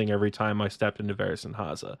tilting every time I stepped into Varys and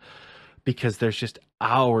Haza, because there's just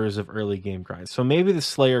hours of early game grind. So maybe the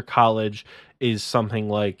Slayer College is something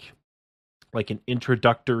like like an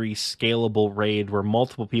introductory scalable raid where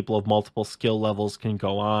multiple people of multiple skill levels can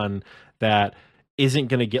go on, that isn't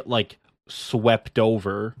going to get like swept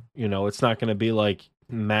over. You know, it's not going to be like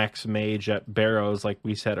max mage at Barrows like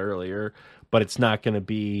we said earlier, but it's not going to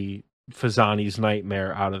be Fazani's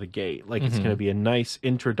Nightmare out of the gate. Like it's going to be a nice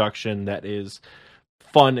introduction that is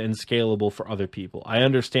fun and scalable for other people. I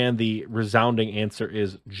understand the resounding answer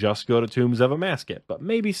is just go to Tombs of Amasket, but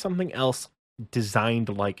maybe something else designed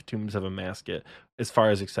like Tombs of Amasket as far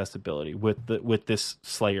as accessibility with this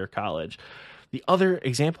Slayer College. The other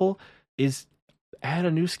example is add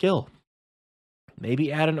a new skill.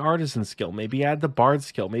 Maybe add an artisan skill, maybe add the bard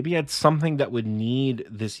skill, maybe add something that would need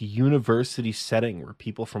this university setting where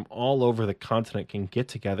people from all over the continent can get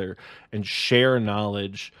together and share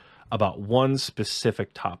knowledge about one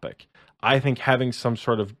specific topic. I think having some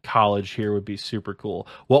sort of college here would be super cool.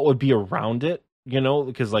 What would be around it, you know,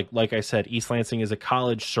 because like I said, East Lansing is a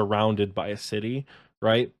college surrounded by a city,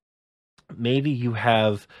 right? Maybe you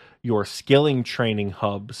have your skilling training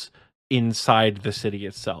hubs inside the city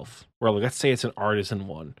itself, where let's say it's an artisan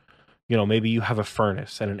one, you know, maybe you have a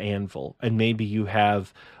furnace and an anvil, and maybe you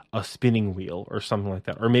have a spinning wheel or something like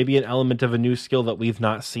that, or maybe an element of a new skill that we've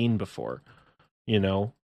not seen before, you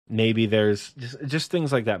know. Maybe there's just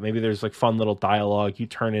things like that. Maybe there's like fun little dialogue. You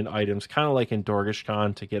turn in items, kind of like in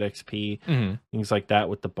Dorgashkan to get XP, things like that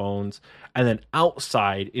with the bones. And then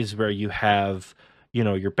outside is where you have, you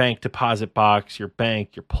know, your bank deposit box, your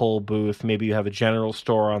bank, your pull booth. Maybe you have a general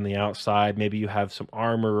store on the outside. Maybe you have some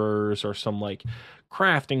armorers or some like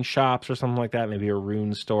crafting shops or something like that. Maybe a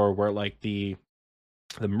rune store where like the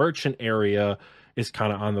merchant area is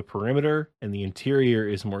kind of on the perimeter and the interior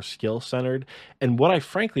is more skill centered. And what I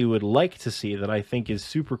frankly would like to see, that I think is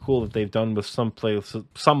super cool that they've done with some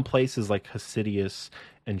places like Hasidius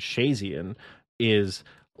and Shazian, is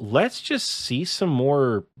let's just see some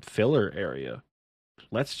more filler area.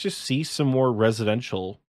 Let's just see some more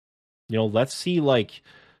residential. You know, let's see like,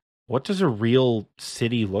 what does a real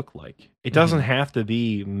city look like? It doesn't have to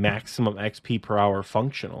be maximum XP per hour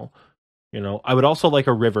functional. You know, I would also like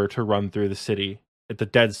a river to run through the city at the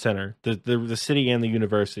dead center, the city and the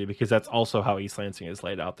university, because that's also how East Lansing is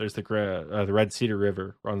laid out. There's the Red Cedar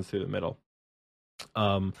River runs through the middle.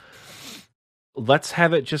 Let's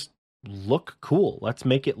have it just look cool. Let's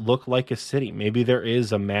make it look like a city. Maybe there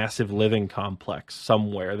is a massive living complex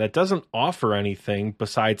somewhere that doesn't offer anything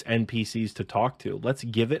besides NPCs to talk to. Let's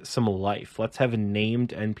give it some life. Let's have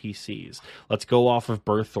named NPCs. Let's go off of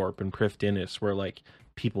Burthorpe and Prif Dinis, where like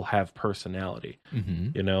people have personality.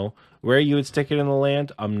 You know, where you would stick it in the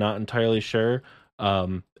land, I'm not entirely sure.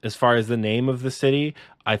 As far as the name of the city,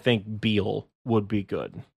 I think Beale would be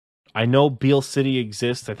good. I know Beale City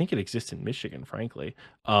exists. I think it exists in Michigan, frankly.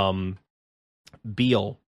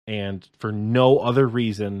 Beale, and for no other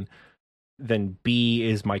reason than B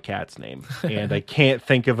is my cat's name. And I can't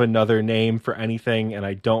think of another name for anything, and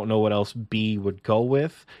I don't know what else B would go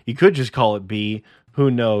with. You could just call it B. Who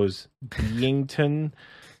knows? Beington,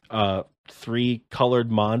 3-colored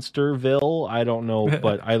Monsterville. I don't know,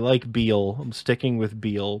 but I like Beale. I'm sticking with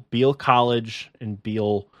Beale. Beale College and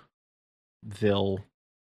Bealeville.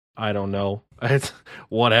 I don't know. It's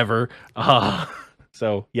whatever.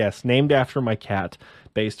 So yes, named after my cat,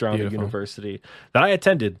 based around the university that I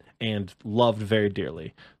attended and loved very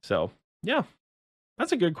dearly. So yeah,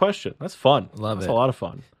 that's a good question. That's fun. That's a lot of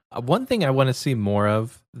fun. One thing I want to see more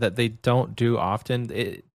of that they don't do often,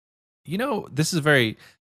 you know, this is a very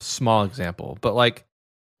small example, but like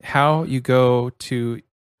how you go to,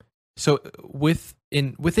 so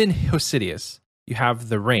within Hosidius, you have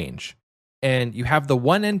the range, and you have the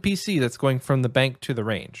one NPC that's going from the bank to the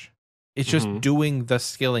range. It's just doing the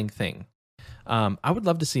skilling thing. I would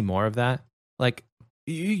love to see more of that. Like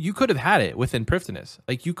you could have had it within Prifddinas.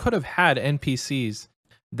 Like you could have had NPCs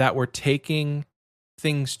that were taking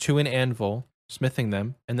things to an anvil, smithing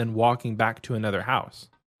them, and then walking back to another house.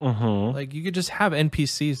 Like you could just have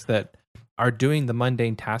NPCs that are doing the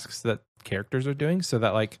mundane tasks that characters are doing, so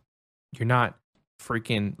that like you're not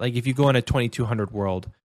freaking like if you go in a 2200 world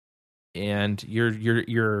and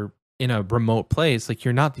you're in a remote place, like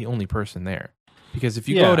you're not the only person there. Because if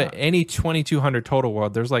you go to any 2200 total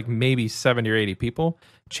world, there's like maybe 70 or 80 people.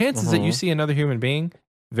 Chances that you see another human being,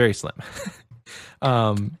 very slim.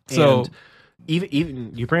 So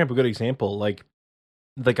even you bring up a good example, like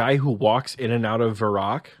the guy who walks in and out of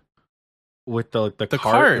Varrock with the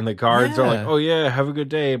cart and the guards are like, oh yeah, have a good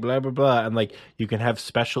day, blah blah blah, and like you can have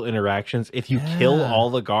special interactions. If you kill all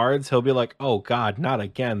the guards, he'll be like, oh god, not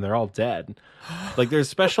again, they're all dead. Like there's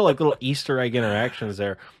special like little Easter egg interactions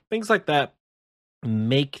there, things like that.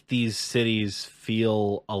 make these cities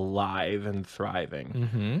feel alive and thriving.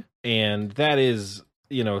 Mm-hmm. And that is,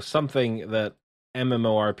 something that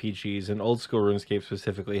MMORPGs and old school RuneScape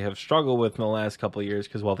specifically have struggled with in the last couple of years,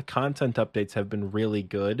 because while the content updates have been really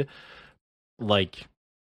good, like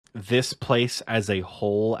this place as a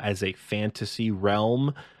whole, as a fantasy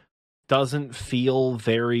realm, doesn't feel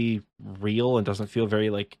very real and doesn't feel very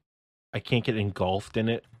like I can't get engulfed in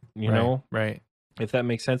it, Right. if that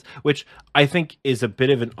makes sense, which I think is a bit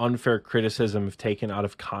of an unfair criticism if taken out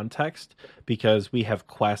of context, because we have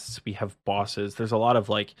quests, we have bosses. There's a lot of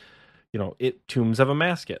Tombs of a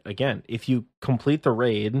Masket. Again, if you complete the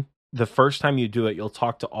raid, the first time you do it, you'll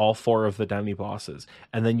talk to all 4 of the demi bosses,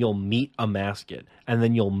 and then you'll meet a Masket, and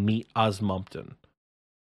then you'll meet Osmumpton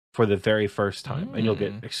for the very first time, and you'll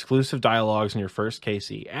get exclusive dialogues in your first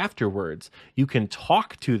KC. Afterwards, you can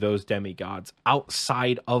talk to those demigods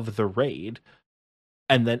outside of the raid,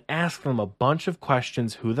 and then ask them a bunch of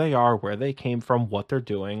questions: who they are, where they came from, what they're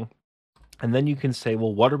doing. And then you can say,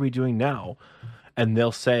 well, what are we doing now? And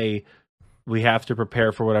they'll say, we have to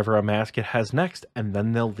prepare for whatever a Masket has next, and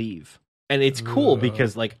then they'll leave. And it's cool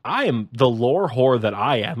because, I am the lore whore that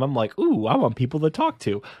I am. I'm like, ooh, I want people to talk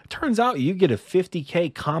to. Turns out you get a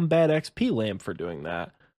 50k combat XP lamp for doing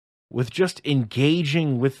that, with just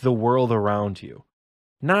engaging with the world around you.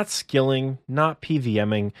 Not skilling, not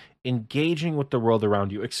PVMing, engaging with the world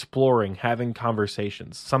around you, exploring, having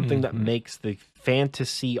conversations, something that makes the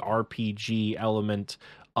fantasy RPG element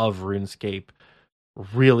of RuneScape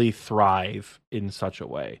really thrive in such a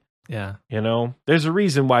way. Yeah. There's a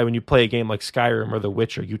reason why when you play a game like Skyrim or The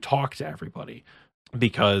Witcher, you talk to everybody,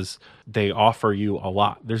 because they offer you a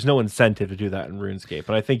lot. There's no incentive to do that in RuneScape.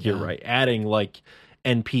 And I think you're right. Adding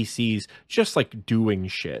NPCs, just doing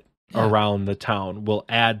shit around the town, will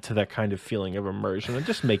add to that kind of feeling of immersion and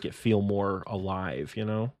just make it feel more alive,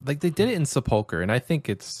 Like they did it in Sepulcher, and I think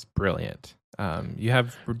it's brilliant. You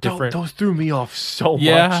have different... Those threw me off so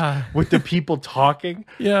much with the people talking.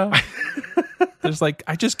 Yeah. There's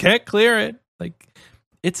I just can't clear it.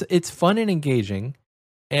 It's fun and engaging,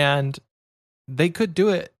 and they could do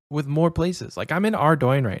it with more places. I'm in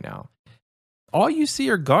Ardoin right now. All you see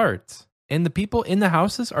are guards, and the people in the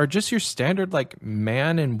houses are just your standard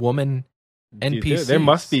man and woman NPCs. Dude, there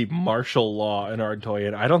must be martial law in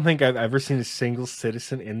Ardoin. I don't think I've ever seen a single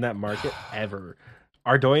citizen in that market ever.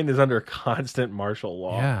 Ardoin is under constant martial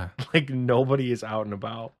law. Yeah. Nobody is out and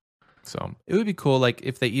about. So it would be cool,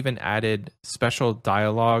 if they even added special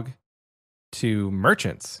dialogue to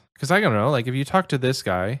merchants. Because I don't know, if you talk to this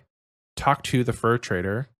guy, talk to the fur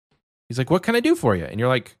trader, he's like, what can I do for you? And you're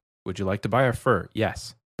like, would you like to buy a fur?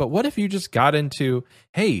 Yes. But what if you just got into,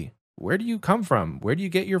 hey, where do you come from? Where do you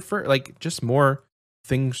get your fur? Just more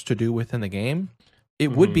things to do within the game.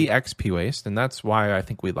 It would be XP waste, and that's why I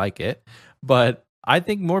think we like it. But I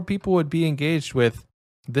think more people would be engaged with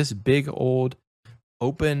this big old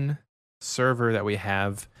open server that we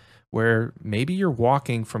have, where maybe you're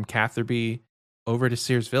walking from Catherby over to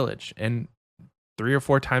Sears Village, and 3 or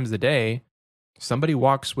 4 times a day somebody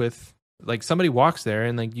walks there,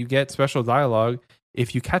 and you get special dialogue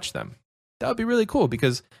if you catch them. That would be really cool,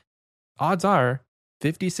 because odds are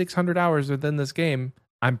 5,600 hours within this game,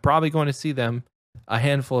 I'm probably going to see them a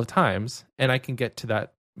handful of times, and I can get to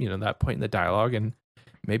that that point in the dialogue, and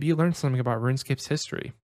maybe you learn something about RuneScape's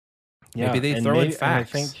history. Maybe they throw in facts.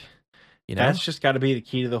 I think that's just got to be the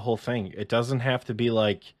key to the whole thing. It doesn't have to be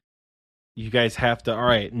you guys have to, all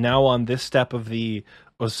right, now on this step of the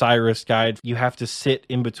Osiris guide, you have to sit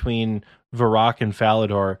in between Varrock and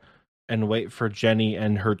Falador and wait for Jenny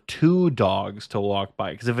and her 2 dogs to walk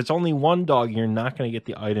by. Because if it's only 1 dog, you're not going to get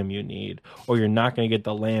the item you need, or you're not going to get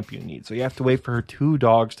the lamp you need. So you have to wait for her 2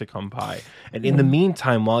 dogs to come by. And in the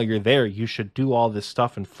meantime, while you're there, you should do all this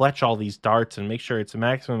stuff and fletch all these darts and make sure it's a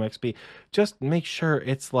maximum XP. Just make sure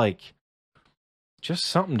it's just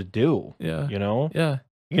something to do. Yeah. Yeah.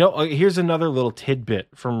 Here's another little tidbit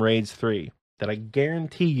from Raids 3 that I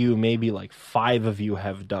guarantee you maybe 5 of you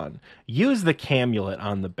have done. Use the Camulet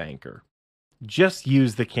on the banker. Just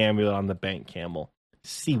use the Camulet on the bank camel.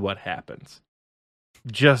 See what happens.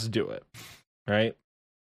 Just do it. Right?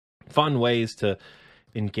 Fun ways to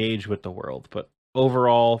engage with the world. But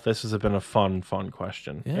overall, this has been a fun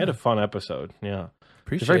question. Yeah. We had a fun episode. Yeah.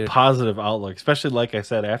 Appreciate It's a very it. positive outlook, especially like I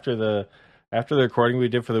said, after the recording we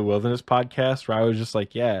did for the Wilderness podcast, where I was just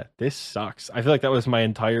like, yeah, this sucks. I feel like that was my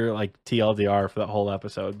entire TLDR for that whole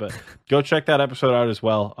episode. But go check that episode out as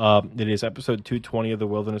well. It is episode 220 of the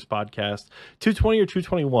Wilderness podcast. 220 or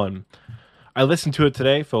 221. I listened to it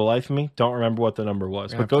today for the life of me. Don't remember what the number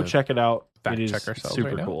was, but go check it out. fact It is check ourselves super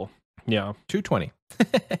right now. cool. Yeah. 220.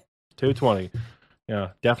 220. Yeah,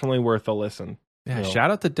 definitely worth a listen. Yeah, You know.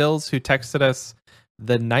 shout out to Dills who texted us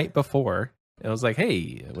the night before. It was like,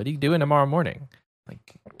 hey, what are you doing tomorrow morning? Like,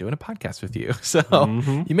 doing a podcast with you. So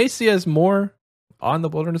Mhm. you may see us more on the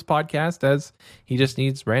Wilderness Podcast as he just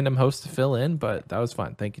needs random hosts to fill in, but that was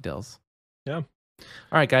fun. Thank you, Dills. Yeah. All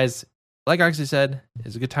right, guys. Like Oxy said,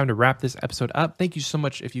 it's a good time to wrap this episode up. Thank you so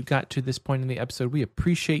much if you got to this point in the episode. We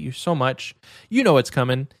appreciate you so much. You know what's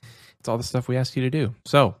coming. It's all the stuff we ask you to do.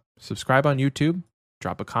 So subscribe on YouTube,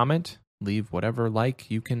 drop a comment, leave whatever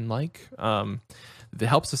you can like. If it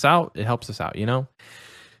helps us out, it helps us out, you know?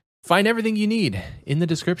 Find everything you need in the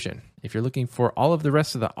description. If you're looking for all of the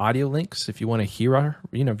rest of the audio links, if you want to hear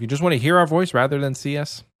if you just want to hear our voice rather than see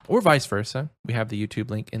us, or vice versa, we have the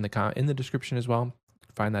YouTube link in the description as well.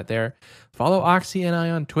 Find that there. Follow Oxy and I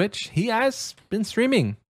on Twitch. He has been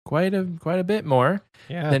streaming quite a bit more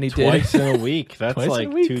than he twice did in a week. That's Twice in a like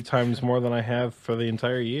week. 2 times more than I have for the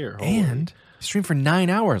entire year. Holy. and streamed for 9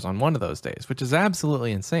 hours on one of those days, which is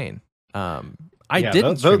absolutely insane. I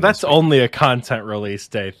didn't. stream That's this week. only a content release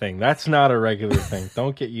day thing. That's not a regular thing.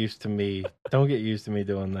 Don't get used to me. Don't get used to me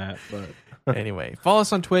doing that. But Anyway, follow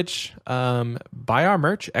us on Twitch. Buy our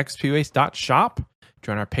merch, xpwaste.shop.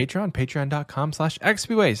 Join our Patreon,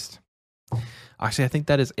 patreon.com/xpwaste. Actually, I think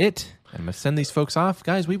that is it. I'm going to send these folks off.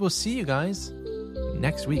 Guys, we will see you guys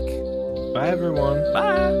next week. bye, everyone.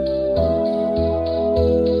 Bye.